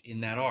refuge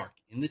in that ark,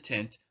 in the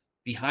tent,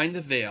 behind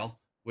the veil,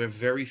 where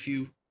very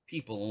few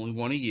people, only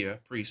one a year,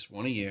 priests,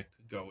 one a year,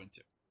 could go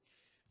into.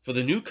 For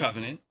the new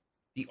covenant,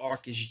 the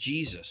ark is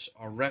Jesus,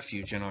 our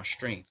refuge and our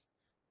strength.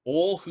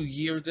 All who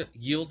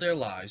yield their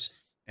lives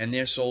and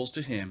their souls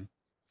to him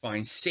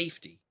find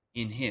safety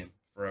in him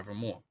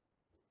forevermore.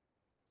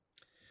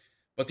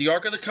 But the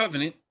Ark of the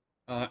Covenant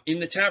in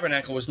the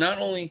tabernacle was not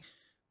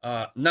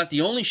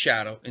the only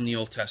shadow in the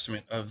Old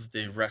Testament of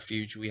the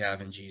refuge we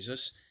have in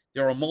Jesus.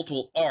 There are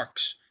multiple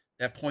arks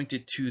that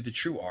pointed to the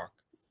true ark.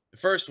 The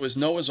first was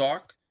Noah's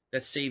Ark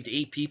that saved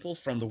 8 people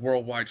from the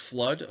worldwide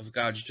flood of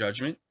God's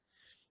judgment.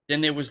 Then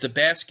there was the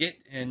basket,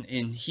 and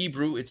in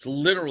Hebrew it's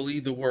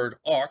literally the word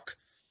ark,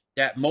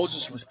 that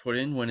Moses was put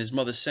in when his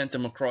mother sent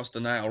him across the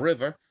Nile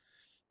River.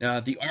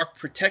 The ark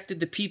protected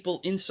the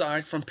people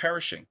inside from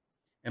perishing.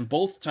 And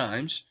both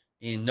times,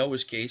 in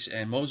Noah's case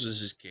and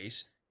Moses'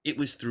 case, it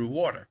was through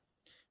water.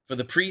 For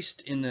the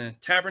priest in the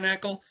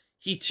tabernacle,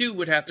 he too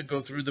would have to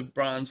go through the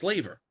bronze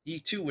laver. He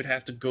too would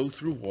have to go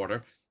through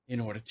water in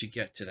order to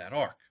get to that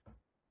ark.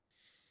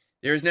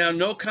 There is now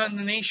no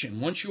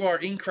condemnation. Once you are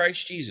in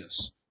Christ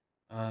Jesus,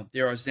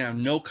 there is now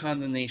no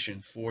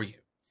condemnation for you.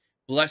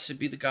 Blessed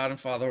be the God and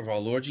Father of our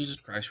Lord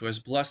Jesus Christ, who has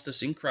blessed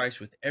us in Christ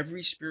with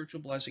every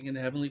spiritual blessing in the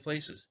heavenly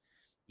places,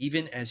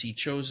 even as he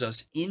chose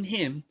us in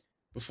him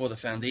before the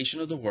foundation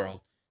of the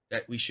world,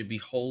 that we should be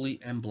holy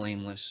and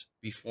blameless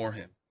before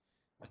him.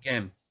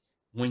 Again,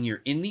 when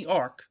you're in the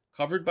ark,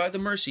 covered by the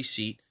mercy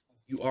seat,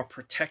 you are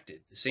protected.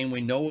 The same way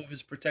Noah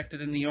was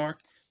protected in the ark,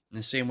 and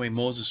the same way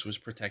Moses was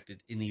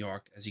protected in the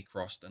ark as he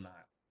crossed the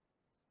Nile.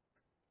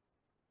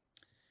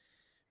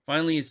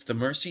 Finally, it's the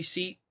mercy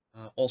seat,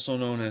 also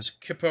known as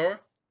Kippur.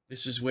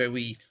 This is where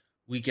we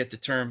get the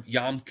term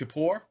Yom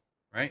Kippur,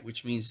 right,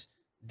 which means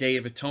Day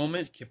of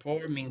Atonement.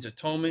 Kippur means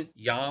atonement.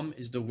 Yom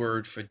is the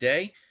word for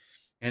day.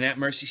 And that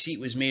mercy seat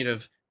was made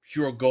of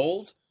pure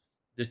gold.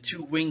 The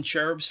 2 winged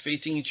cherubs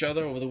facing each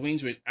other over the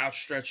wings with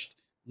outstretched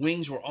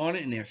wings were on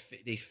it, and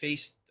they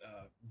faced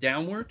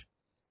downward,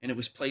 and it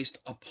was placed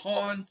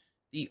upon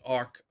the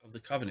Ark of the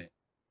Covenant.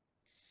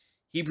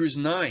 Hebrews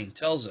 9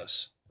 tells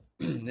us,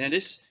 now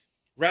this,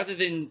 rather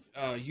than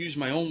use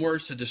my own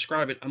words to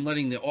describe it, I'm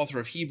letting the author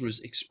of Hebrews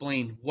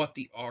explain what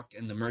the Ark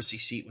and the mercy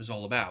seat was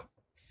all about.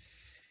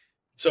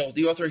 So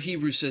the author of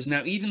Hebrews says,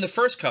 now even the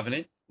first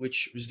covenant,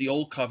 which was the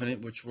old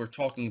covenant, which we're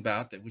talking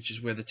about, which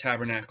is where the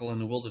tabernacle in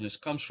the wilderness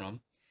comes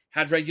from,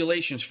 had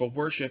regulations for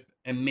worship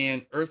and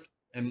man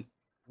earthly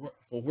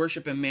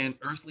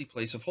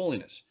place of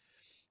holiness.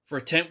 For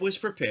a tent was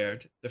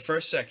prepared, the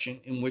first section,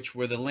 in which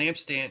were the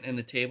lampstand and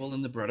the table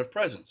and the bread of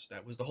presence.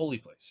 That was the holy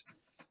place.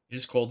 It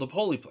is called the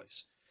holy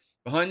place.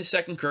 Behind the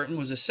second curtain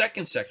was a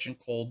second section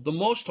called the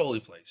most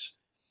holy place,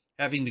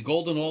 having the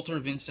golden altar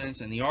of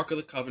incense and the ark of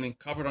the covenant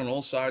covered on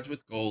all sides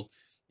with gold,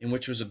 in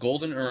which was a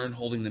golden urn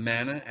holding the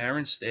manna,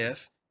 Aaron's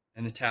staff,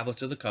 and the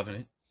tablets of the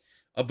covenant.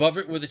 Above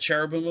it were the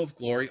cherubim of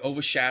glory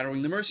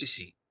overshadowing the mercy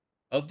seat.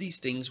 Of these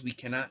things we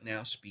cannot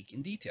now speak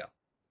in detail.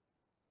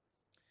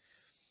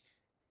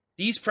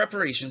 These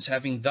preparations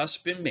having thus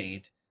been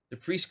made, the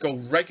priests go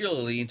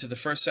regularly into the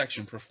first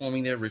section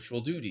performing their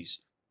ritual duties,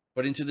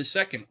 but into the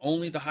second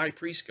only the high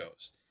priest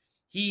goes,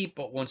 he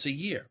but once a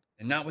year,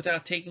 and not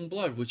without taking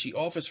blood, which he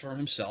offers for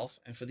himself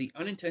and for the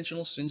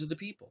unintentional sins of the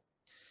people.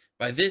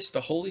 By this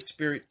the Holy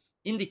Spirit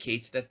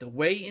indicates that the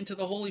way into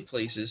the holy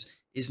places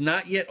is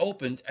not yet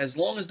opened as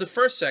long as the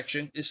first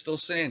section is still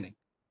standing,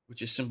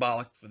 which is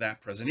symbolic for that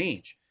present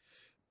age.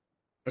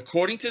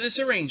 According to this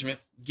arrangement,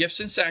 gifts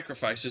and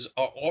sacrifices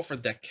are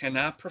offered that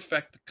cannot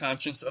perfect the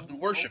conscience of the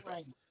worshiper,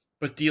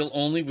 but deal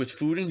only with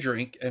food and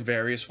drink and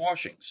various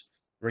washings,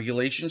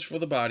 regulations for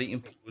the body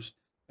imposed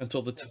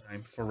until the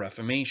time for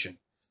reformation.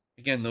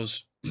 Again,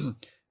 those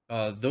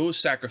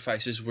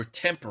sacrifices were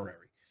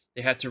temporary.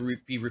 They had to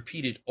be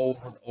repeated over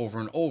and over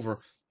and over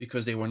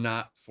because they were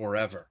not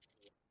forever.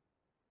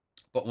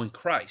 But when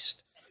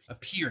Christ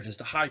appeared as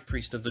the high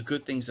priest of the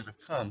good things that have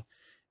come,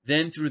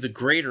 then through the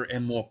greater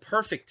and more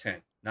perfect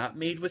tent, not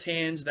made with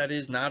hands, that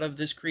is, not of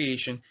this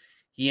creation,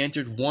 he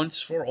entered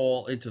once for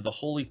all into the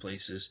holy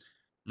places,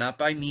 not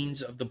by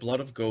means of the blood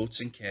of goats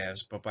and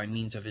calves, but by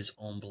means of his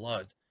own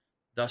blood,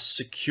 thus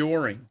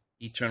securing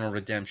eternal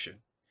redemption.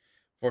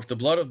 For if the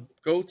blood of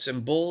goats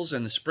and bulls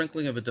and the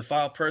sprinkling of a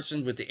defiled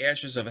person with the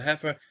ashes of a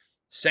heifer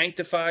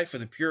sanctify for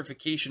the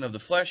purification of the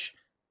flesh,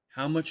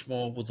 how much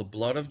more will the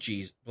blood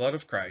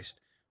of Christ,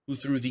 who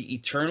through the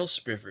eternal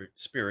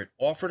Spirit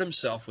offered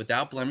himself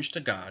without blemish to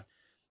God,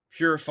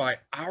 purify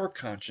our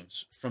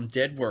conscience from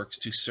dead works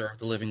to serve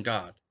the living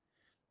God.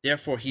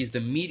 Therefore, he is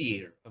the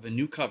mediator of a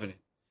new covenant,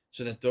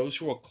 so that those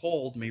who are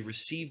called may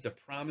receive the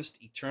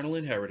promised eternal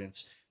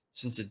inheritance,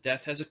 since a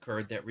death has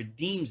occurred that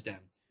redeems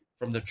them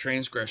from the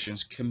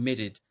transgressions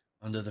committed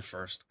under the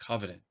first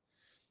covenant.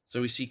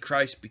 So we see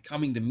Christ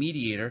becoming the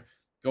mediator,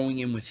 going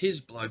in with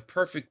his blood,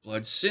 perfect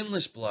blood,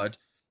 sinless blood,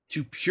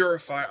 to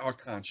purify our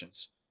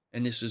conscience.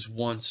 And this is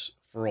once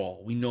for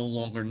all. We no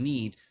longer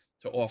need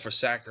to offer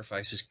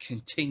sacrifices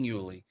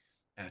continually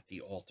at the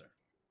altar.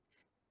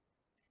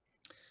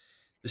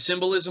 The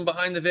symbolism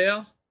behind the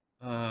veil,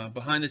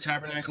 behind the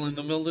tabernacle in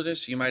the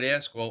wilderness, you might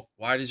ask, well,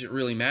 why does it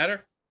really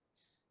matter?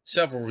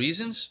 Several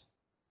reasons.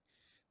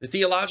 The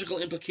theological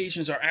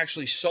implications are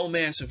actually so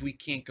massive we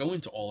can't go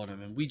into all of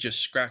them, and we just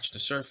scratched the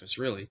surface,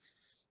 really.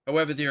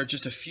 However, there are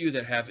just a few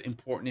that have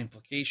important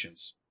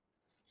implications.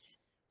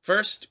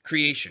 First,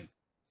 creation.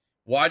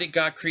 Why did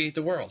God create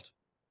the world?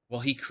 Well,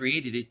 he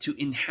created it to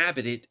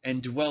inhabit it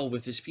and dwell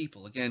with his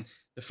people. Again,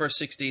 the first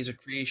 6 days of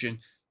creation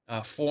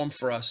formed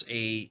for us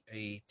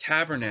a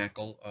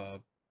tabernacle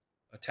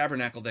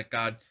that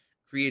God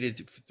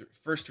created. The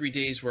first 3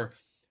 days were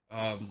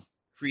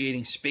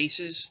creating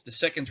spaces. The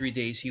second 3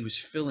 days, he was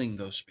filling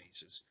those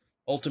spaces.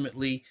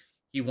 Ultimately,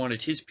 he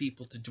wanted his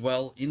people to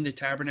dwell in the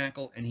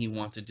tabernacle, and he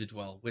wanted to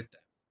dwell with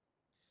them.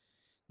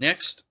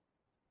 Next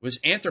was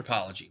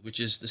anthropology, which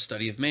is the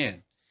study of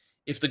man.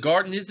 If the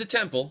garden is the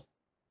temple,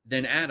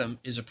 then Adam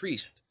is a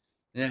priest.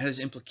 And that has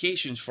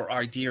implications for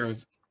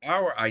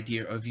our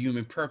idea of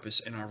human purpose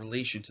and our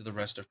relation to the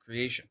rest of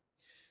creation.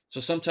 So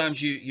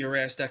sometimes you're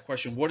asked that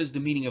question, what is the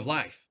meaning of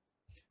life?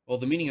 Well,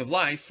 the meaning of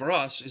life for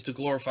us is to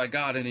glorify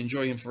God and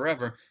enjoy him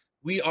forever.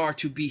 We are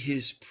to be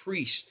his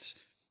priests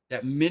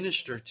that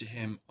minister to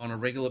him on a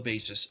regular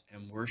basis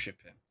and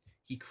worship him.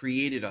 He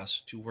created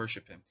us to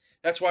worship him.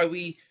 That's why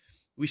we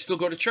still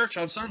go to church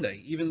on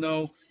Sunday, even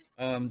though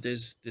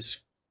there's this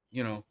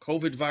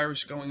COVID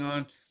virus going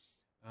on.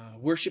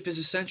 Worship is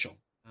essential.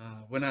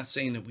 We're not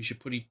saying that we should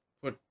put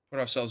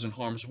ourselves in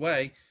harm's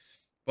way,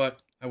 but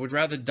I would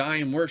rather die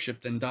in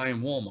worship than die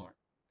in Walmart.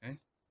 Okay.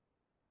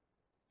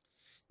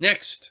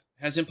 Next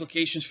has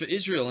implications for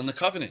Israel and the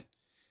covenant.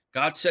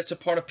 God sets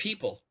apart a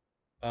people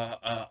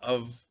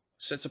of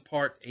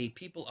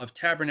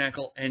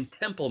tabernacle and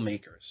temple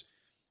makers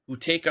who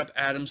take up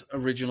Adam's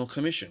original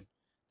commission.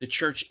 The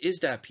church is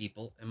that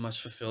people and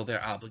must fulfill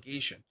their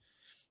obligation.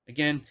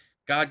 Again,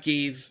 God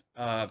gave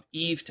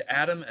Eve to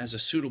Adam as a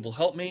suitable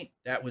helpmate.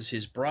 That was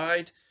his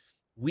bride.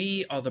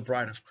 We are the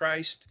bride of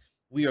Christ.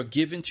 We are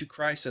given to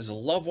Christ as a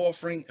love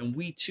offering, and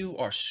we too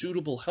are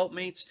suitable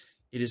helpmates.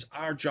 It is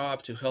our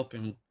job to help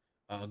him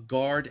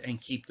guard and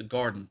keep the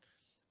garden.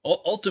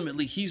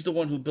 Ultimately, he's the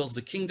one who builds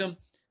the kingdom,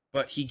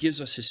 but he gives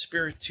us his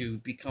spirit to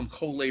become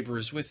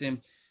co-laborers with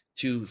him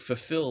to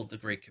fulfill the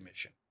Great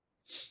Commission.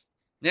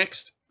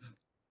 Next,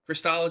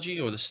 Christology,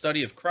 or the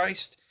study of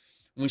Christ.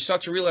 When we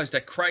start to realize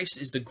that Christ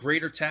is the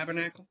greater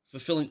tabernacle,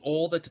 fulfilling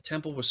all that the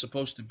temple was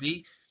supposed to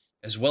be,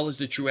 as well as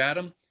the true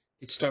Adam,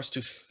 it starts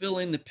to fill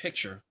in the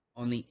picture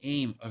on the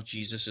aim of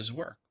Jesus'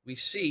 work. We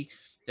see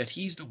that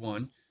he's the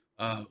one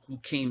who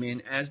came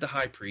in as the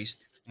high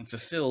priest and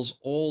fulfills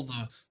all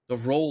the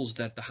roles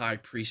that the high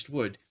priest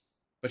would,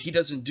 but he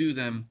doesn't do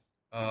them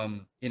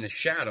in a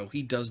shadow.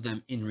 He does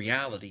them in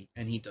reality,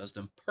 and he does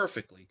them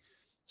perfectly,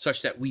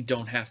 such that we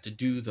don't have to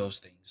do those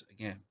things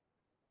again.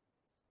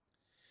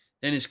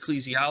 Then is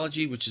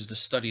ecclesiology, which is the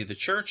study of the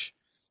church.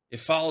 It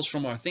follows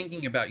from our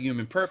thinking about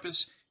human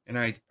purpose and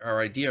our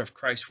idea of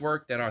Christ's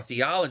work that our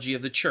theology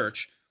of the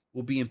church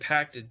will be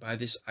impacted by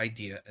this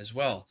idea as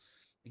well.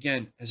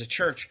 Again, as a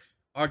church,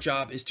 our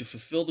job is to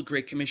fulfill the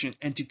Great Commission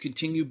and to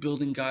continue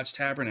building God's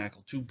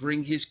tabernacle, to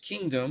bring his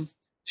kingdom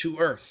to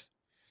earth.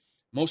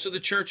 Most of the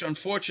church,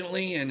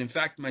 unfortunately, and in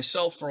fact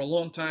myself for a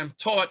long time,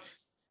 taught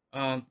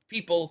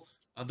people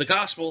the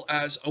gospel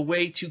as a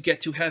way to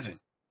get to heaven.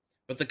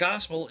 But the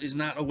gospel is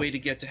not a way to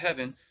get to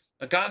heaven.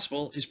 The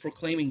gospel is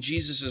proclaiming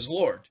Jesus as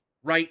Lord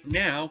right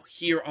now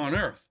here on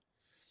earth.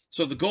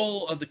 So the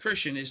goal of the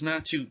Christian is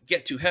not to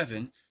get to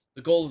heaven.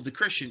 The goal of the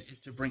Christian is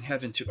to bring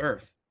heaven to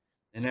earth.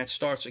 And that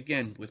starts,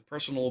 again, with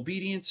personal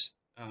obedience,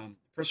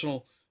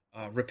 personal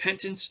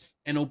repentance,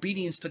 and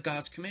obedience to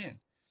God's command.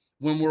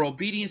 When we're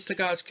obedient to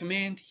God's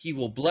command, he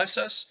will bless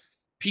us.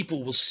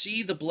 People will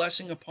see the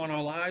blessing upon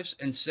our lives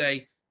and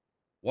say,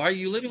 why are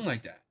you living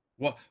like that?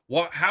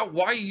 Why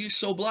are you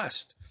so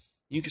blessed?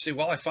 You can say,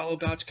 well, I follow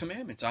God's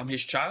commandments. I'm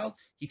his child.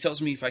 He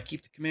tells me if I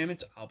keep the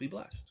commandments, I'll be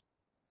blessed.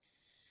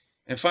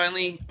 And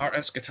finally, our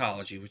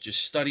eschatology, which is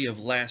study of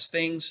last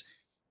things.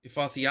 If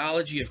our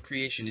theology of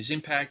creation is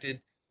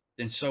impacted,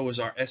 then so is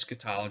our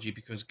eschatology,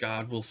 because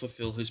God will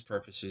fulfill his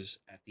purposes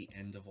at the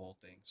end of all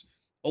things.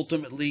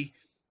 Ultimately,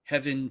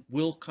 heaven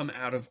will come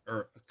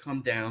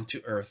down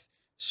to earth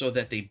so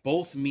that they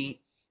both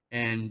meet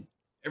and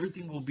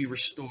everything will be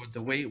restored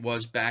the way it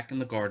was back in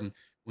the garden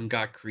when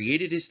God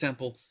created his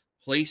temple,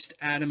 placed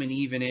Adam and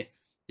Eve in it.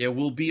 There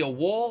will be a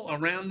wall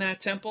around that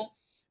temple,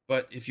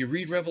 but if you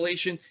read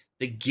Revelation,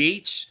 the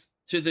gates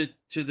to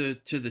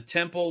the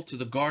temple, to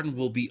the garden,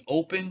 will be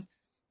open.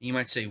 You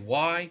might say,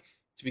 why?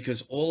 It's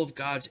because all of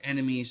God's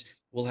enemies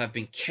will have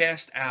been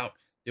cast out.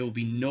 There will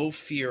be no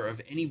fear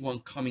of anyone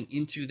coming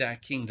into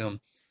that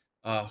kingdom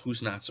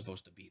who's not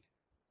supposed to be there.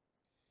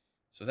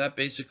 So that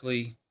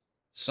basically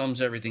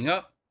sums everything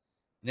up.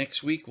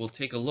 Next week, we'll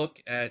take a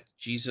look at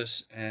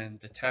Jesus and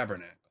the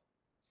tabernacle.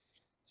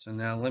 So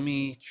now let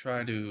me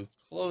try to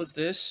close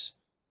this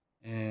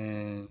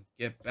and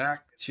get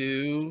back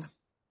to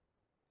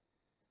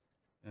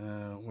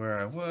where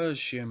I was.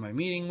 Share my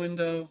meeting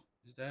window.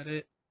 Is that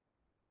it?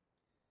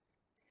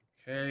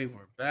 Okay,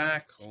 we're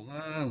back. Hold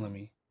on. Let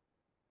me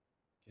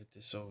get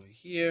this over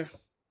here.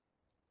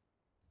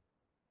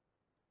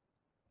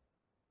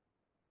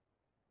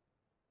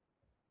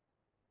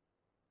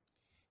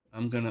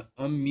 I'm going to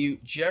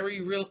unmute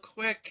Jerry real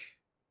quick.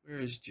 Where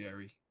is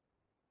Jerry?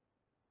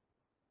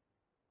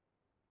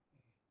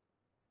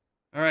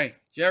 All right,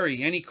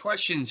 Jerry, any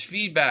questions,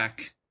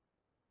 feedback?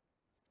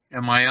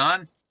 Am I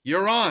on?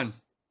 You're on.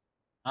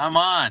 I'm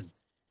on.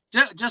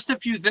 Just a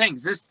few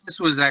things. This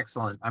was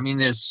excellent. I mean,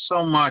 there's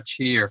so much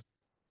here.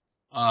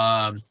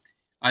 I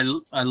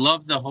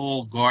love the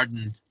whole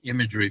garden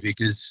imagery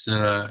because,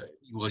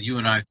 well, you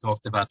and I have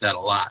talked about that a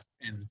lot,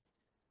 and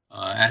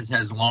as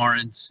has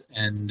Lawrence.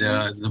 And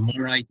the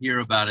more I hear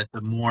about it,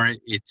 the more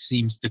it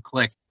seems to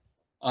click.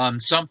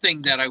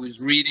 Something that I was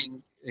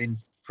reading in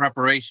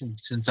preparation,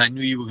 since I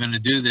knew you were going to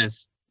do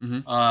this,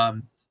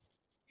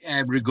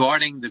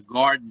 regarding the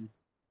garden.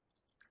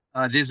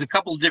 There's a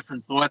couple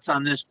different thoughts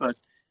on this, but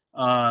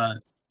the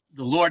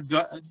Lord,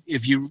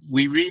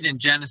 we read in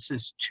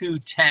Genesis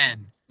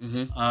 2:10,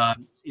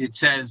 it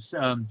says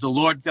the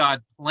Lord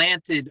God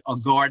planted a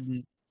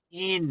garden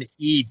in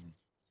Eden.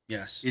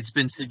 Yes. It's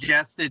been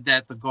suggested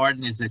that the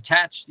garden is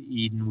attached to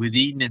Eden, with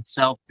Eden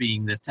itself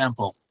being the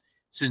temple,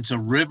 since a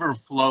river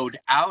flowed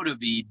out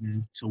of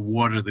Eden to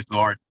water the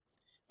garden.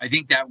 I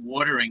think that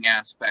watering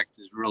aspect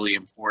is really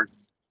important.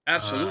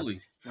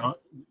 Absolutely.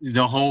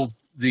 The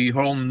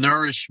whole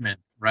nourishment,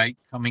 right,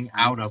 coming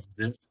out of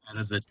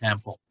the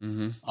temple.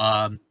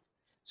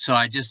 So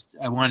I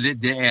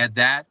wanted to add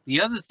that.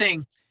 The other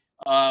thing,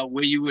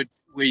 where you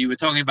were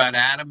talking about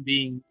Adam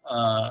being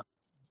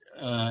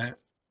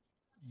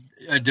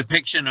a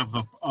depiction of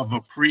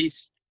a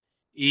priest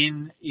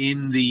in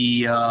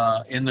the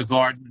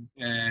garden,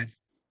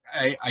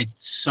 I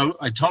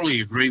totally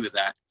agree with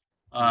that.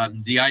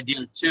 The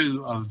idea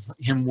too of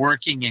him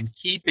working and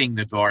keeping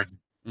the garden,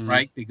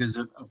 right? Because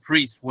a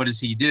priest, what does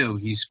he do?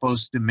 He's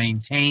supposed to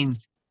maintain.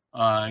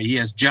 He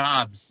has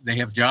jobs. They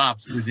have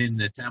jobs within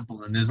the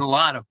temple, and there's a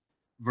lot of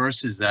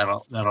verses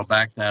that'll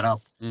back that up.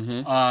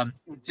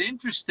 It's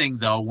interesting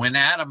though, when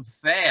Adam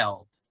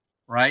failed,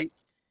 right?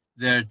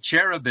 The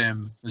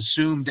cherubim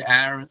assumed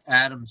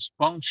Adam's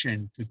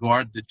function to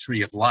guard the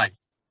tree of life.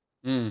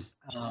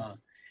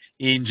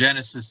 In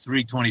Genesis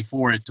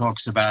 3:24, it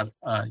talks about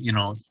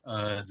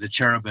the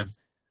cherubim,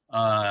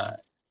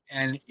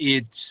 and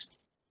it's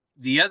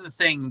the other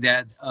thing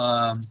that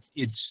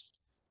it's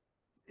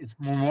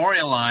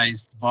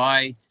memorialized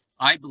by,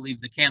 I believe,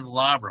 the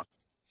candelabra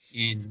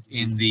in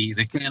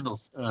the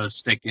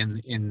candlestick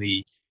in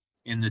the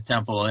in the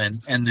temple,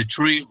 and the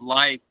tree of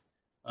life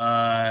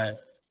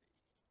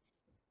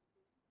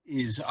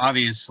is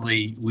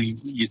obviously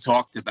you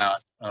talked about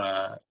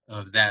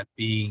of that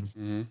being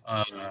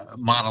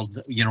modeled,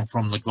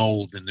 from the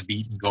gold and the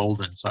beaten gold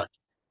and such.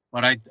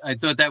 But I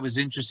thought that was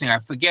interesting. I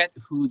forget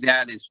who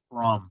that is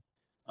from.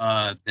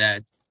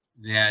 That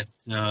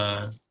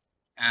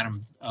Adam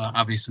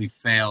obviously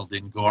failed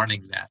in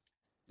guarding that.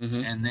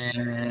 And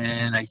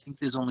then I think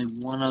there's only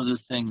one other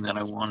thing that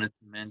I wanted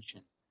to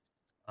mention.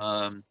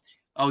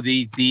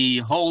 The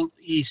whole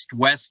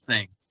east-west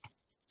thing,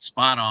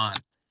 spot on.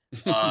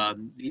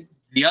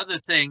 The other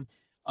thing,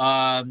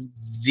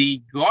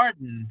 the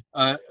garden,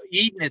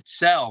 Eden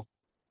itself,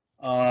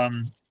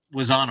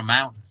 was on a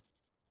mountain.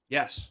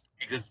 Yes.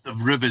 Because the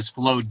rivers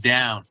flowed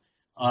down.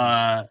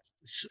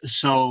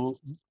 So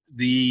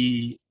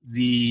the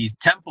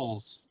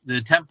temple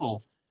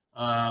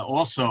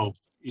also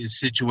is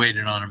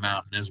situated on a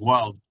mountain as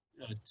well,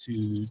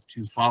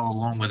 to follow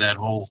along with that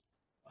whole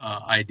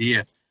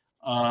idea.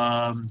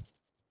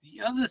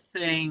 The other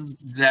thing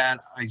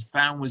that I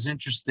found was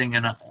interesting,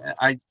 and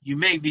you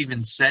may have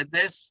even said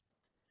this,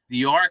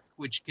 the ark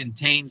which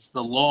contains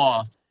the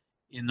law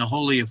in the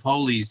Holy of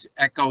Holies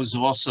echoes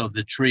also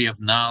the tree of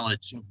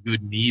knowledge of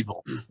good and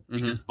evil,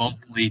 because both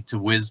lead to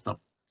wisdom.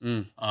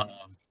 Let's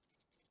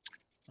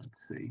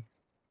see.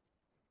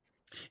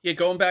 Yeah,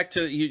 going back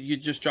to you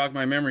just jogged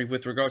my memory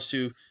with regards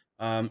to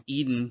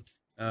Eden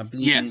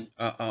being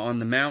on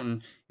the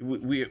mountain.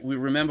 We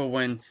remember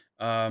when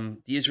the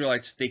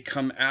Israelites, they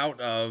come out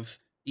of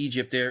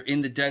Egypt, they're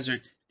in the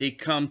desert, they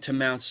come to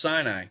Mount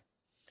Sinai.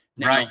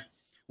 Now, right.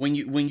 When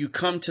you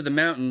come to the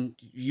mountain,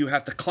 you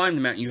have to climb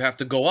the mountain. You have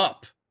to go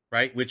up,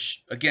 right?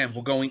 Which, again,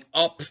 we're going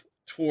up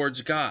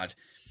towards God.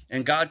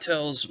 And God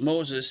tells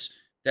Moses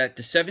that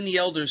the 70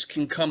 elders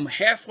can come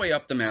halfway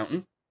up the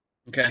mountain.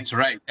 Okay, that's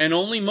right. And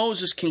only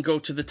Moses can go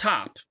to the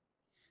top.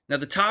 Now,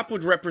 the top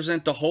would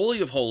represent the Holy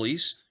of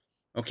Holies.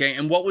 Okay,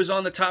 and what was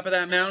on the top of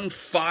that mountain?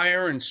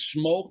 Fire and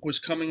smoke was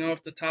coming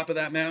off the top of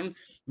that mountain.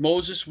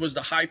 Moses was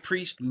the high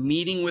priest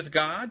meeting with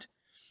God.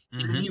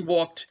 He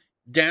walked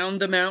down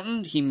the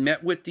mountain. He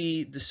met with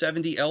the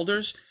 70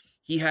 elders.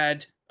 He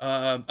had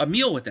a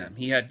meal with them.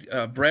 He had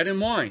bread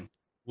and wine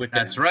with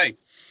them. That's right.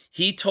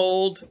 He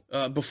told,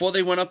 before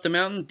they went up the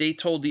mountain, they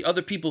told the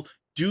other people,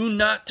 do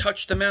not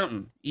touch the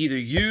mountain. Either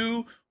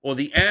you or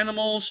the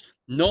animals,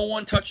 no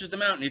one touches the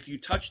mountain. If you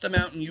touch the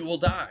mountain, you will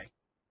die.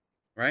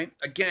 Right?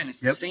 Again, it's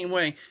the same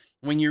way.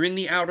 When you're in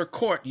the outer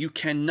court, you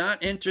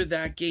cannot enter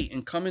that gate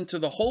and come into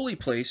the holy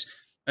place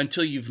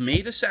until you've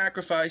made a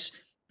sacrifice,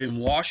 been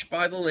washed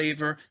by the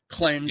laver,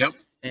 cleansed,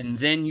 and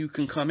then you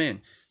can come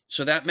in.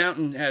 So that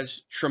mountain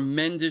has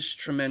tremendous,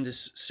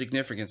 tremendous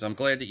significance. I'm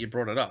glad that you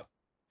brought it up.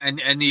 And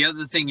the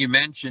other thing you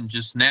mentioned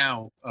just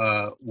now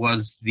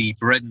was the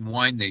bread and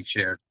wine they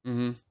shared.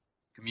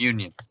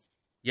 Communion.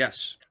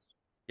 Yes.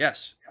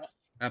 Yes.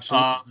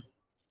 Absolutely.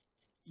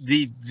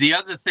 The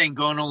other thing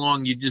going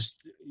along, you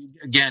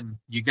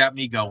got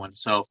me going.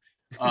 So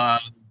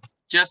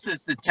just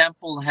as the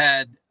temple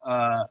had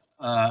a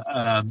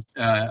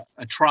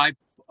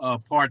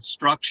tripart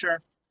structure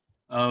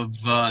of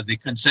the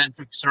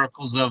concentric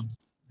circles of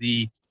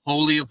the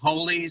Holy of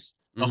Holies,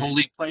 the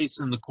holy place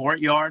in the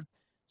courtyard,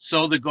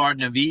 so the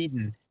Garden of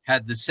Eden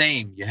had the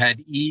same. You had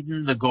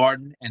Eden, the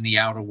garden, and the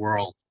outer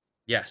world.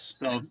 Yes.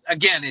 So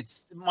again,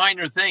 it's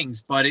minor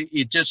things, but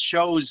it just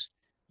shows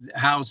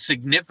how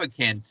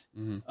significant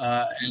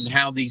and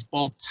how these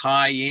both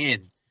tie in.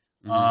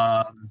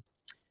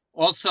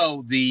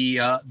 Also,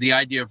 the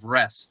idea of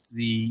rest,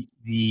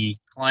 the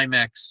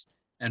climax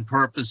and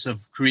purpose of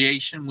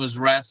creation was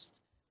rest.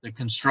 The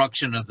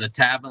construction of the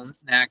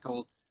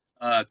tabernacle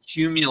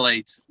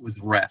accumulates with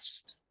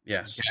rest.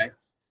 Yes. Okay.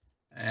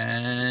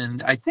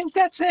 And I think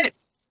that's it.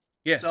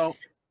 Yeah. So,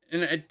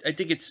 and I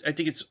think it's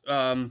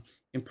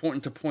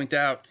important to point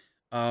out.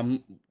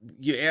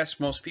 You ask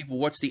most people,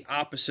 what's the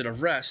opposite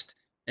of rest?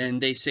 And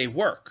they say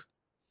work.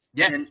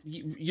 Yeah.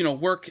 And,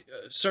 work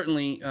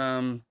certainly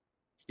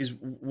is,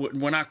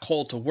 we're not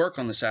called to work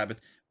on the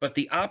Sabbath, but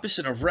the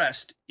opposite of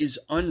rest is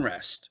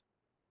unrest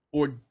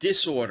or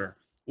disorder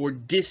or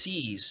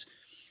dis-ease.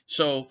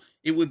 So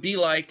it would be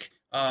like,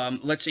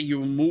 let's say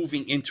you're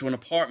moving into an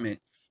apartment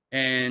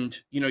and,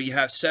 you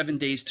have 7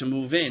 days to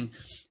move in.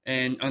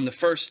 And on the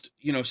first,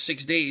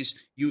 6 days,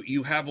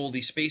 you have all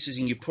these spaces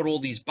and you put all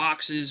these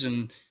boxes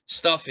and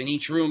stuff in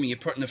each room and you're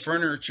putting the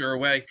furniture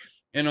away.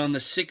 And on the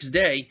 6th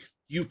day,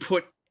 you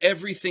put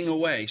everything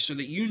away so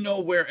that you know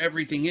where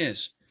everything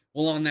is.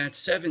 Well, on that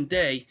 7th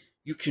day,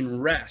 you can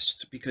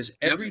rest because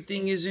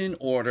everything is in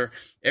order.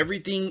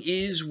 Everything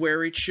is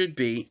where it should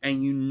be,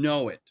 and you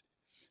know it.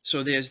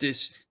 So there's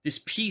this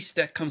peace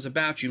that comes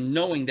about you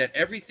knowing that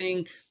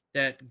everything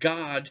that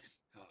God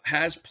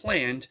has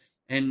planned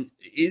and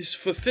is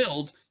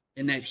fulfilled,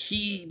 and that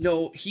he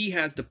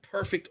has the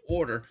perfect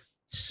order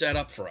set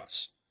up for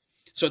us.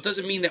 So it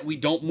doesn't mean that we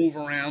don't move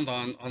around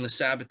on the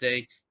Sabbath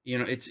day.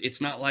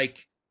 It's not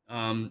like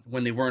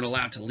when they weren't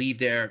allowed to leave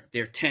their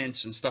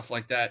tents and stuff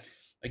like that.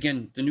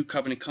 Again, the new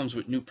covenant comes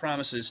with new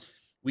promises.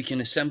 We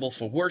can assemble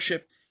for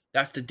worship.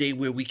 That's the day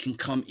where we can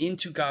come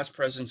into God's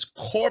presence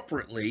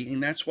corporately.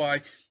 And that's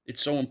why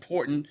it's so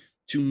important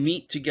to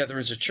meet together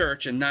as a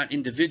church and not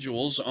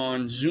individuals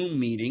on Zoom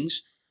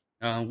meetings.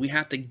 We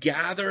have to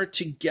gather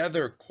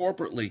together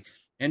corporately,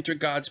 enter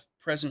God's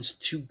presence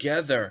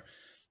together.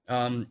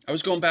 I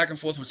was going back and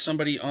forth with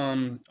somebody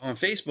on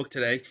Facebook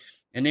today,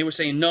 and they were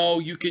saying, no,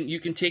 you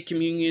can take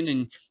communion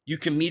and you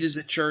can meet as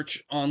a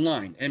church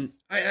online. And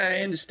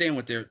I understand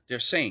what they're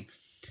saying.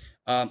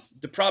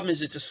 The problem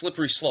is it's a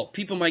slippery slope.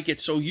 People might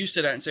get so used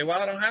to that and say, well,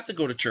 I don't have to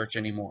go to church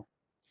anymore.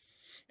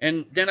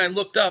 And then I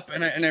looked up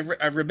and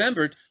I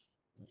remembered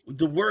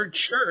the word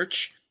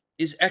church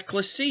is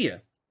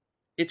ecclesia.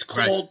 It's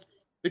called,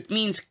 it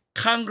means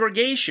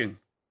congregation.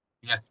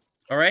 Yeah.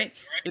 All right.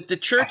 If the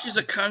church is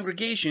a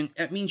congregation,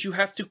 that means you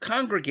have to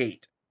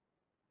congregate.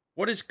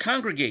 What is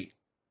congregate?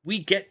 We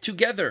get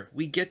together.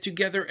 We get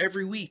together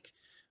every week.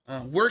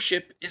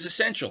 Worship is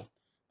essential.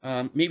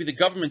 Maybe the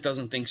government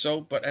doesn't think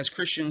so, but as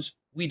Christians,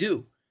 we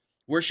do.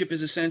 Worship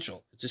is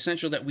essential. It's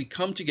essential that we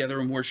come together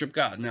and worship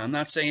God. Now, I'm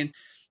not saying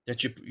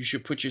that you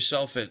should put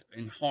yourself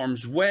in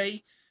harm's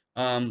way,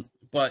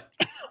 but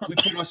we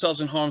put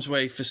ourselves in harm's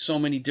way for so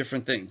many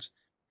different things.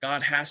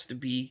 God has to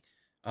be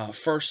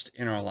first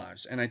in our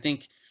lives. And I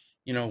think,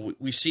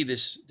 we see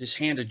this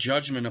hand of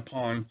judgment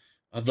upon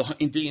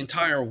the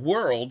entire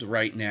world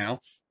right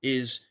now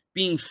is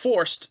being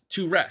forced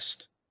to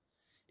rest.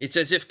 It's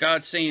as if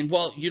God's saying,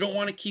 well, you don't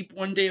want to keep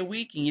one day a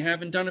week and you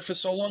haven't done it for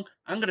so long.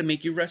 I'm going to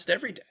make you rest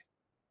every day.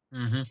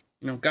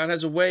 Mm-hmm. God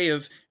has a way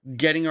of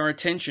getting our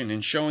attention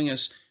and showing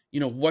us,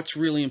 what's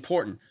really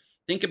important.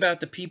 Think about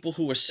the people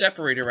who are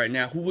separated right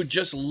now who would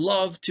just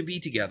love to be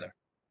together,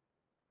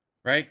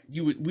 right?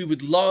 We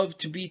would love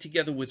to be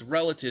together with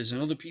relatives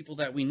and other people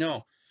that we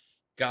know.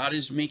 God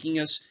is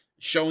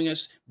showing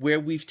us where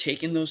we've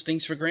taken those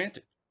things for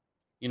granted.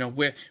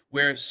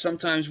 Where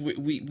sometimes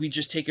we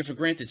just take it for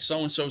granted.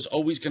 So-and-so is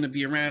always going to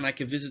be around. I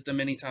can visit them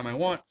anytime I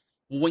want.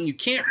 Well, when you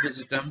can't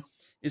visit them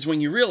is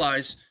when you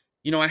realize,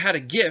 I had a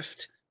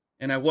gift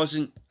and I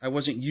wasn't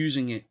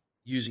using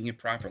it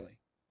properly.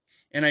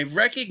 And I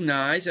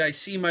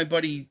see my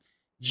buddy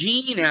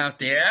Gene out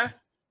there.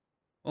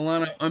 Hold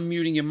on, I'm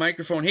unmuting your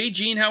microphone. Hey,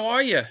 Gene, how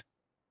are you?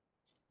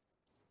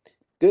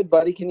 Good,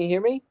 buddy. Can you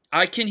hear me?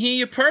 I can hear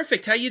you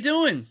perfect. How you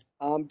doing?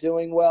 I'm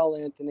doing well,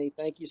 Anthony.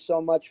 Thank you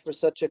so much for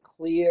such a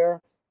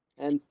clear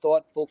and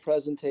thoughtful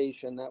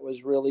presentation. That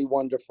was really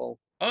wonderful.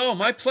 Oh,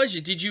 my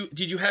pleasure. Did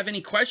you have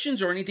any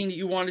questions or anything that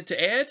you wanted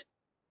to add?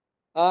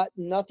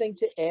 Nothing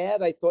to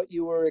add. I thought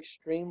you were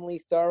extremely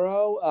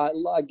thorough.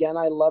 Again,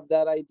 I love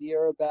that idea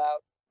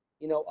about,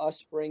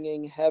 us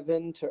bringing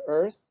heaven to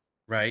earth.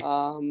 Right.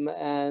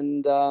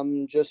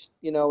 Just,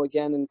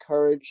 again,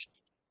 encouraged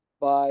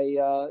by,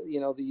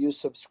 the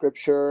use of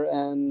scripture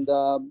and,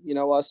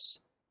 us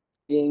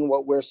being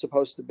what we're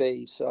supposed to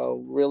be.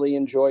 So really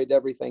enjoyed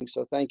everything.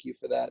 So thank you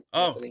for that.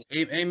 Oh, Anthony.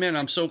 amen.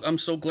 I'm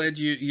so glad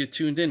you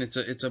tuned in.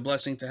 It's a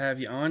blessing to have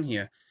you on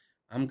here.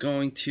 I'm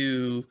going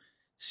to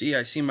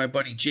I see my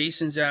buddy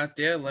Jason's out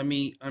there. Let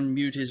me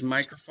unmute his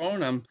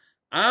microphone.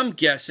 I'm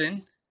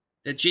guessing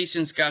that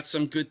Jason's got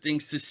some good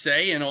things to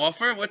say and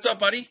offer. What's up,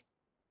 buddy?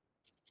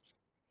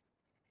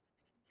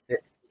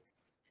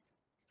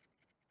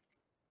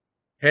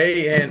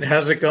 Hey, and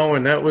how's it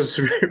going? That was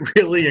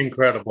really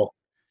incredible.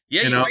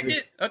 Yeah, you liked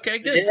it? Okay,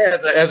 good. Yeah,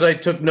 as I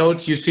took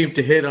notes, you seemed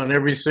to hit on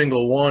every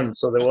single one.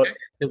 So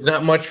there's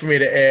not much for me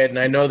to add, and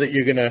I know that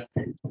you're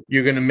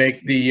gonna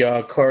make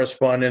the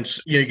correspondence.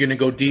 You're gonna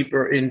go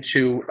deeper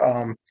into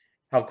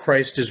how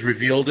Christ is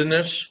revealed in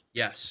this.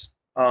 Yes.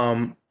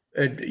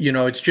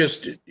 It's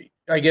just,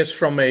 I guess,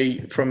 from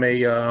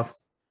a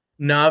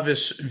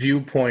novice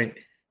viewpoint,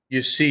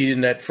 you see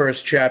in that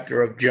first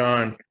chapter of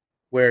John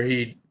where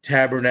he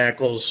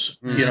tabernacles,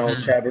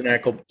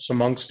 tabernacles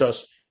amongst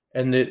us.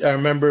 And I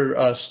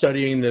remember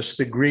studying this.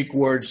 The Greek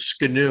word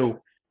skinu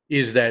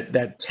is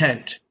that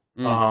tent,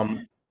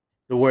 the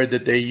word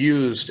that they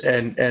used,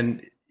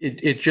 and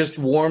it just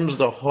warms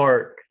the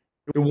heart.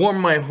 It warmed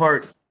my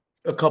heart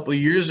a couple of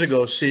years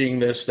ago seeing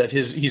this, that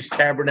he's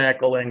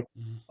tabernacling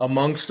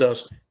amongst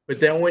us. But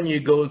then when you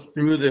go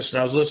through this, and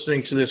I was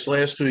listening to this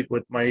last week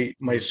with my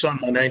son,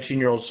 my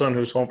 19-year-old son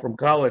who's home from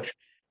college,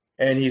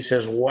 and he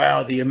says,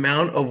 wow, the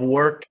amount of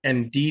work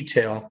and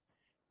detail,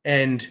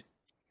 and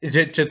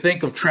to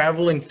think of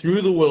traveling through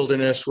the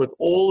wilderness with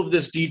all of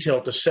this detail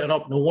to set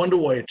up. No wonder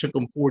why it took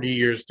them 40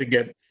 years to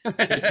get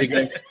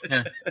and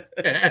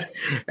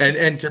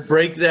to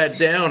break that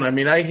down. I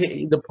mean, I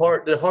hate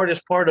the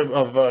hardest part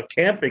of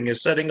camping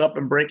is setting up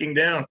and breaking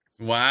down.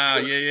 Wow.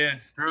 Yeah.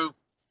 True.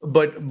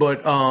 But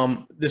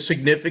the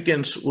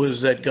significance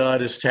was that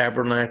God is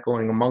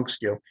tabernacling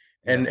amongst you,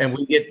 and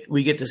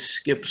we get to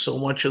skip so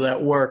much of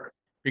that work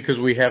because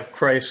we have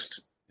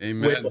Christ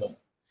with us.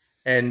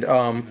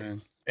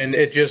 And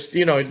it just,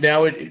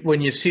 now when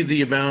you see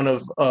the amount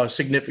of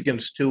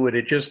significance to it,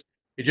 it just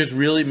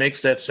really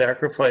makes that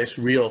sacrifice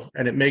real,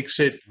 and it makes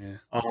it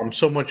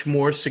so much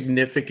more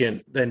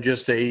significant than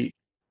just a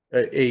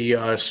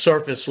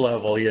surface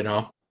level,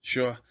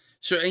 Sure.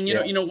 So, and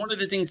one of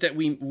the things that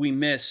we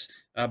miss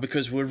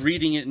because we're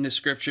reading it in the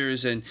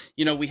scriptures, and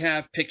we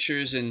have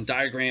pictures and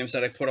diagrams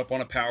that I put up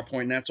on a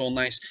PowerPoint, and that's all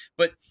nice.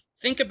 But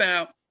think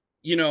about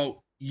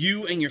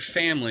you and your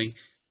family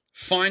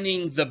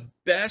finding the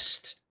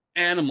best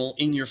animal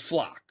in your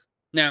flock.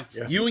 Now,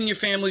 you and your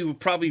family would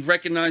probably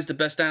recognize the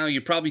best animal. You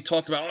probably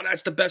talked about, oh,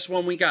 that's the best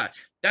one we got.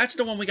 That's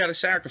the one we got to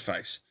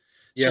sacrifice.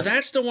 So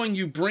that's the one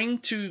you bring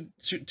to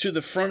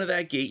the front of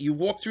that gate. You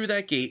walk through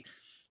that gate.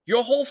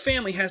 Your whole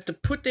family has to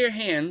put their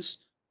hands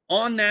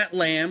on that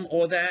lamb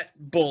or that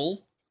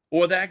bull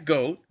or that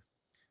goat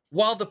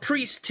while the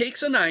priest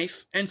takes a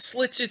knife and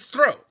slits its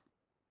throat.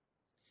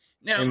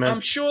 Now, Amen. I'm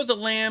sure the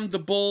lamb, the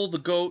bull, the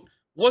goat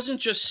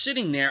wasn't just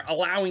sitting there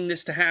allowing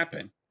this to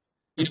happen.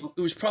 It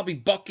was probably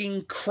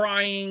bucking,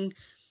 crying.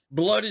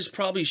 Blood is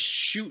probably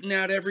shooting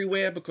out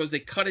everywhere because they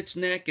cut its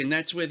neck, and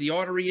that's where the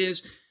artery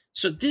is.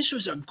 So this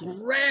was a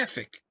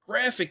graphic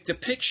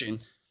depiction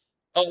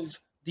of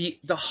the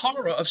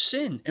horror of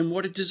sin and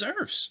what it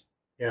deserves.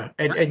 Yeah,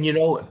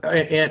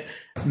 and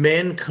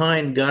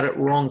mankind got it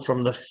wrong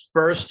from the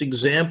first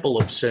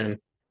example of sin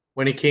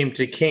when it came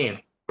to Cain.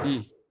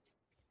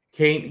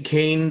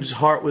 Cain's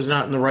heart was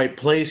not in the right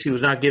place. He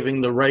was not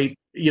giving the right,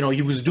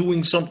 he was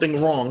doing something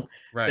wrong.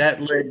 Right.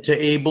 That led to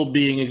Abel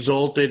being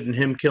exalted and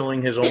him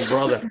killing his own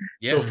brother.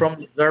 Yeah. So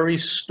from the very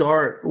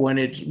start, when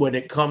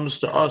it comes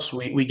to us,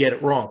 we get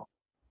it wrong.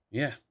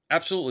 Yeah,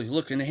 absolutely.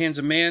 Look, in the hands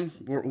of man,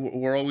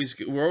 we're always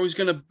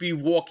going to be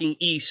walking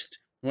east.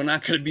 We're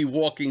not going to be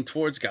walking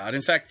towards God.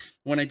 In fact,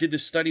 when I did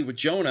this study with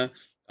Jonah,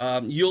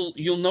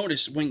 you'll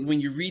notice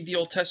when you read the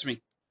Old Testament,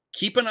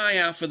 keep an eye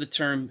out for the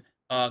term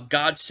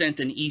God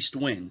sent an east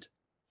wind.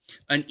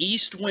 An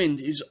east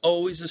wind is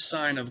always a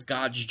sign of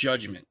God's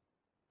judgment.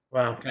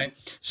 Wow. Okay.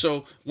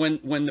 So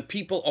when the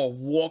people are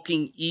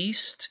walking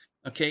east,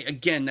 okay,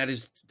 again, that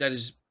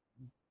is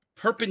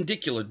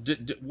perpendicular,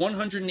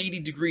 180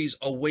 degrees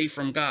away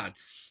from God.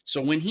 So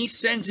when he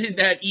sends in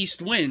that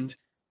east wind,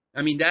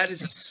 I mean, that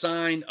is a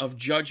sign of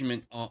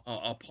judgment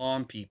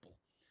upon people.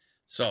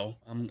 So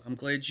I'm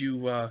glad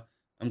you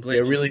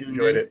you really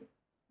enjoyed it.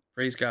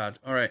 Praise God.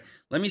 All right.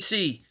 Let me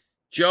see.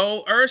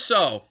 Joe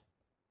Urso.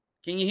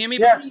 Can you hear me?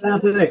 Yes, buddy?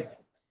 Anthony.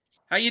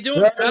 How you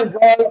doing?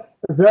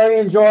 Very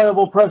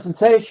enjoyable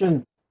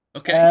presentation.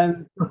 Okay.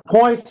 And the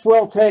points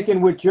well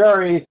taken with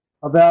Jerry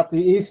about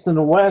the East and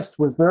the West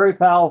was very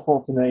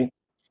powerful to me.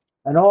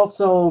 And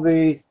also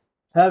the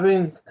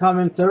having come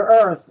into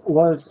Earth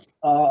was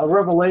a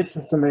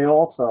revelation to me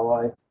also.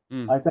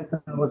 I think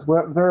that was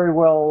very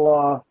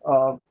well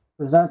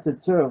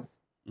presented too.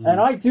 And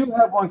I do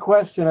have one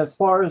question as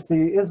far as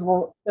the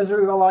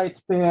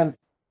Israelites being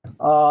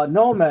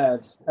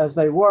nomads as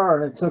they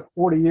were, and it took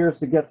 40 years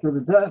to get through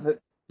the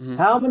desert.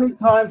 How many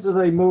times did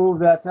they move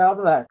that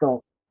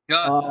tabernacle?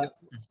 It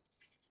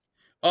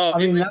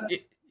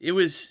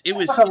was a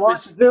lot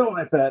to do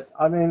with it.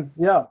 I mean,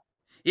 yeah.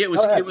 It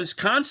was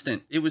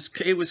constant. It was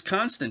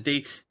constant.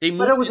 They moved.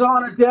 But it was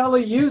on a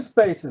daily use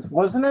basis,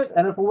 wasn't it?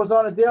 And if it was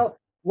on a daily,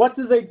 what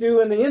did they do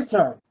in the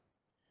interim?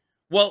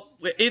 Well,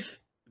 if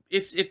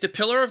the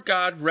pillar of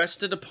God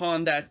rested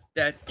upon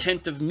that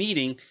tent of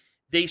meeting,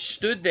 they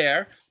stood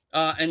there,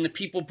 and the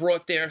people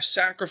brought their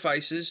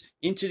sacrifices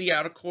into the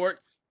outer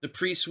court. The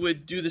priests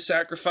would do the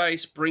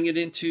sacrifice, bring it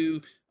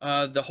into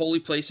the holy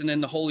place, and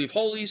then the Holy of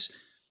Holies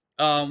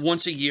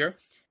once a year.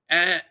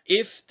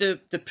 If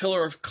the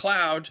pillar of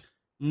cloud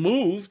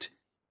moved,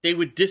 they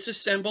would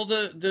disassemble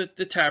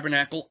the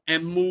tabernacle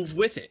and move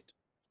with it.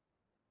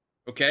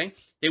 Okay?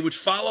 They would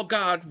follow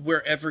God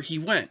wherever he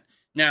went.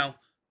 Now,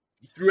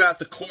 throughout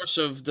the course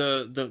of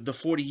the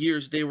 40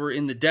 years they were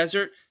in the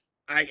desert,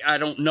 I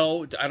don't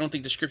know. I don't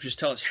think the scriptures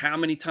tell us how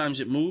many times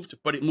it moved,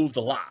 but it moved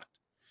a lot.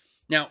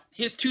 Now,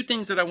 here's two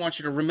things that I want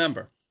you to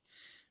remember.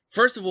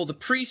 First of all, the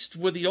priests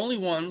were the only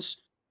ones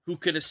who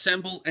could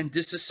assemble and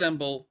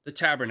disassemble the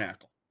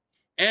tabernacle.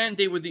 And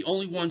they were the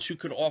only ones who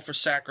could offer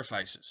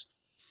sacrifices.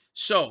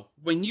 So,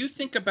 when you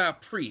think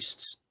about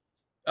priests,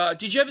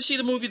 did you ever see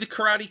the movie The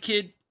Karate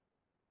Kid?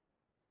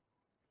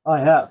 I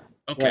have.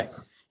 Okay.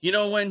 Yes. You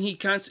know, when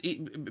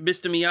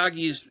Mr.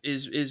 Miyagi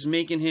is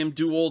making him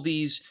do all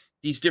these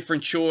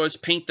different chores,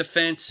 paint the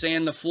fence,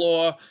 sand the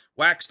floor,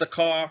 wax the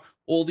car,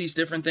 all these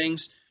different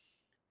things.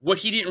 What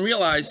he didn't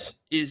realize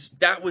is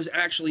that was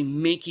actually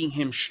making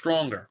him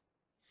stronger.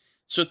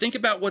 So think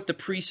about what the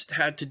priests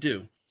had to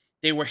do.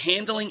 They were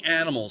handling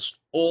animals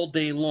all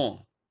day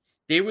long.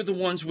 They were the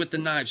ones with the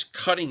knives,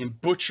 cutting and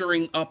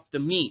butchering up the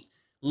meat,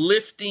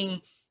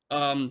 lifting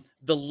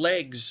the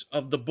legs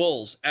of the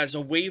bulls as a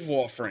wave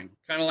offering,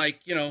 kind of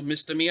like,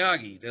 Mr.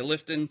 Miyagi. They're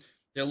lifting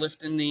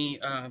the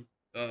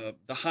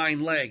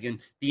hind leg and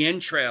the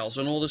entrails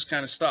and all this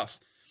kind of stuff.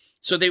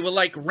 So they were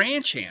like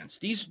ranch hands.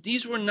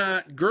 These were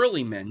not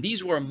girly men.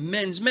 These were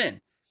men's men.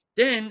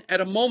 Then,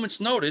 at a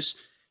moment's notice,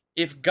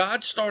 if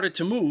God started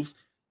to move,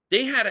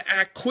 they had to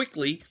act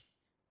quickly,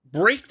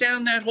 break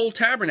down that whole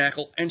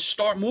tabernacle, and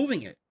start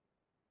moving it.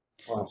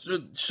 Wow.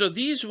 So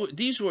these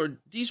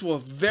were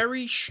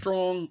very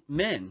strong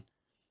men.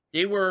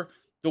 They were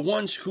the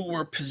ones who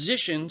were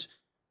positioned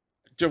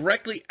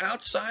directly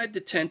outside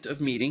the tent of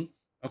meeting,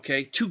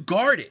 okay, to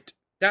guard it.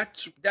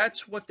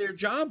 That's what their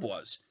job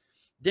was.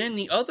 Then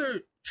the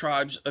other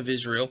tribes of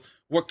Israel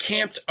were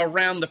camped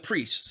around the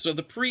priests. So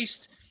the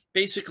priests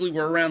basically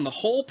were around the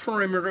whole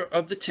perimeter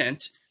of the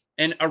tent,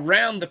 and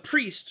around the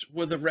priests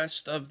were the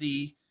rest of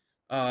the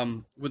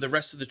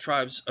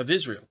tribes of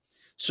Israel.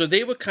 So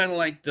they were kind of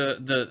like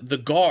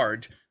the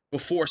guard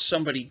before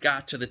somebody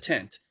got to the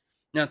tent.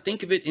 Now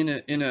think of it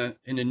in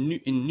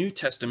New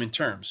Testament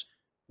terms.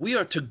 We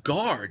are to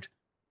guard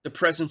the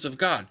presence of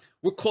God.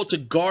 We're called to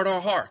guard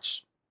our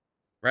hearts,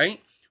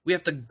 right? We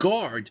have to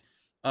guard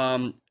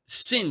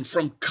sin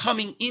from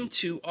coming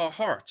into our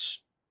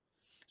hearts.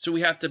 So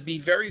we have to be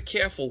very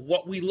careful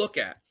what we look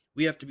at.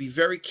 We have to be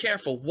very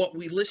careful what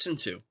we listen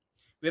to.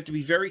 We have to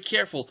be very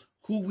careful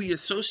who we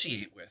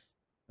associate with.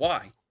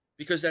 Why?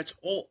 Because that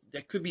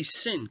could be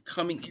sin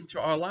coming into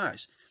our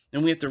lives.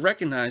 And we have to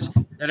recognize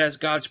that as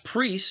God's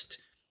priest,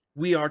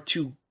 we are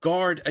to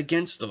guard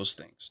against those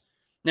things.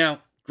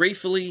 Now,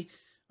 gratefully,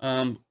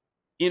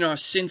 in our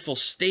sinful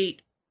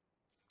state,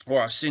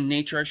 or our sin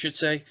nature, I should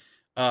say,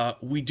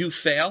 we do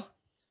fail,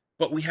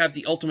 but we have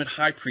the ultimate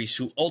high priest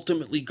who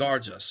ultimately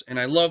guards us. And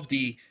I love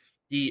the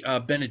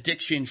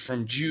benediction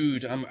from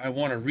Jude. I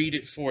want to read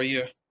it for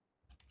you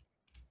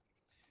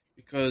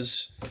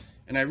because,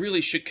 and I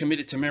really should commit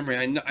it to memory.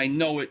 I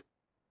know it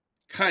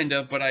kind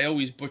of, but I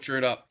always butcher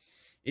it up.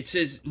 It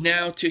says,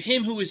 "Now to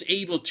him who is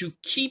able to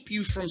keep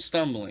you from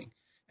stumbling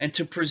and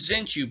to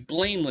present you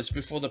blameless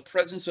before the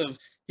presence of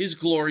his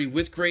glory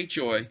with great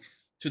joy,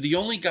 to the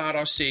only God,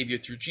 our Savior,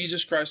 through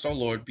Jesus Christ our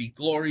Lord, be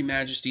glory,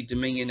 majesty,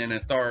 dominion, and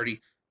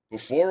authority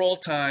before all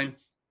time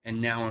and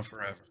now and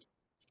forever."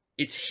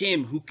 It's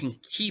him who can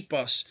keep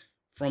us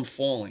from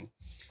falling.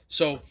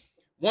 So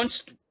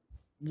once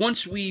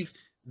we've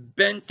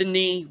bent the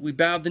knee, we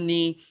bowed the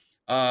knee,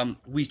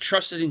 we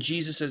trusted in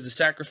Jesus as the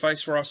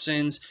sacrifice for our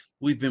sins,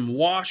 we've been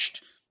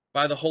washed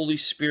by the Holy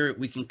Spirit,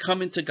 we can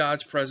come into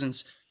God's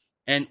presence,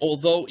 and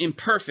although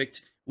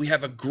imperfect, we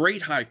have a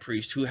great high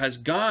priest who has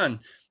gone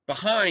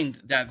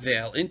behind that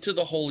veil into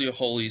the Holy of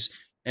Holies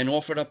and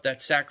offered up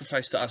that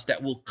sacrifice to us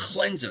that will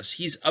cleanse us.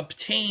 He's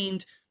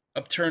obtained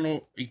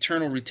eternal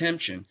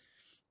redemption,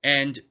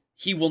 and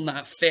he will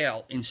not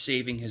fail in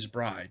saving his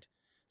bride.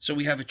 So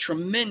we have a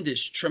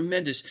tremendous,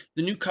 the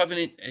new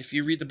covenant, if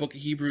you read the book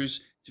of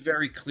Hebrews, it's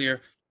very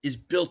clear, is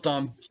built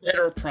on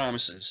better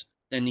promises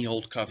than the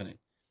old covenant.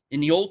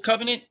 In the old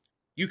covenant,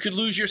 you could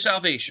lose your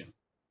salvation.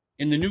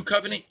 In the new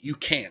covenant, you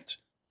can't.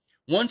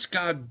 Once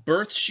God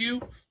births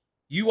you,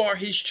 you are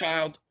his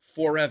child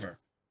forever.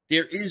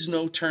 There is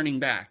no turning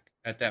back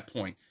at that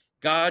point.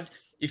 God,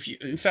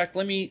 in fact,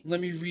 let me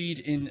read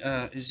in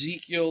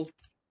Ezekiel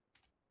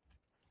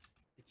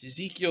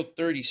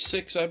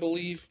 36, I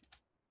believe.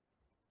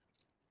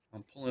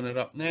 I'm pulling it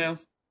up now.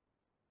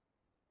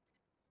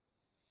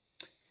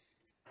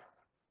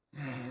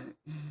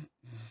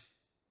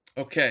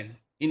 Okay,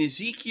 in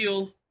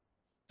Ezekiel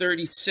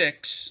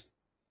 36,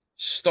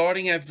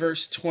 starting at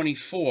verse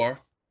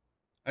 24,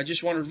 I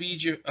just want to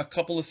read you a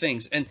couple of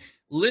things. And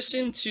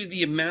listen to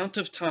the amount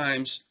of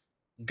times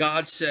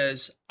God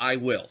says, "I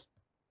will."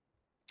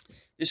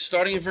 This is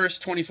starting in verse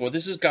 24.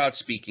 This is God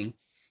speaking.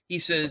 He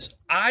says,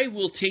 "I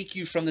will take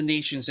you from the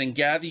nations and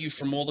gather you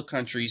from all the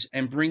countries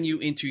and bring you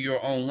into your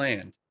own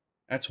land."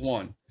 That's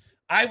one.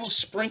 "I will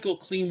sprinkle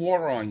clean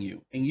water on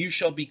you, and you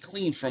shall be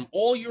clean from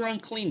all your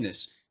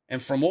uncleanness,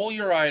 and from all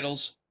your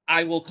idols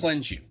I will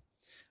cleanse you.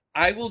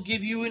 I will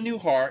give you a new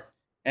heart,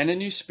 and a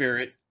new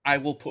spirit I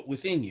will put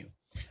within you.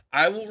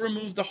 I will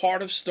remove the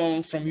heart of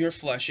stone from your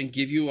flesh and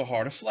give you a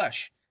heart of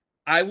flesh.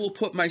 I will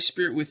put my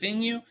spirit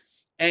within you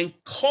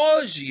and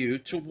cause you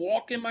to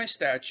walk in my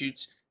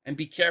statutes and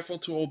be careful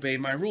to obey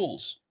my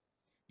rules.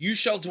 You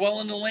shall dwell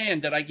in the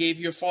land that I gave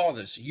your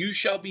fathers. You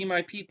shall be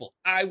my people.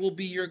 I will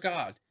be your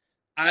God.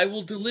 I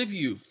will deliver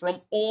you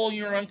from all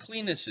your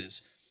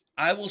uncleannesses.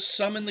 I will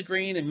summon the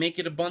grain and make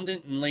it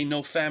abundant and lay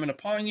no famine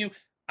upon you.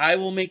 I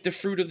will make the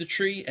fruit of the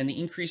tree and the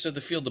increase of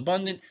the field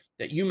abundant,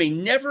 that you may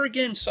never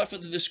again suffer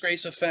the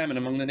disgrace of famine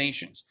among the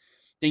nations.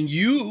 Then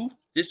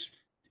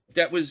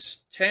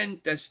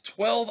that's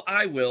 12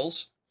 I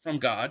wills from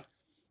God.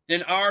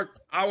 Then our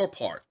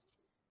part.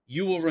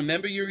 You will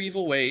remember your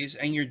evil ways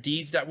and your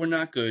deeds that were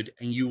not good,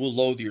 and you will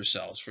loathe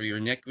yourselves for your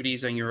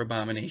iniquities and your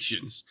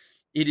abominations.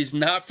 It is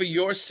not for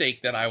your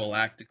sake that I will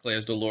act,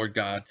 declares the Lord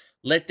God.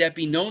 Let that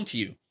be known to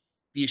you.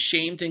 Be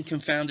ashamed and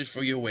confounded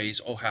for your ways,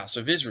 O house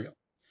of Israel.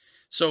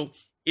 So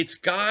it's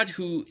God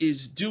who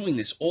is doing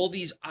this. All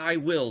these I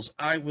wills,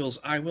 I wills,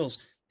 I wills.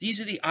 These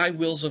are the I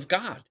wills of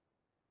God.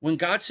 When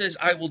God says,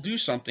 I will do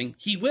something,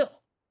 he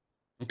will.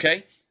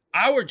 Okay?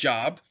 Our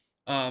job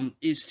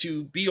is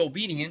to be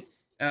obedient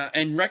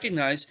and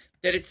recognize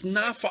that it's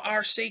not for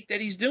our sake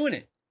that he's doing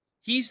it.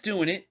 He's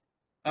doing it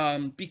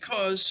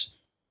because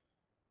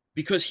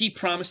he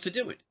promised to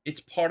do it.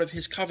 It's part of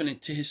his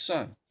covenant to his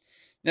son.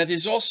 Now,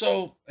 there's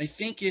also, I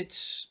think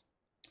it's,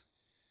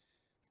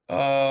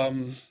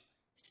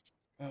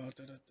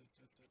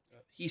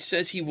 he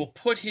says he will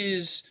put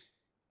his,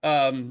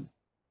 the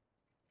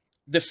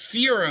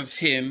fear of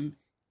him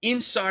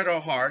inside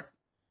our heart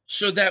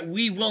so that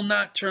we will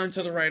not turn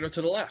to the right or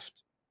to the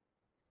left.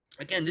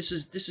 Again, this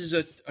is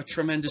a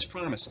tremendous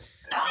promise.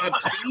 God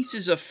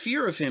places a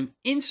fear of him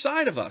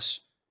inside of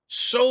us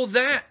so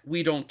that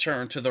we don't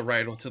turn to the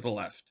right or to the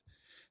left.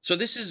 So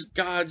this is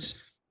God's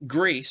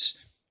grace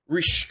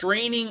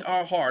restraining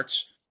our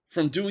hearts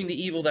from doing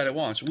the evil that it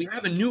wants. We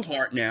have a new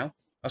heart now,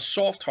 a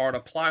soft heart,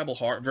 a pliable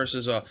heart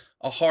versus a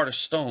heart of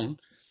stone,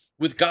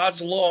 with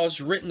God's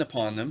laws written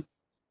upon them,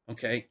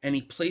 okay? And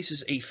he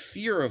places a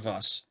fear of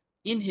us,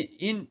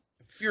 in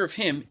fear of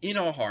him in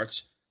our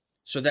hearts,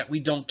 so that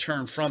we don't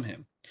turn from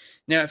him.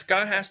 Now, if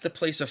God has to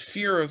place a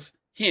fear of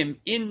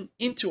him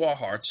into our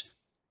hearts,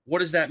 what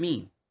does that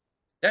mean?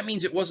 That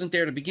means it wasn't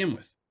there to begin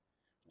with.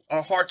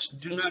 Our hearts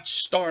do not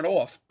start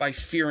off by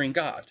fearing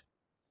God.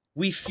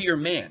 We fear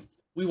man.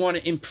 We want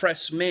to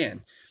impress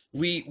man.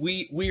 We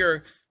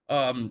are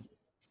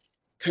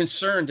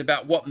concerned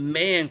about what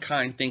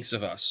mankind thinks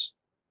of us.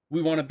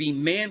 We want to be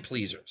man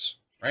pleasers,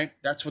 right?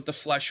 That's what the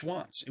flesh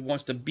wants. It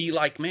wants to be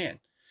like man.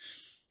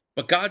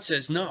 But God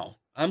says, no,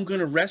 I'm going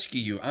to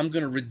rescue you. I'm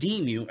going to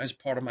redeem you as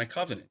part of my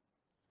covenant.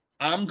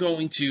 I'm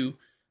going to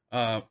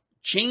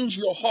change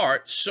your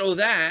heart so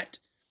that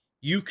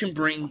you can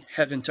bring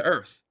heaven to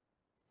earth.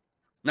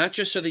 Not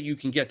just so that you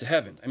can get to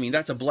heaven. I mean,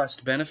 that's a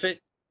blessed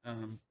benefit,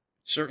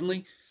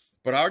 certainly.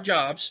 But our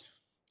jobs,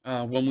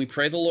 when we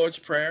pray the Lord's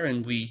Prayer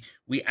and we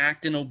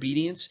act in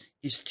obedience,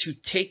 is to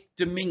take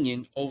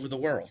dominion over the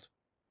world.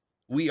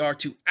 We are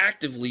to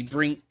actively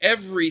bring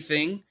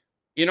everything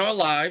in our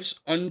lives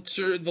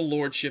under the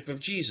lordship of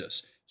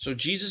Jesus. So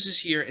Jesus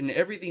is here, and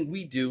everything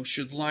we do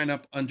should line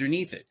up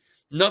underneath it.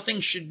 Nothing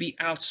should be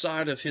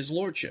outside of his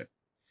lordship.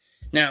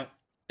 Now,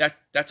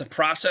 that's a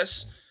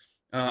process.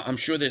 I'm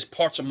sure there's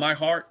parts of my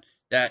heart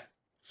that,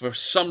 for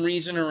some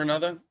reason or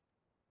another,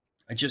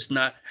 I just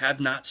have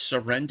not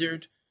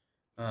surrendered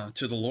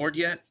to the Lord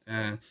yet.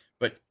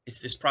 But it's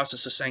this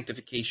process of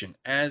sanctification.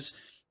 As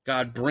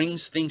God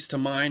brings things to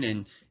mind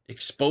and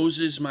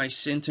exposes my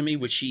sin to me,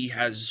 which he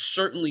has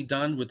certainly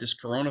done with this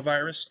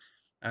coronavirus,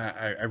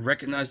 I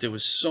recognize there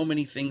was so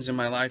many things in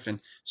my life and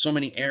so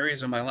many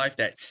areas of my life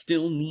that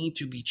still need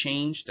to be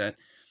changed, that,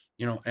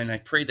 and I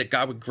pray that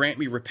God would grant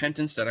me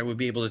repentance, that I would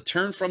be able to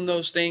turn from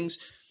those things,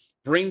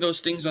 bring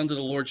those things under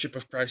the lordship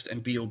of Christ,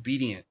 and be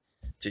obedient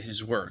to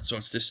his word. So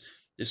it's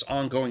this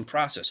ongoing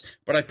process.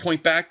 But I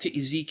point back to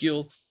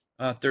Ezekiel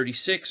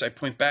 36. I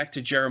point back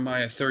to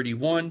Jeremiah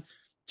 31,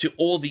 to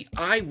all the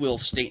I will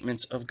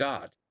statements of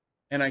God.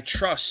 And I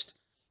trust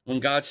when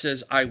God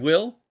says I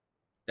will,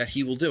 that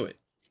he will do it.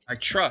 I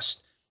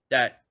trust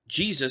that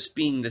Jesus,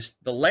 being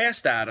the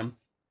last Adam,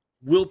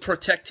 will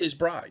protect his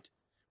bride.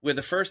 Where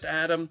the first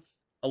Adam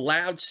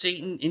allowed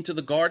Satan into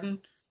the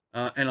garden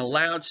and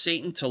allowed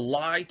Satan to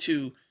lie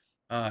to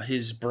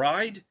his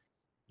bride,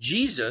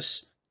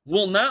 Jesus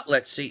will not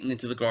let Satan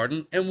into the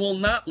garden and will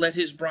not let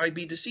his bride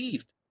be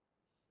deceived.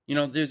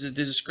 There's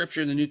a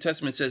scripture in the New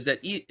Testament that says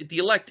that the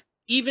elect,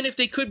 even if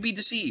they could be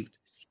deceived,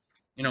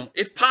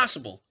 if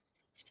possible,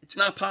 it's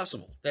not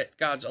possible that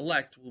God's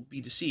elect will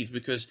be deceived,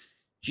 because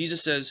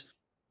Jesus says,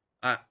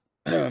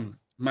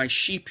 my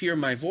sheep hear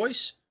my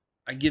voice,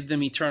 I give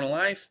them eternal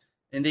life,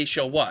 and they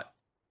shall what?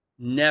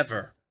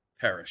 Never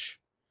perish.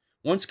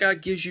 Once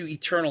God gives you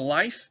eternal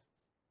life,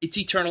 it's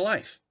eternal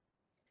life.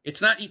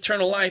 It's not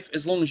eternal life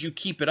as long as you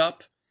keep it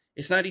up.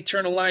 It's not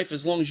eternal life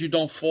as long as you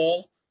don't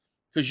fall,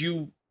 because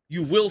you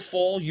will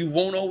fall. You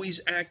won't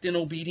always act in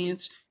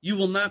obedience. You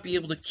will not be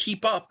able to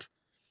keep up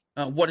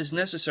what is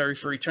necessary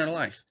for eternal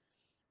life.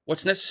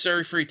 What's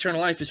necessary for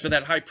eternal life is for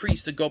that high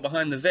priest to go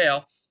behind the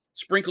veil,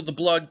 sprinkle the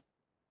blood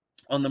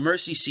on the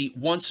mercy seat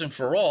once and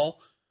for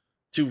all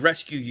to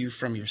rescue you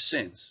from your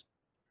sins.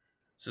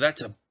 So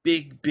that's a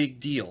big, big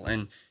deal.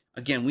 And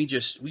again, we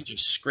just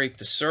scraped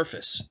the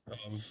surface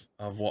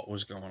of what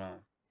was going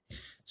on.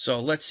 So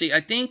let's see. I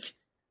think,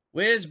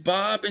 where's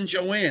Bob and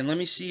Joanne? Let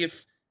me see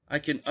if I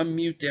can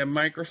unmute their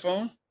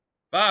microphone.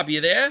 Bob, you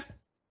there?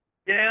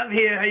 Yeah, I'm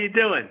here. How you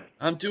doing?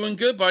 I'm doing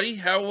good, buddy.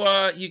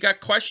 How you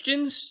got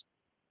questions?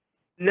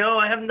 No,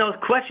 I have no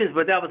questions,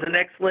 but that was an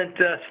excellent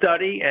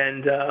study,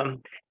 and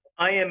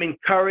I am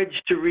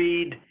encouraged to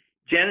read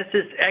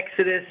Genesis,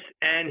 Exodus,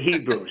 and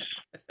Hebrews.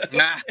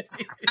 By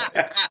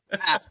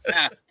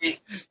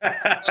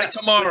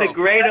tomorrow. With a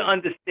greater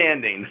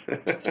understanding.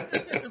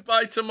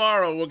 By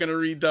tomorrow, we're gonna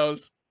read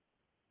those.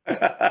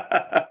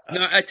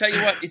 No, I tell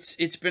you what,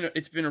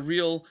 it's been a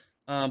real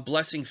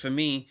blessing for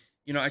me.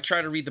 I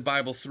try to read the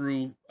Bible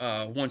through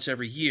once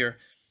every year.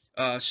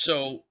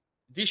 So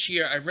this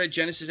year I read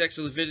Genesis,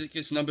 Exodus,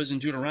 Leviticus, Numbers,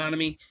 and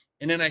Deuteronomy,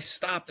 and then I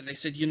stopped and I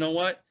said, you know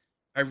what?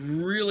 I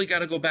really got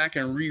to go back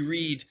and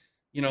reread,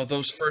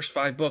 those first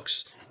 5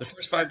 books. The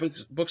first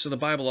 5 books of the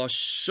Bible are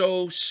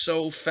so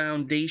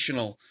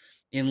foundational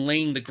in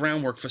laying the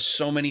groundwork for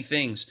so many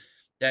things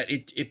that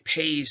it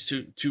pays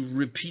to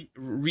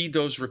read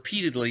those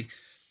repeatedly.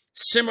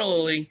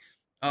 Similarly,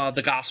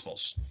 the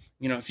Gospels.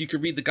 If you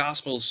could read the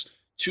Gospels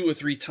 2 or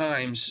 3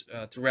 times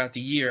throughout the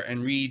year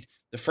and read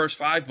the first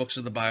 5 books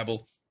of the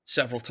Bible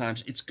several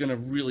times, it's going to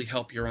really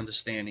help your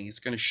understanding. It's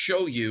going to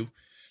show you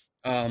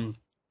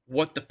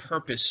what the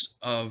purpose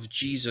of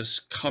Jesus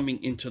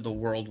coming into the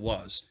world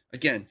was.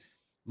 Again,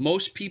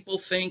 most people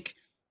think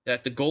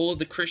that the goal of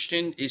the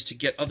Christian is to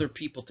get other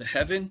people to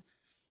heaven.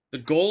 The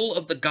goal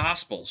of the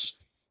Gospels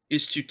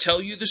is to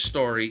tell you the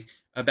story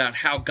about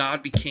how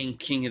God became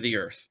king of the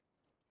earth.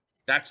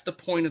 That's the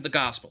point of the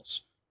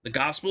Gospels. The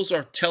Gospels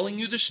are telling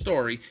you the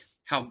story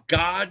how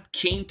God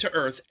came to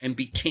earth and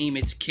became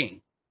its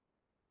king.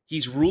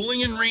 He's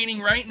ruling and reigning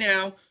right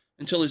now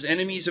until his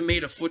enemies are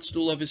made a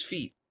footstool of his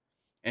feet.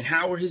 And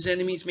how are his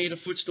enemies made a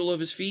footstool of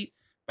his feet?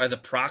 By the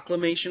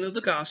proclamation of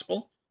the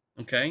gospel,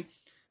 okay?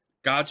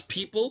 God's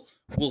people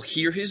will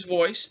hear his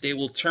voice. They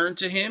will turn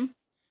to him,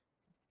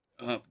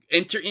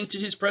 enter into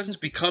his presence,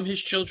 become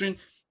his children,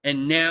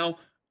 and now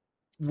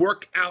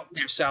work out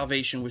their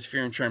salvation with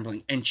fear and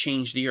trembling and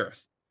change the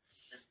earth.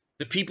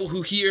 The people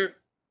who hear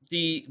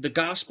the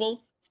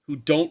gospel, who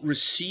don't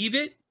receive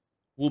it,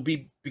 will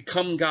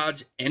become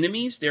God's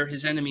enemies. They're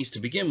his enemies to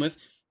begin with,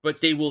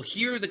 but they will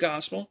hear the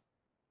gospel.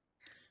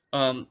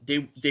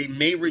 They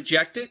may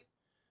reject it,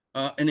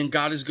 and then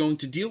God is going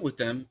to deal with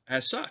them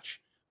as such.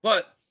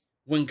 But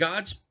when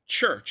God's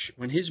church,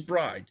 when his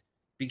bride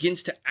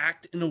begins to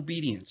act in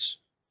obedience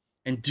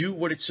and do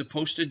what it's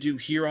supposed to do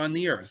here on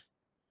the earth,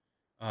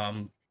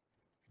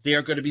 they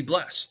are going to be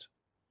blessed.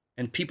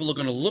 And people are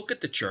going to look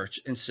at the church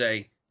and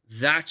say,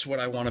 that's what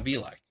I want to be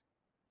like.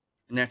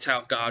 And that's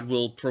how God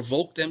will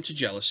provoke them to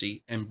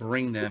jealousy and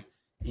bring them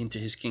into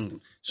his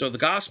kingdom. So the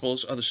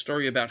Gospels are the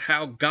story about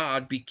how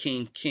God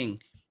became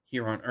king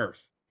here on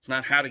earth. It's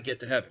not how to get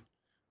to heaven.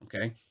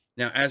 Okay.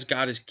 Now, as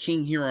God is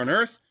king here on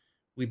earth,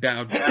 we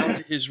bow down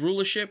to his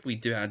rulership. We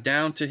bow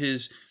down to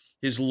his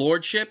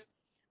lordship.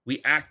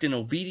 We act in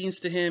obedience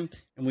to him,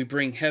 and we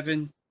bring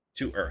heaven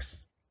to earth.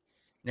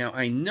 Now,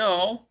 I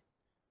know,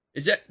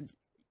 is that,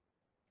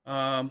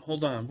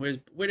 hold on.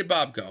 Where did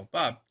Bob go?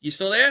 Bob, you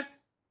still there?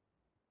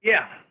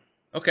 Yeah.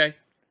 Okay.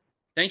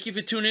 Thank you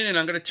for tuning in.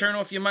 I'm going to turn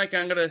off your mic.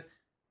 I'm going to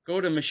go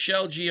to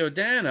Michelle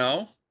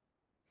Giordano.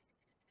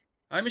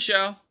 Hi,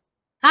 Michelle.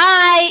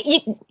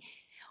 Hi.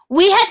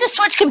 We had to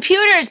switch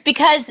computers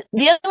because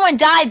the other one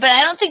died, but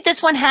I don't think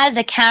this one has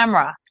a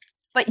camera.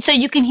 But so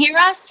you can hear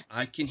us?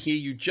 I can hear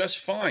you just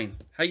fine.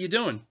 How you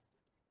doing?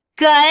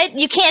 Good.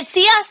 You can't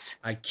see us?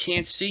 I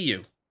can't see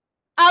you.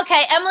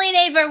 Okay, Emily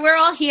and Ava, we're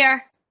all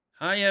here.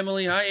 Hi,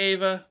 Emily. Hi,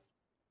 Ava.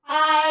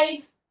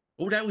 Hi.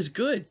 Oh, that was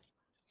good.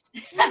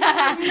 You sang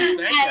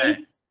that.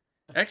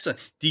 Excellent.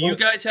 Do you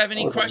guys have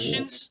any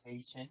questions?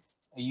 Patient?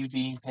 Are you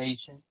being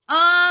patient?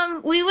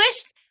 We wish.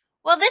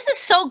 Well, this is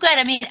so good.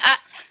 I mean,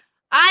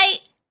 I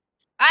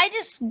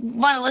just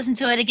want to listen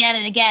to it again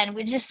and again.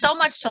 With just so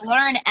much to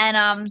learn,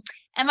 and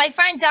my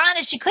friend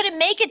Donna, she couldn't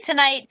make it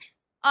tonight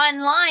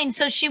online,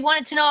 so she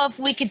wanted to know if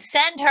we could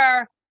send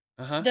her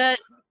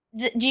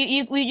we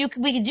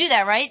could do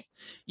that, right?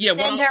 Yeah.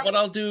 What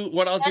I'll do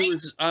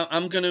is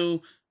I'm gonna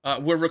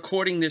we're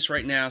recording this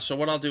right now, so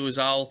what I'll do is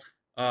I'll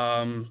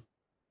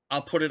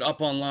put it up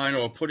online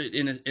or put it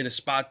in a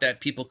spot that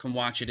people can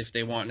watch it if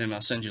they want, and then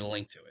I'll send you the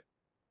link to it.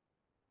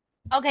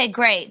 Okay,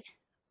 great.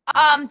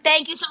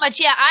 Thank you so much.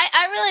 Yeah,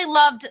 I really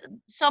loved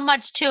so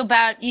much too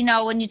about,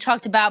 when you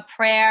talked about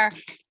prayer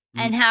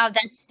and how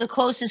that's the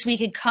closest we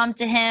could come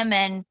to him.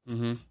 And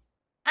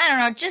I don't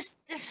know, just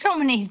there's so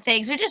many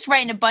things. We're just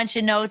writing a bunch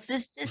of notes.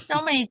 There's just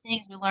so many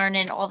things we're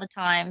learning all the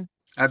time.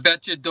 I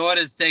bet your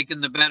daughter's taking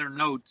the better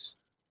notes.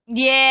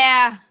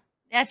 Yeah,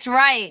 that's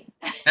right.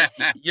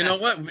 You know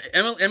what?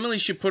 Emily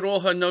should put all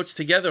her notes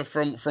together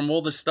from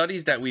all the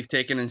studies that we've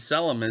taken and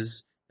sell them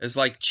as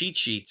like cheat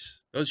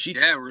sheets. Those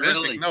sheets are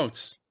terrific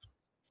notes.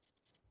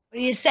 What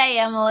do you say,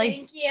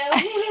 Emily? Thank you.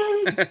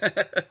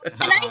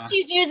 Tonight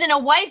she's using a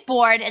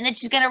whiteboard, and then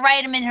she's going to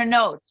write them in her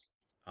notes.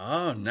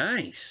 Oh,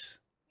 nice.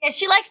 Yeah,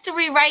 she likes to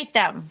rewrite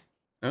them.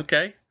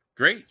 Okay,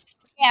 great.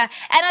 Yeah,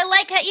 and I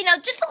like how,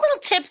 just the little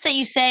tips that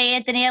you say,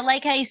 Anthony. I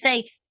like how you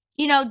say,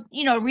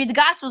 read the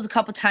Gospels a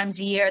couple times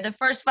a year, the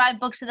first 5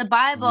 books of the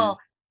Bible,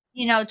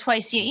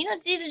 twice a year.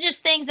 These are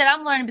just things that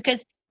I'm learning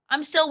because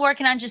I'm still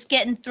working on just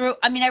getting through.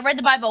 I mean, I read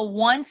the Bible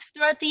once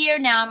throughout the year.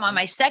 Now I'm on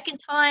my second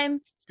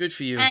time. Good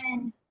for you.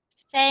 And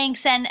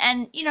thanks. And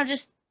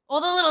just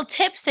all the little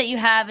tips that you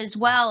have as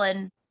well.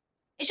 And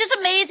it's just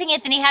amazing,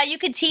 Anthony, how you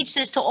could teach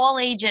this to all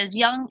ages,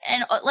 young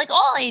and like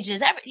all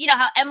ages.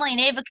 How Emily and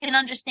Ava can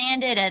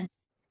understand it, and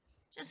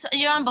just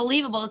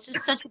unbelievable. It's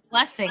just such a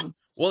blessing.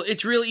 Well,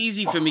 it's real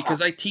easy for me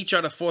because I teach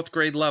at a 4th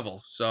grade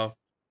level, so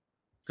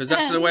because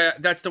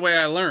that's the way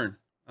I learn.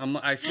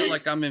 I feel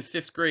like I'm in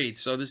 5th grade,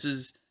 so this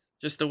is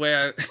just the way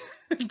I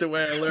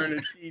learn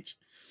and teach.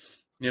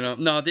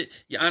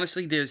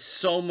 Honestly, there's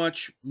so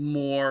much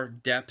more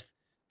depth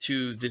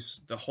to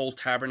the whole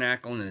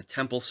tabernacle and the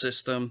temple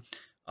system.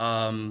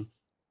 I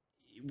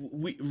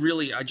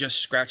just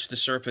scratched the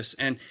surface,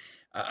 and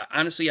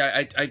honestly,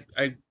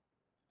 I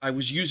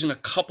was using a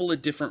couple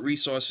of different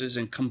resources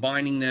and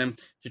combining them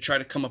to try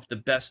to come up the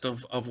best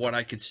of what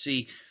I could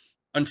see.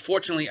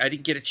 Unfortunately, I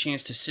didn't get a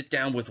chance to sit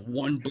down with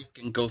one book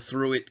and go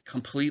through it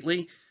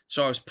completely.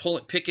 So I was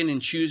picking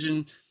and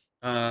choosing,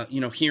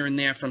 here and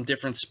there from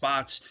different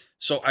spots.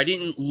 So I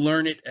didn't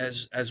learn it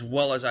as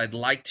well as I'd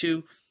like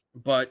to,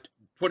 but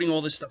putting all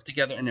this stuff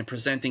together and then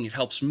presenting it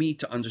helps me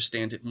to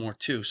understand it more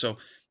too. So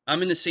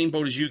I'm in the same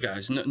boat as you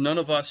guys. None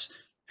of us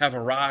have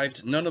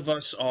arrived. None of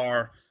us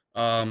are,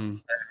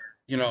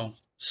 you know,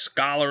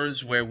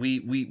 scholars where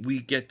we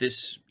get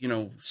this, you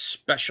know,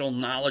 special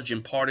knowledge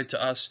imparted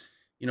to us.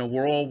 You know,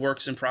 we're all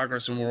works in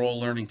progress and we're all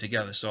learning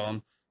together.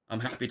 So I'm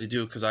happy to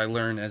do it because I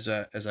learn as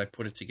I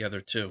put it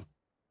together too.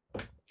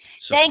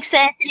 So Thanks,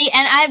 Anthony.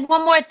 And I have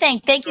one more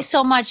thing. Thank you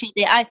so much,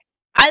 Anthony.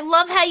 I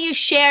love how you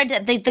shared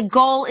that the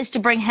goal is to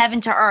bring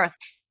heaven to earth.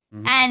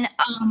 mhm,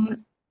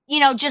 And you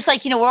know, just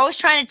like, you know, we're always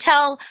trying to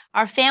tell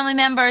our family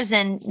members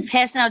and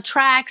passing out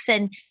tracts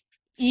and,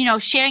 you know,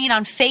 sharing it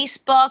on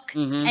Facebook.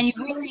 mhm, And you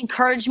really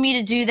encouraged me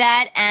to do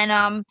that.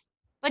 And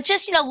but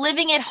just, you know,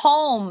 living at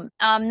home,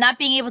 not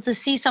being able to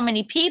see so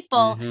many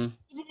people, mhm.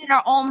 even in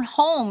our own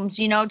homes,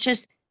 you know,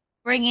 just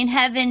bringing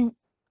heaven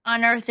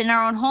on earth in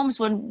our own homes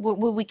when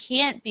we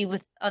can't be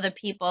with other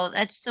people.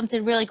 That's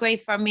something really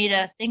great for me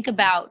to think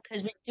about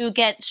because we do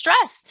get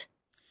stressed,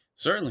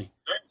 Certainly,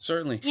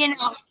 certainly. you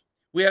know.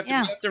 We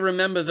Yeah. have to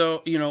remember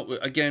though, you know,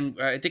 again,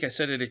 I think I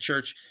said it at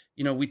church,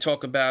 you know, we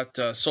talk about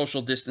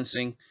social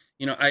distancing.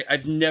 You know,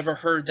 I've never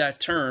heard that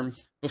term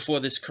before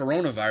this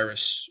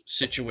coronavirus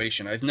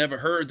situation. I've never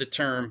heard the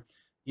term,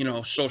 you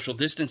know, social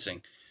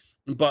distancing.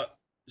 But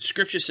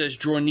scripture says,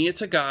 draw near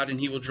to God and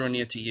he will draw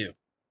near to you.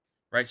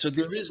 Right? So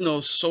there is no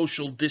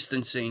social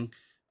distancing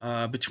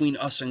between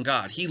us and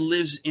God. He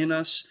lives in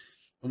us.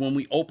 And when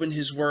we open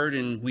his word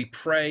and we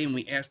pray and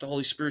we ask the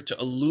Holy Spirit to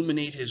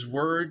illuminate his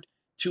word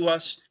to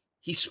us,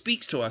 he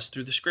speaks to us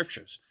through the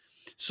scriptures.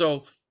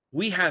 So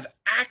we have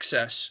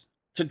access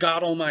to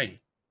God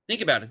Almighty.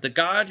 Think about it. The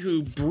God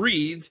who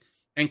breathed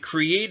and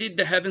created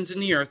the heavens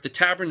and the earth, the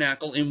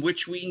tabernacle in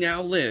which we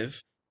now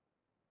live,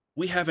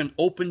 we have an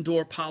open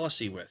door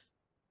policy with.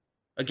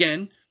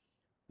 Again,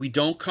 we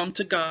don't come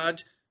to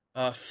God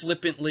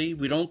flippantly.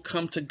 We don't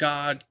come to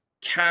God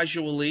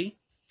casually.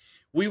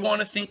 We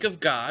want to think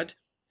of God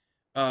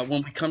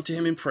when we come to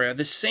him in prayer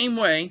the same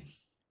way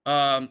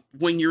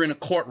when you're in a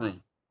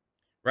courtroom,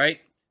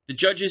 right? The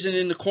judge isn't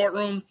in the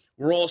courtroom.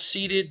 We're all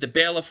seated. The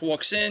bailiff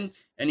walks in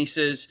and he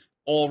says,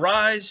 all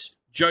rise,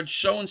 Judge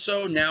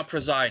so-and-so now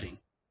presiding.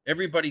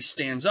 Everybody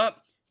stands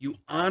up. You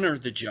honor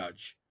the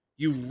judge.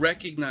 You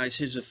recognize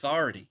his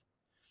authority.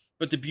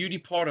 But the beauty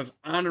part of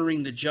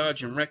honoring the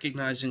judge and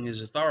recognizing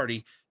his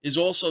authority is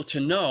also to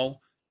know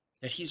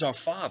that he's our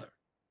father.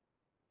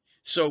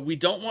 So we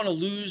don't want to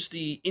lose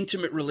the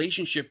intimate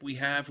relationship we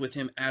have with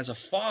him as a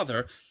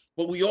father,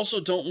 but we also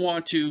don't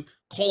want to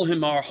call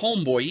him our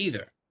homeboy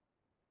either,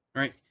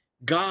 right?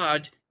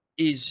 God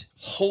is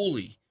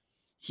holy.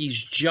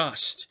 He's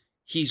just.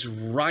 He's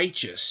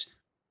righteous.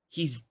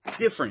 He's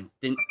different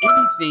than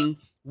anything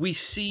we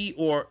see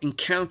or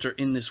encounter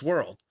in this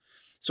world.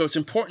 So it's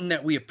important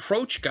that we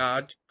approach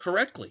God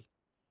correctly.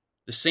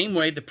 The same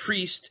way the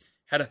priest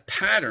had a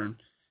pattern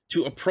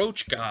to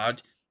approach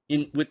God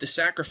with the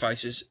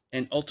sacrifices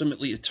and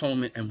ultimately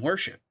atonement and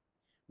worship.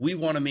 We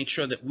want to make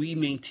sure that we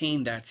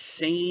maintain that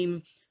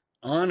same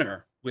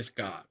honor with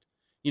God.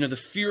 You know, the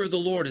fear of the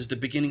Lord is the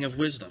beginning of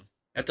wisdom.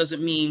 That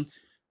doesn't mean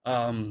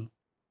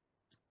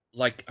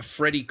like a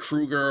Freddy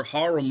Krueger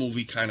horror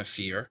movie kind of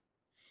fear.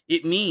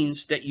 It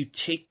means that you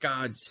take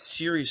God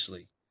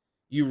seriously.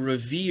 You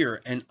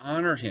revere and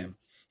honor him.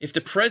 If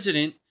the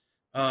president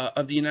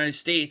of the United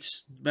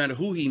States, no matter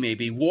who he may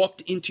be,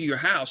 walked into your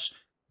house,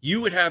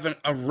 you would have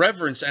a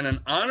reverence and an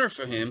honor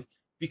for him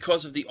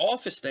because of the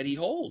office that he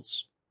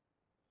holds.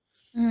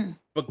 Mm.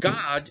 But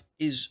God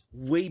is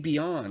way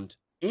beyond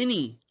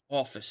any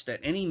office that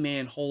any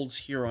man holds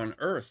here on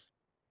earth.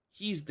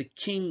 He's the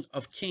King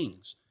of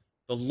Kings,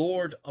 the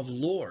Lord of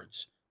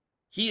Lords.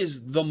 He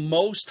is the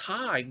most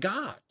high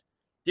God.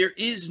 There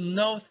is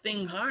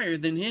nothing higher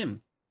than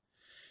him.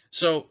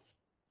 So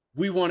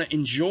we want to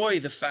enjoy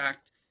the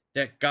fact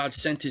that God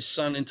sent his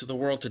son into the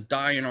world to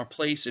die in our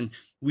place, and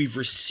we've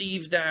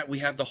received that. We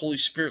have the Holy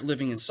Spirit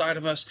living inside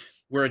of us.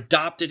 We're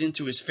adopted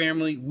into his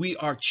family. We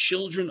are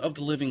children of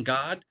the living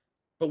God,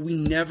 but we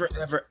never,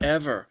 ever,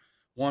 ever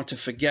want to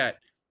forget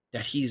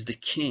that he's the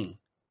King.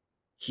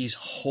 He's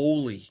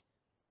holy.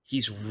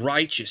 He's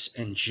righteous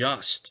and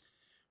just.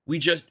 We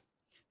just,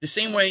 the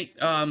same way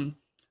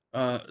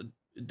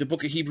the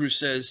book of Hebrews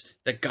says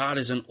that God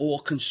is an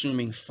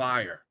all-consuming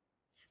fire.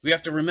 We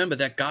have to remember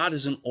that God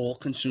is an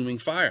all-consuming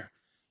fire.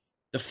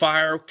 The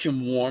fire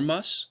can warm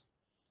us.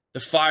 The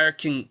fire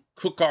can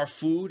cook our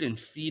food and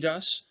feed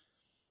us.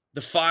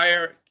 The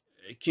fire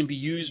can be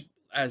used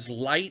as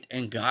light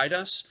and guide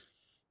us.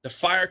 The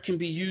fire can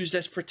be used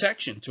as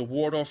protection to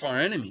ward off our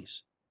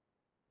enemies.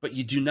 But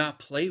you do not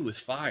play with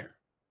fire.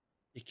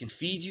 It can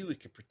feed you.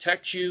 It can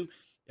protect you.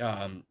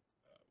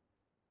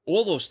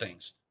 All those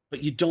things.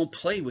 But you don't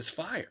play with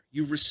fire.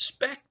 You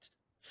respect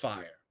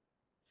fire.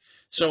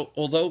 So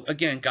although,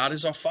 again, God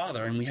is our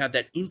Father and we have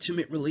that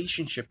intimate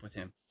relationship with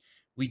him,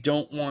 we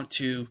don't want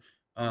to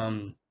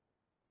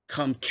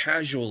come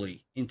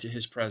casually into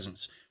his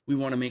presence. We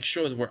want to make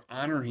sure that we're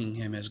honoring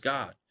him as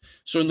God.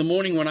 So in the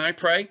morning when I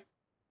pray,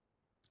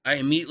 I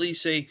immediately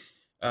say,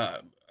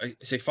 I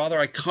say, Father,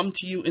 I come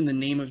to you in the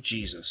name of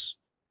Jesus,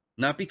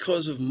 not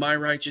because of my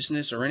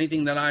righteousness or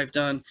anything that I've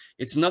done.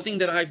 It's nothing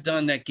that I've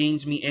done that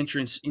gains me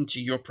entrance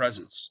into your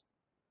presence.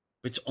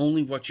 It's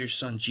only what your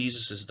son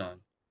Jesus has done.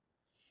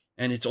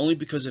 And it's only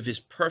because of his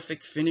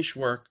perfect finished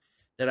work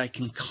that I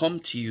can come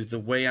to you the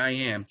way I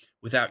am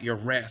without your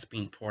wrath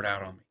being poured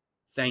out on me.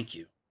 Thank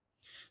you.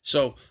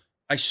 So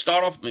I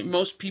start off,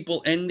 most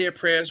people end their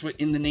prayers with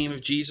in the name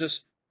of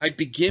Jesus. I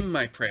begin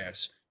my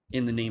prayers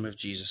in the name of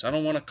Jesus. I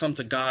don't want to come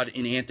to God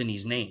in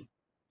Anthony's name.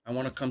 I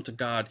want to come to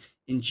God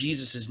in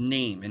Jesus's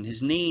name. And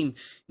his name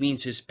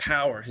means his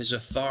power, his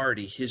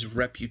authority, his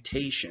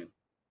reputation.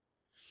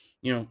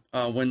 You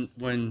know,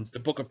 when the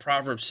book of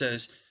Proverbs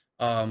says,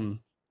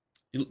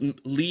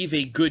 leave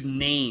a good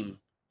name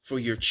for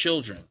your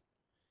children,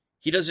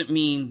 he doesn't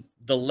mean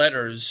the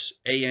letters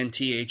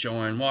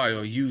ANTHONY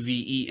or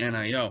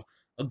UVENIO.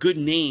 A good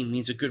name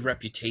means a good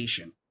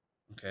reputation.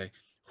 Okay,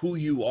 who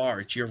you are,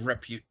 it's your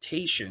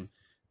reputation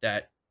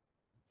that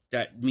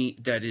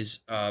is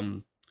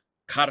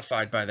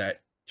codified by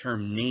that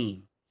term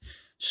name.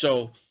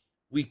 So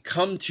we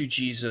come to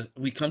Jesus,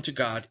 we come to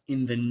God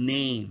in the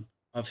name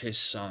of his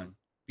son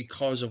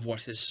because of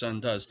what his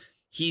son does.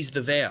 He's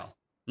the veil.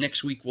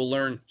 Next week we'll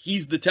learn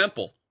he's the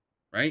temple,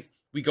 right?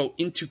 We go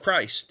into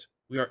Christ.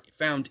 We are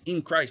found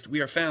in Christ.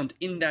 We are found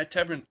in that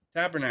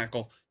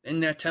tabernacle,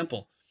 in that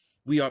temple.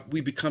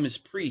 We become his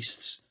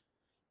priests,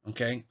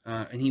 okay?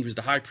 And he was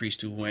the high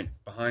priest who went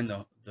behind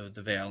the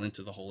veil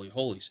into the Holy of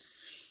Holies.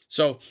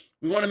 So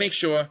we want to make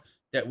sure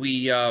that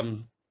we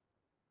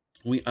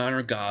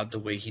honor God the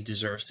way he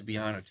deserves to be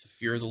honored. The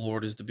fear of the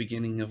Lord is the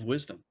beginning of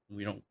wisdom.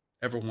 We don't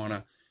ever want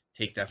to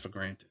take that for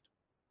granted.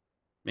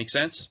 Make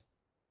sense?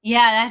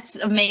 Yeah, that's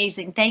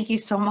amazing. Thank you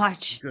so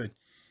much. Good.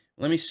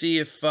 Let me see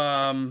if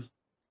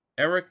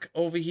Eric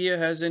over here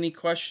has any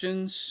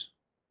questions.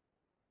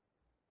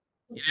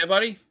 Yeah,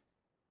 buddy?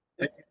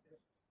 Can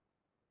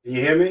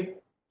you hear me?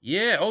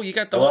 Yeah. Oh, you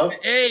got the Hello?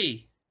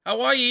 Hey,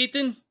 how are you,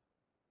 Ethan?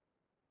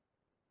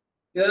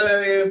 Good, how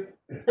are you?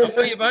 How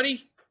are you,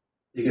 buddy?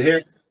 You can hear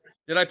it?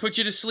 Did I put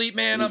you to sleep,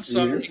 man? I'm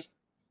sorry.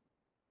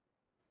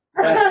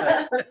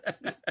 But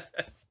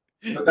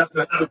that's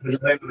what happens when you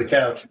lay on the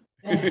couch.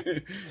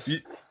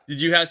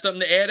 Did you have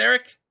something to add,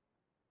 Eric?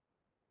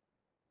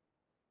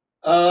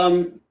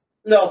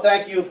 No,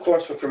 thank you, of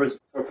course, for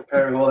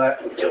preparing all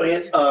that and doing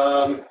it.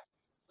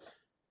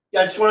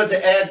 Yeah, I just wanted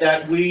to add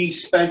that we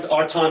spent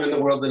our time in the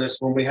wilderness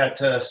when we had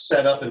to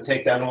set up and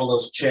take down all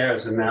those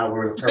chairs, and now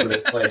we're in a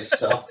permanent place.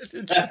 So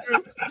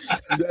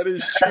That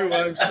is true.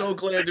 I'm so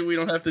glad that we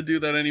don't have to do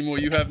that anymore.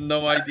 You have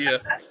no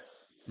idea.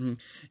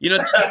 You know,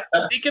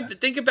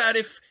 think about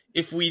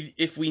if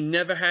we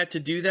never had to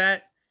do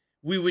that,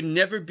 we would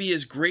never be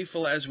as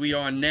grateful as we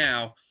are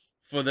now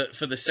for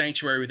the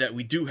sanctuary that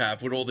we do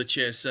have with all the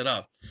chairs set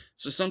up.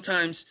 So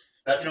sometimes,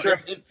 that's you know,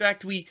 true. in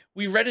fact, we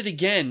read it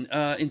again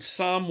in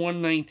Psalm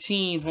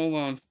 119. Hold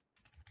on.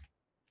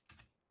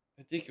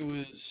 I think it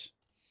was,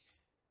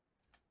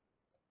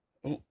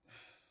 oh,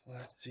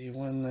 let's see,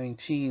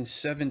 119,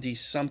 70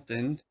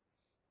 something.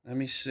 Let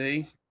me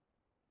see.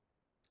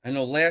 I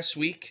know last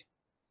week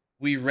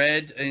we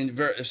read in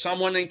Psalm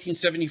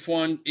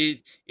 119:71,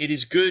 it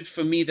is good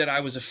for me that I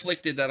was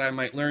afflicted, that I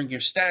might learn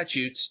your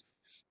statutes.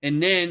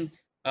 And then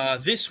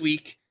this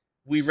week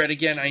we read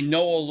again, I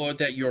know, O Lord,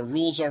 that your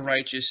rules are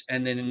righteous,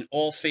 and then in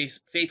all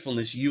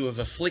faithfulness you have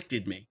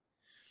afflicted me.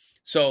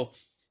 So,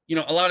 you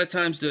know, a lot of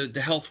times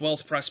the health,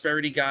 wealth,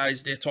 prosperity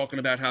guys, they're talking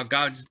about how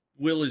God's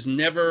will is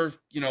never,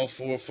 you know,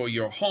 for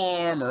your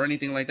harm or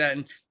anything like that.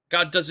 And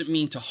God doesn't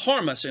mean to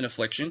harm us in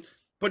affliction,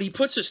 but he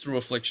puts us through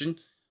affliction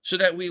so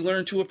that we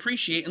learn to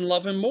appreciate and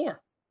love him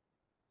more.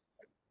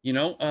 You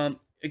know,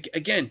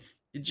 again,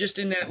 just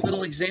in that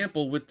little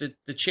example with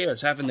the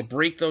chairs, having to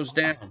break those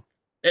down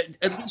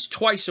at least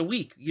twice a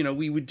week. You know,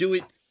 we would do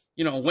it,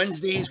 you know,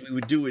 Wednesdays, we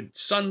would do it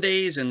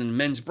Sundays, and then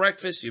men's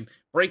breakfast, you're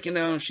breaking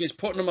down chairs,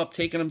 putting them up,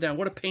 taking them down.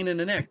 What a pain in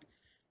the neck.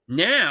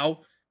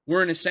 Now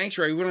we're in a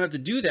sanctuary. We don't have to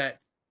do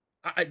that.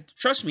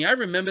 Trust me, I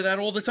remember that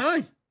all the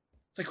time.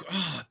 It's like,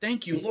 oh,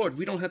 thank you, Lord.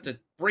 We don't have to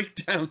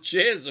break down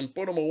chairs and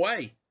put them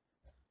away.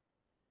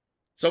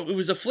 So it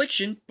was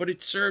affliction, but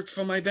it served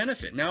for my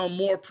benefit. Now I'm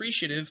more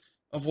appreciative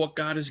of what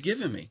God has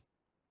given me.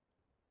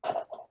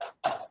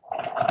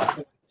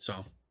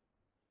 So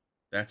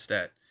that's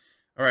that.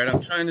 All right,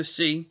 I'm trying to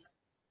see.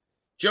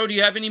 Joe, do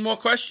you have any more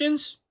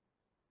questions?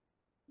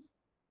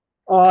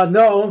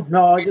 No.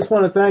 I just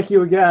want to thank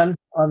you again.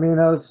 I mean,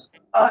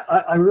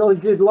 I really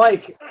did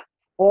like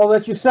all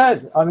that you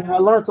said. I mean, I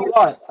learned a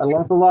lot. I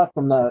learned a lot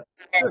from that.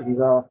 And,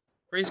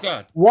 Praise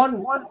God.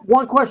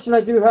 one question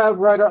I do have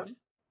right up.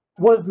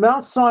 Was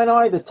Mount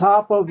Sinai the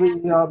top of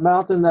the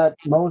mountain that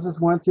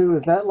Moses went to?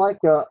 Is that like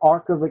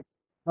Ark of the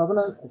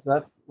Covenant? Is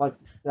that like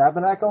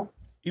Tabernacle?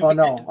 Oh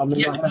no, I mean,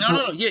 yeah,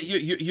 no. Yeah,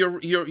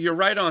 you're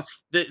right on.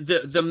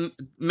 The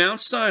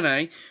Mount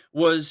Sinai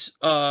was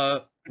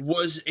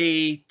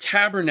a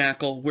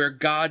tabernacle where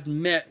God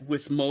met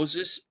with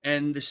Moses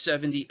and the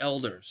 70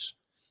 elders.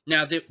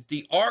 Now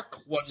the ark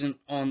wasn't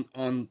on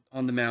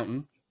the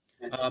mountain,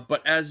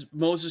 But as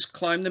Moses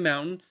climbed the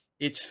mountain,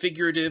 it's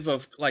figurative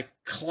of like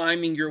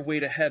climbing your way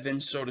to heaven,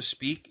 so to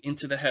speak,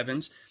 into the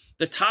heavens.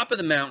 The top of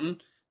the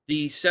mountain,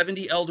 the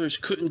 70 elders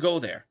couldn't go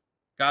there.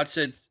 God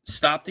said,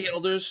 stop the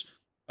elders.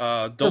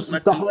 Don't This is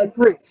let the them. high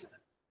priest.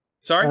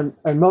 Sorry?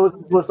 And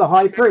Moses was the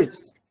high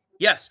priest.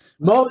 Yes.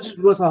 Moses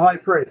was the high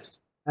priest,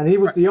 and he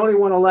was the only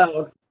one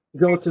allowed to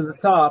go to the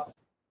top,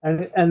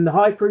 and the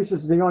high priest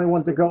is the only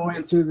one to go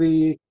into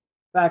the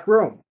back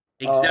room,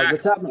 Exactly.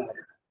 the tabernacle.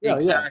 Yeah,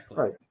 Exactly.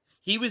 yeah, right.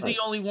 He was the Right.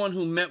 only one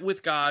who met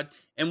with God,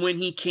 and when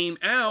he came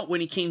out,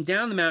 when he came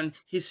down the mountain,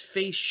 his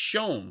face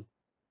shone.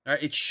 All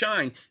right, it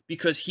shined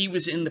because he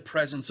was in the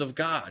presence of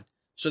God.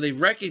 So they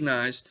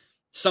recognized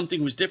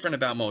something was different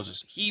about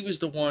Moses. He was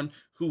the one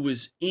who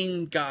was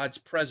in God's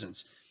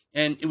presence.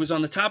 And it was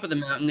on the top of the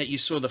mountain that you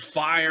saw the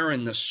fire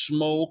and the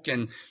smoke,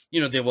 and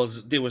there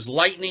was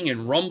lightning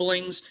and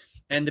rumblings,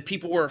 and the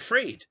people were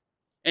afraid.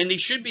 And they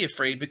should be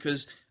afraid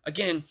because,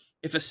 again,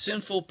 if a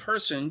sinful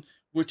person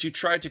were to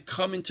try to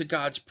come into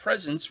God's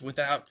presence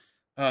without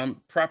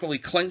properly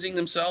cleansing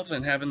themselves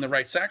and having the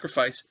right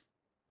sacrifice,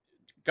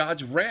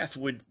 God's wrath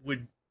would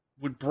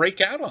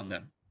break out on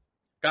them.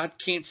 God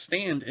can't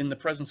stand in the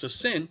presence of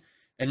sin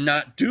and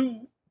not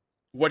do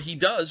what he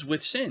does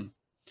with sin.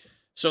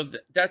 So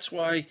that's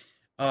why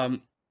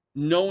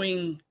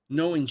knowing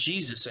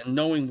Jesus and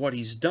knowing what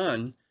he's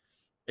done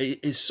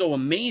is so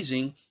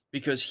amazing,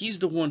 because he's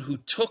the one who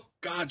took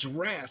God's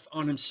wrath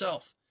on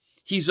himself.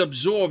 He's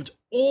absorbed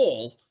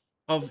all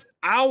of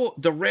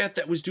the wrath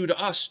that was due to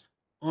us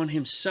on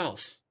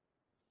himself,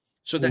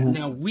 so that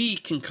now we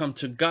can come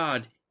to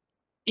God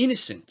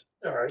innocent,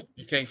 All right.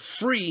 okay,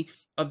 free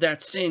of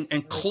that sin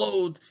and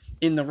clothed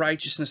in the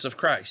righteousness of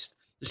Christ.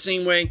 The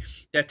same way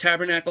that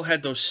tabernacle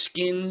had those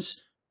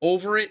skins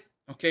over it,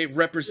 okay,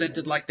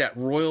 represented like that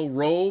royal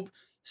robe,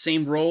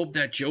 same robe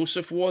that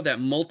Joseph wore, that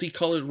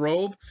multicolored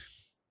robe.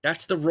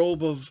 That's the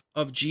robe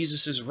of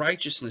Jesus's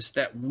righteousness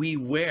that we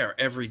wear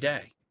every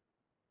day.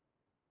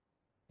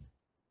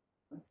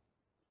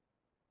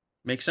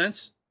 Make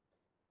sense?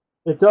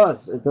 It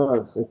does. It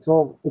does. It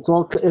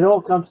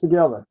all comes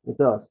together. It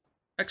does.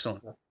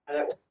 Excellent.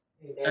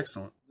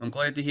 Excellent. I'm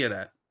glad to hear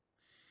that.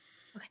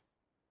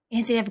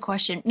 Anthony, I have a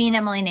question. Me and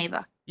Emily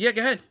Neva. Yeah,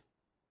 go ahead.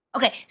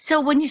 Okay,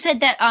 so when you said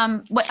that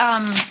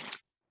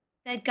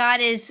that God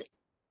is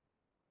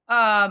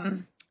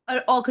an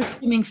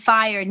all-consuming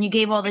fire, and you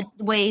gave all the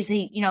ways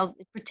he,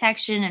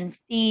 protection and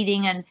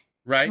feeding and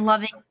Right.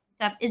 loving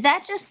stuff, is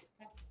that just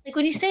like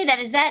when you say that?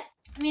 Is that?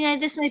 I mean,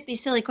 this might be a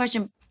silly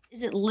question.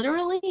 Is it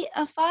literally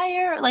a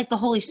fire, like the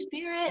Holy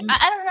Spirit?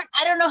 I don't know.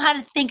 I don't know how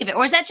to think of it,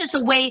 or is that just a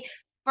way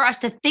for us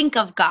to think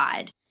of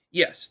God?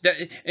 Yes.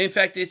 In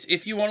fact, it's,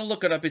 if you want to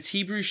look it up, it's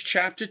Hebrews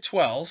chapter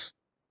 12,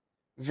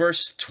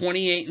 verse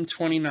 28 and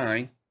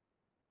 29.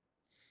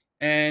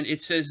 And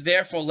it says,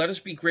 therefore, let us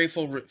be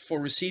grateful for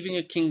receiving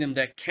a kingdom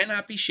that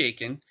cannot be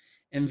shaken,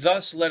 and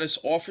thus let us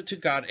offer to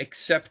God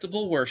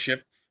acceptable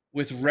worship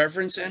with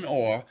reverence and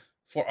awe,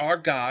 for our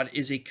God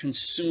is a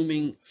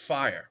consuming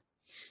fire.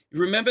 You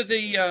remember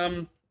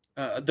the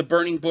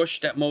burning bush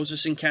that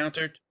Moses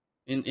encountered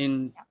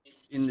in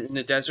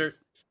the desert?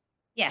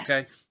 Yes.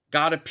 Okay.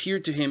 God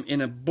appeared to him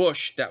in a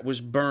bush that was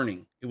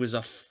burning. It was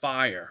a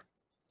fire,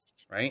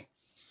 right?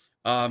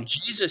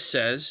 Jesus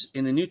says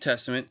in the New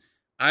Testament,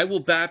 I will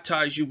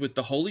baptize you with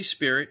the Holy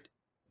Spirit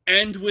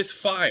and with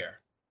fire.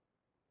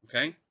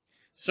 Okay.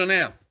 So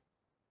now,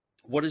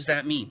 what does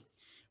that mean?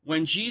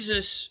 When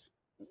Jesus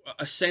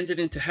ascended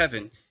into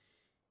heaven,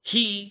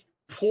 he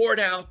poured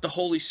out the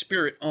Holy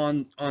Spirit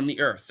on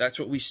the earth. That's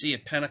what we see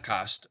at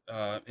Pentecost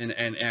in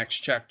Acts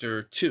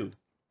chapter 2.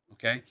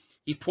 Okay.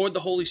 He poured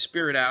the Holy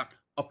Spirit out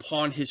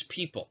upon his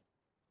people.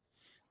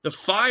 The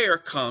fire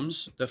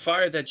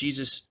that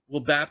Jesus will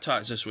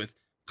baptize us with,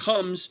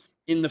 comes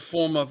in the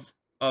form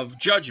of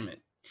judgment.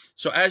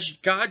 So as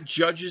God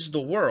judges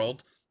the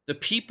world, the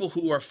people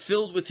who are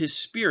filled with his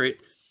Spirit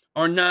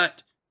are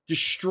not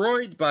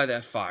destroyed by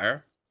that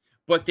fire,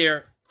 but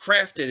they're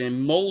crafted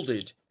and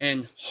molded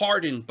and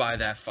hardened by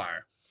that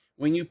fire.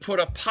 When you put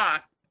a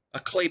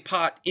clay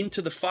pot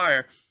into the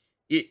fire,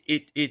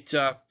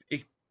 it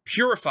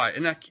purifies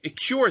and it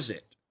cures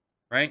it.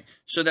 Right?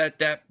 So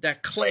that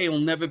clay will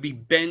never be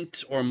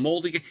bent or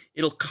molded.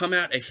 It'll come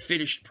out a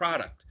finished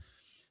product.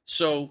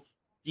 So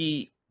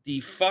the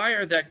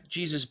fire that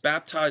Jesus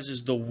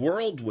baptizes the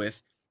world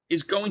with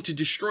is going to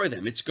destroy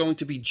them. It's going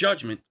to be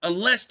judgment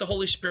unless the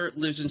Holy Spirit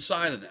lives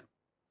inside of them.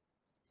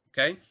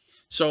 Okay?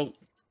 So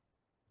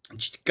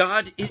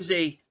God is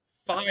a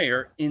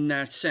fire in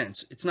that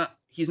sense.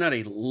 He's not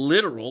a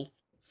literal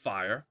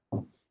fire,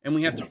 and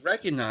we have to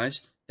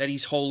recognize that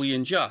he's holy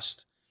and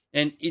just.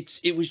 And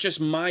it was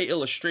just my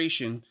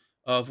illustration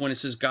of when it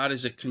says God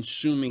is a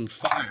consuming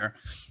fire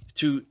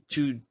to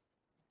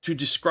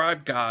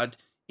describe God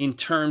in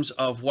terms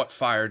of what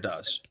fire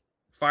does.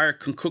 Fire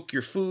can cook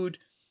your food.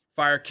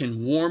 Fire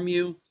can warm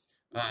you.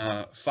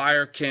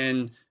 Fire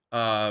can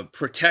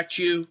protect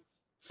you.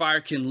 Fire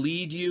can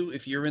lead you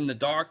if you're in the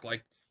dark,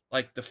 like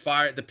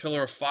the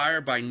pillar of fire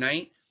by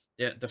night.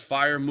 The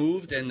fire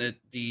moved, and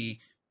the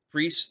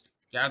priest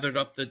gathered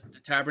up the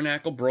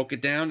tabernacle, broke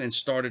it down, and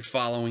started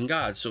following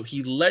God. So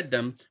he led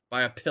them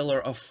by a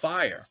pillar of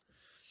fire.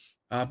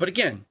 But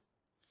again,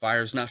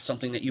 fire is not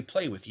something that you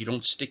play with. You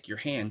don't stick your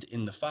hand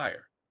in the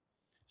fire.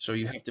 So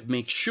you have to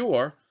make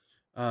sure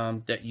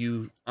that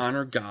you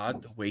honor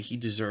God the way he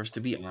deserves to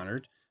be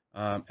honored,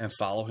 and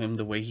follow him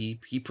the way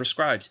he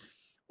prescribes.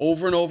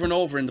 Over and over and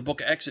over in the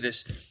book of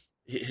Exodus,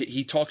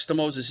 he talks to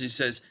Moses. He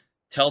says,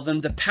 tell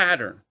them the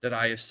pattern that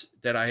I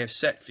have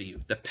set for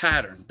you. The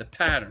pattern, the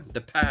pattern,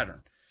 the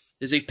pattern.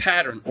 There's a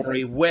pattern or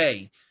a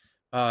way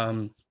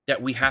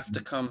that we have to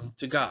come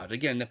to God.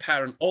 Again, the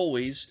pattern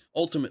always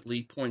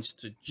ultimately points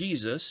to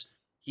Jesus.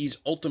 He's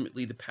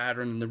ultimately the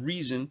pattern and the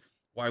reason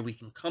why we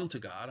can come to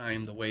God. I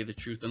am the way, the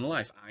truth, and the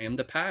life. I am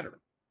the pattern.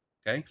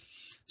 Okay?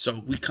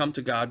 So we come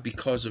to God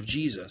because of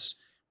Jesus.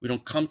 We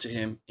don't come to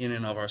him in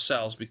and of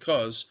ourselves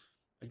because,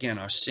 again,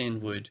 our sin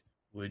would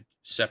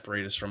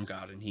separate us from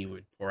God and he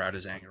would pour out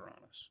his anger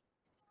on us.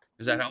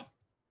 Does that help?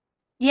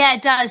 Yeah,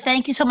 it does.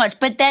 Thank you so much.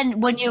 But then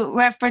when you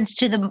reference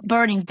to the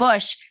burning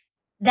bush,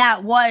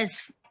 that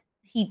was,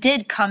 he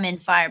did come in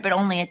fire, but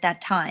only at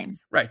that time.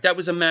 Right. That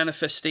was a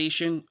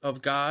manifestation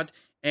of God.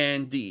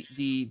 And the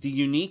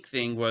unique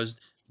thing was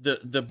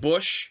the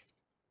bush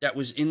that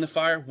was in the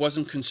fire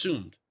wasn't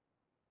consumed.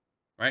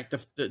 Right?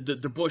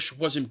 The bush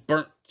wasn't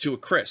burnt to a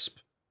crisp.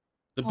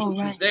 The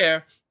bush was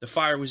there. The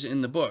fire was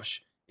in the bush.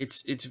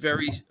 It's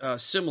very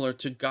similar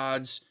to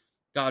God's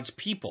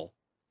people.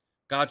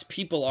 God's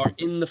people are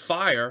in the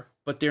fire,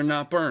 but they're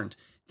not burned.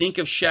 Think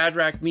of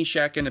Shadrach,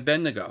 Meshach, and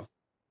Abednego.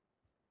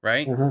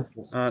 Right?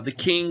 The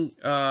king,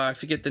 I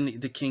forget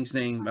the king's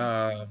name,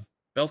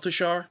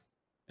 Belteshazzar,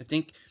 I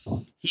think.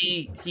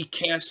 He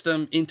cast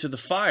them into the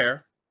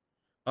fire,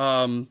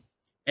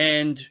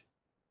 and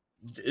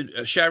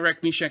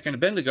Shadrach, Meshach, and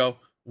Abednego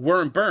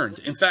weren't burned.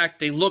 In fact,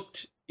 they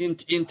looked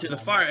into the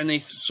fire and they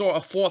saw a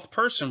fourth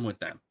person with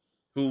them,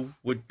 who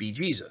would be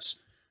Jesus,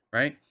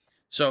 right?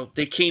 So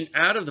they came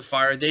out of the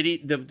fire.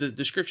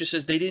 The scripture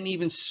says they didn't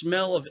even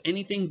smell of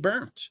anything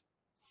burnt.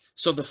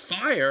 So the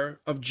fire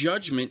of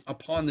judgment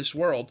upon this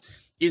world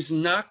is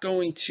not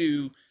going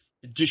to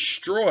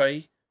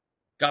destroy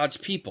God's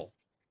people.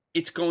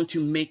 It's going to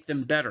make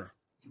them better.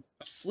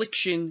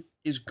 Affliction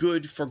is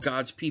good for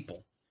God's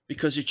people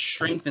because it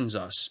strengthens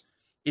us.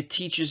 It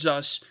teaches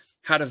us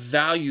how to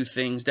value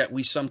things that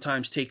we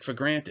sometimes take for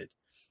granted.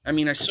 I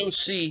mean, I so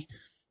see,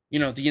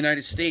 the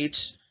United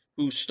States,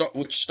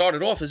 which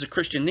started off as a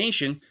Christian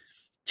nation,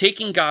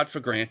 taking God for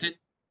granted,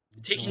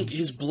 taking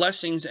his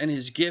blessings and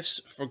his gifts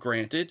for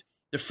granted,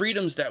 the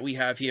freedoms that we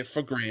have here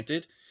for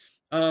granted,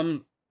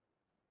 and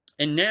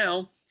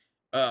now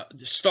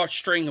start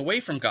straying away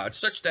from God,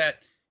 such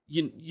that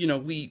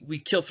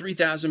we kill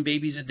 3,000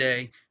 babies a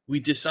day. We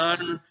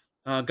dishonor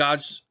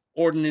God's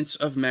ordinance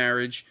of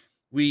marriage.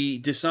 We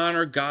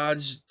dishonor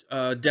God's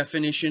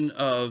definition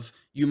of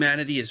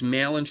humanity as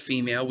male and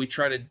female. We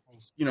try to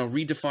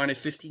redefine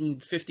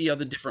it 50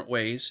 other different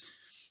ways.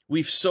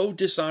 We've so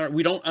dishonored.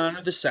 We don't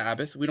honor the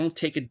Sabbath. We don't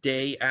take a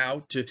day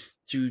out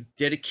to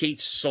dedicate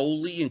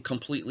solely and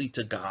completely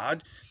to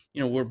God.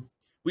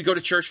 We go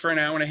to church for an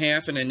hour and a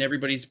half and then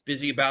everybody's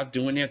busy about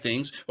doing their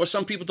things. Or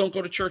some people don't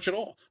go to church at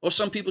all. Or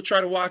some people try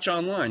to watch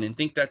online and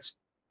think that's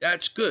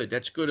good.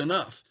 That's good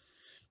enough.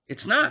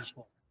 It's not.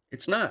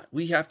 It's not.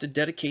 We have to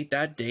dedicate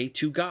that day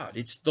to God.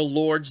 It's the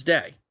Lord's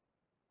day,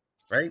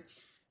 right?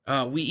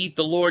 We eat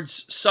the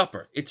Lord's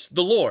supper. It's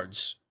the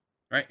Lord's,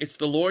 right? It's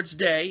the Lord's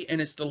day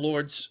and it's the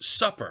Lord's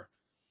supper.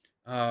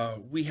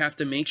 We have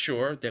to make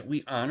sure that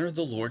we honor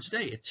the Lord's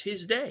day. It's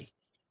his day.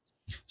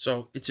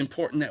 So it's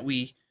important that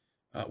we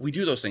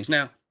do those things.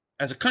 Now,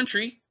 as a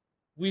country,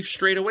 we've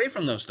strayed away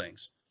from those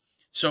things.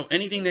 So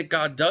anything that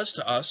God does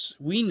to us,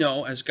 we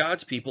know as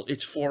God's people,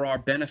 it's for our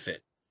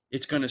benefit.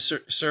 It's going to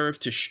serve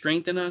to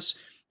strengthen us.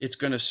 It's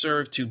going to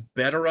serve to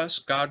better us.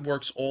 God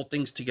works all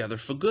things together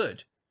for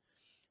good.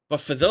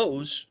 But for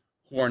those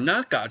who are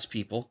not God's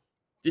people,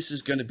 this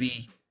is going to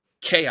be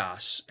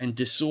chaos and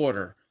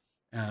disorder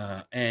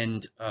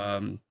and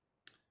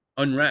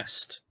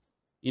unrest.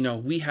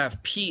 We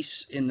have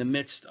peace in the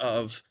midst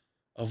of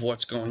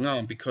what's going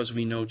on because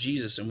we know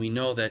Jesus and we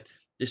know that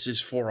this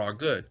is for our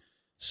good.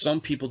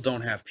 Some people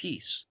don't have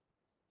peace.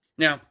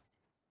 Now,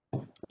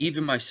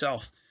 even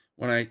myself,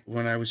 when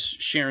I was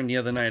sharing the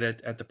other night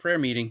at the prayer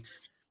meeting,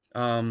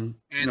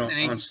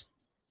 Anthony,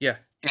 yeah.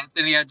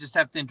 Anthony, I just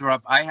have to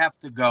interrupt. I have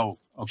to go.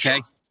 Okay.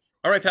 Sure.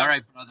 All right, pal. All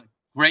right, brother.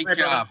 Great All right,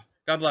 job. brother.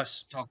 God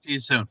bless. Talk to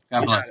you soon.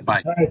 God bless.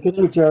 Bye. All right, good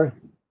night, Jerry.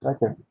 Right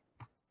there.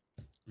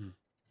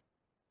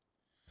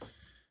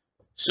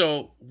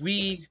 So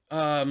we,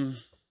 I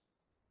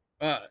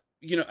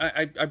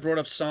brought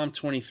up Psalm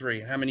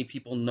 23. How many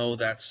people know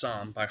that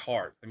Psalm by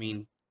heart? I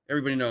mean,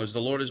 everybody knows, the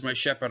Lord is my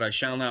shepherd, I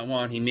shall not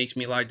want. He makes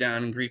me lie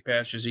down in green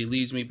pastures. He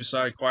leads me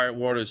beside quiet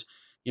waters.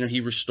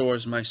 He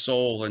restores my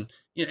soul. And,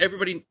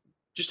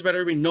 just about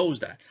everybody knows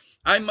that.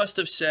 I must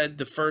have said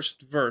the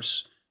first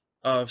verse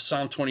of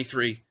Psalm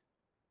 23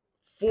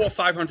 400 or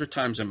 500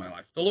 times in my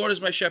life. The Lord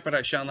is my shepherd,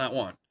 I shall not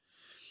want.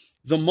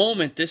 The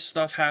moment this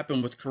stuff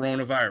happened with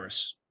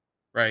coronavirus,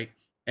 right?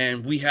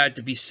 and we had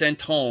to be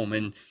sent home,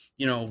 and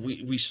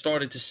we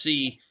started to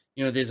see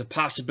there's a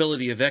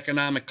possibility of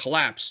economic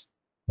collapse,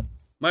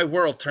 my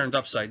world turned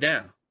upside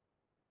down.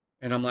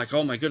 And I'm like,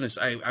 oh my goodness,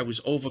 I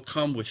was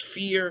overcome with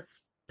fear,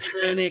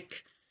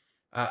 panic.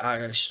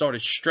 I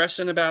started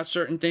stressing about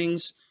certain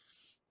things.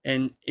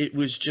 And it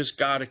was just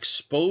God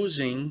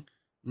exposing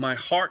my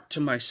heart to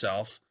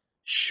myself,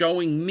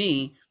 showing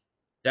me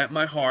that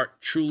my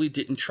heart truly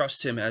didn't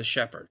trust him as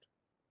shepherd.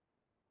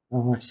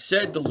 I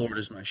said, the Lord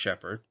is my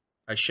shepherd,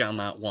 I shall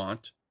not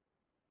want.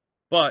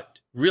 But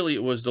really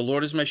it was, the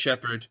Lord is my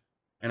shepherd,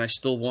 and I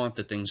still want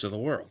the things of the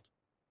world.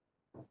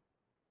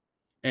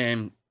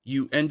 And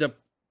you end up,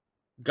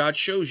 God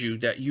shows you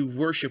that you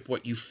worship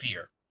what you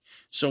fear.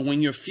 So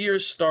when your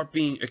fears start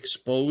being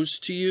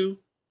exposed to you,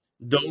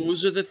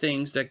 those are the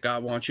things that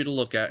God wants you to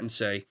look at and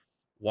say,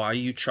 why are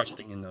you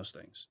trusting in those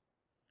things?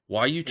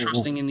 Why are you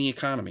trusting in the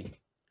economy?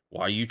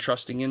 Why are you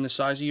trusting in the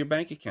size of your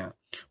bank account?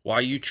 Why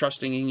are you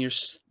trusting in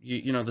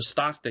the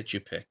stock that you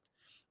picked?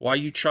 Why are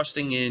you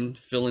trusting in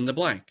fill in the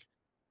blank?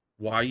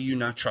 Why are you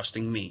not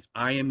trusting me?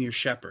 I am your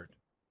shepherd.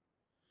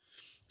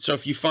 So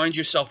if you find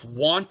yourself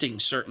wanting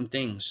certain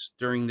things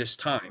during this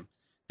time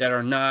that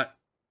are not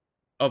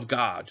of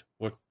God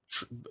or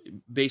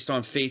based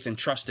on faith and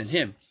trust in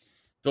him,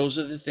 those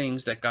are the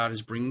things that God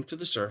is bringing to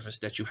the surface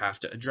that you have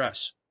to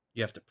address.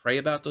 You have to pray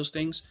about those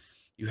things.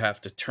 You have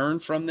to turn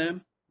from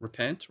them,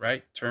 repent,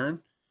 right?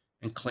 Turn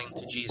and cling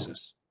to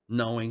Jesus,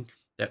 knowing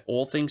that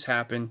all things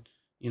happen,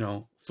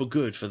 for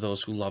good for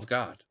those who love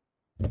God.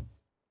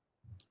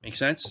 Make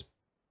sense?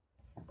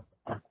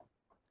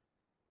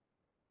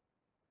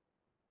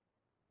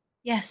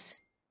 Yes.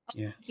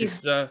 Yeah.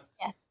 Yeah.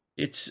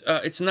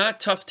 It's not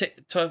tough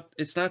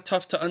it's not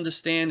tough to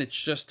understand.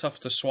 It's just tough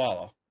to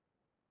swallow.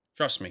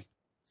 Trust me.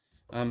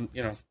 I'm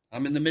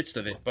in the midst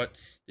of it, but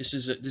this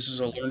is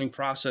a learning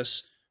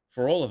process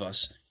for all of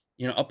us.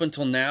 Up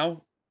until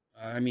now,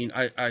 I mean,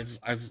 I've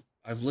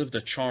lived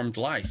a charmed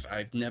life.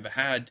 I've never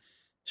had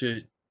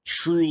to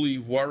truly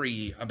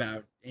worry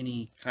about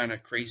any kind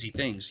of crazy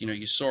things.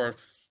 You saw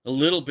a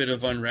little bit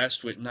of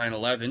unrest with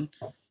 9/11,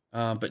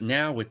 but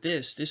now with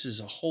this is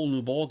a whole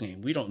new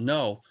ballgame. We don't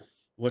know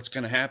what's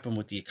going to happen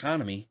with the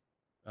economy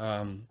in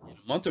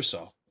a month or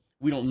so.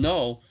 We don't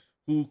know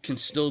who can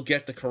still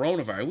get the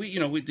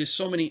coronavirus. There's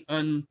so many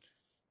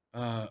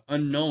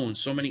unknowns,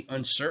 so many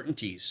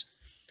uncertainties.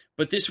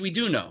 But this we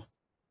do know.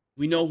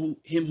 We know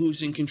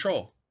who's in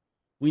control.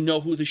 We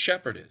know who the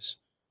shepherd is.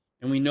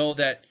 And we know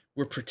that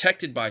we're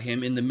protected by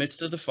him in the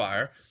midst of the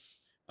fire.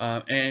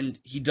 And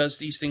he does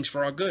these things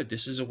for our good.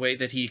 This is a way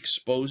that he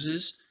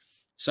exposes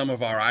some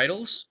of our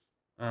idols,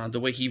 the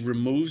way he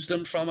removes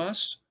them from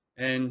us.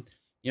 And,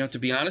 to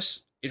be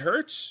honest, it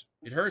hurts.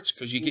 It hurts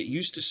because you get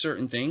used to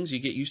certain things. You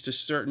get used to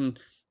certain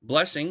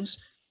blessings.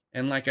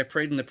 And like I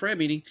prayed in the prayer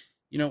meeting,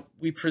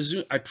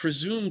 I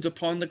presumed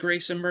upon the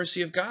grace and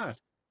mercy of God.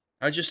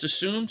 I just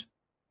assumed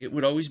it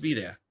would always be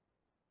there.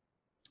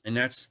 And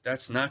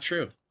that's not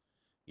true.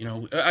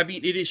 I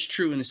mean, it is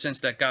true in the sense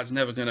that God's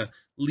never going to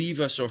leave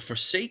us or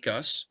forsake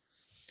us.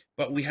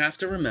 But we have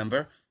to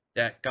remember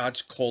that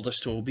God's called us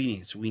to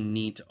obedience. We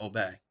need to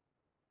obey.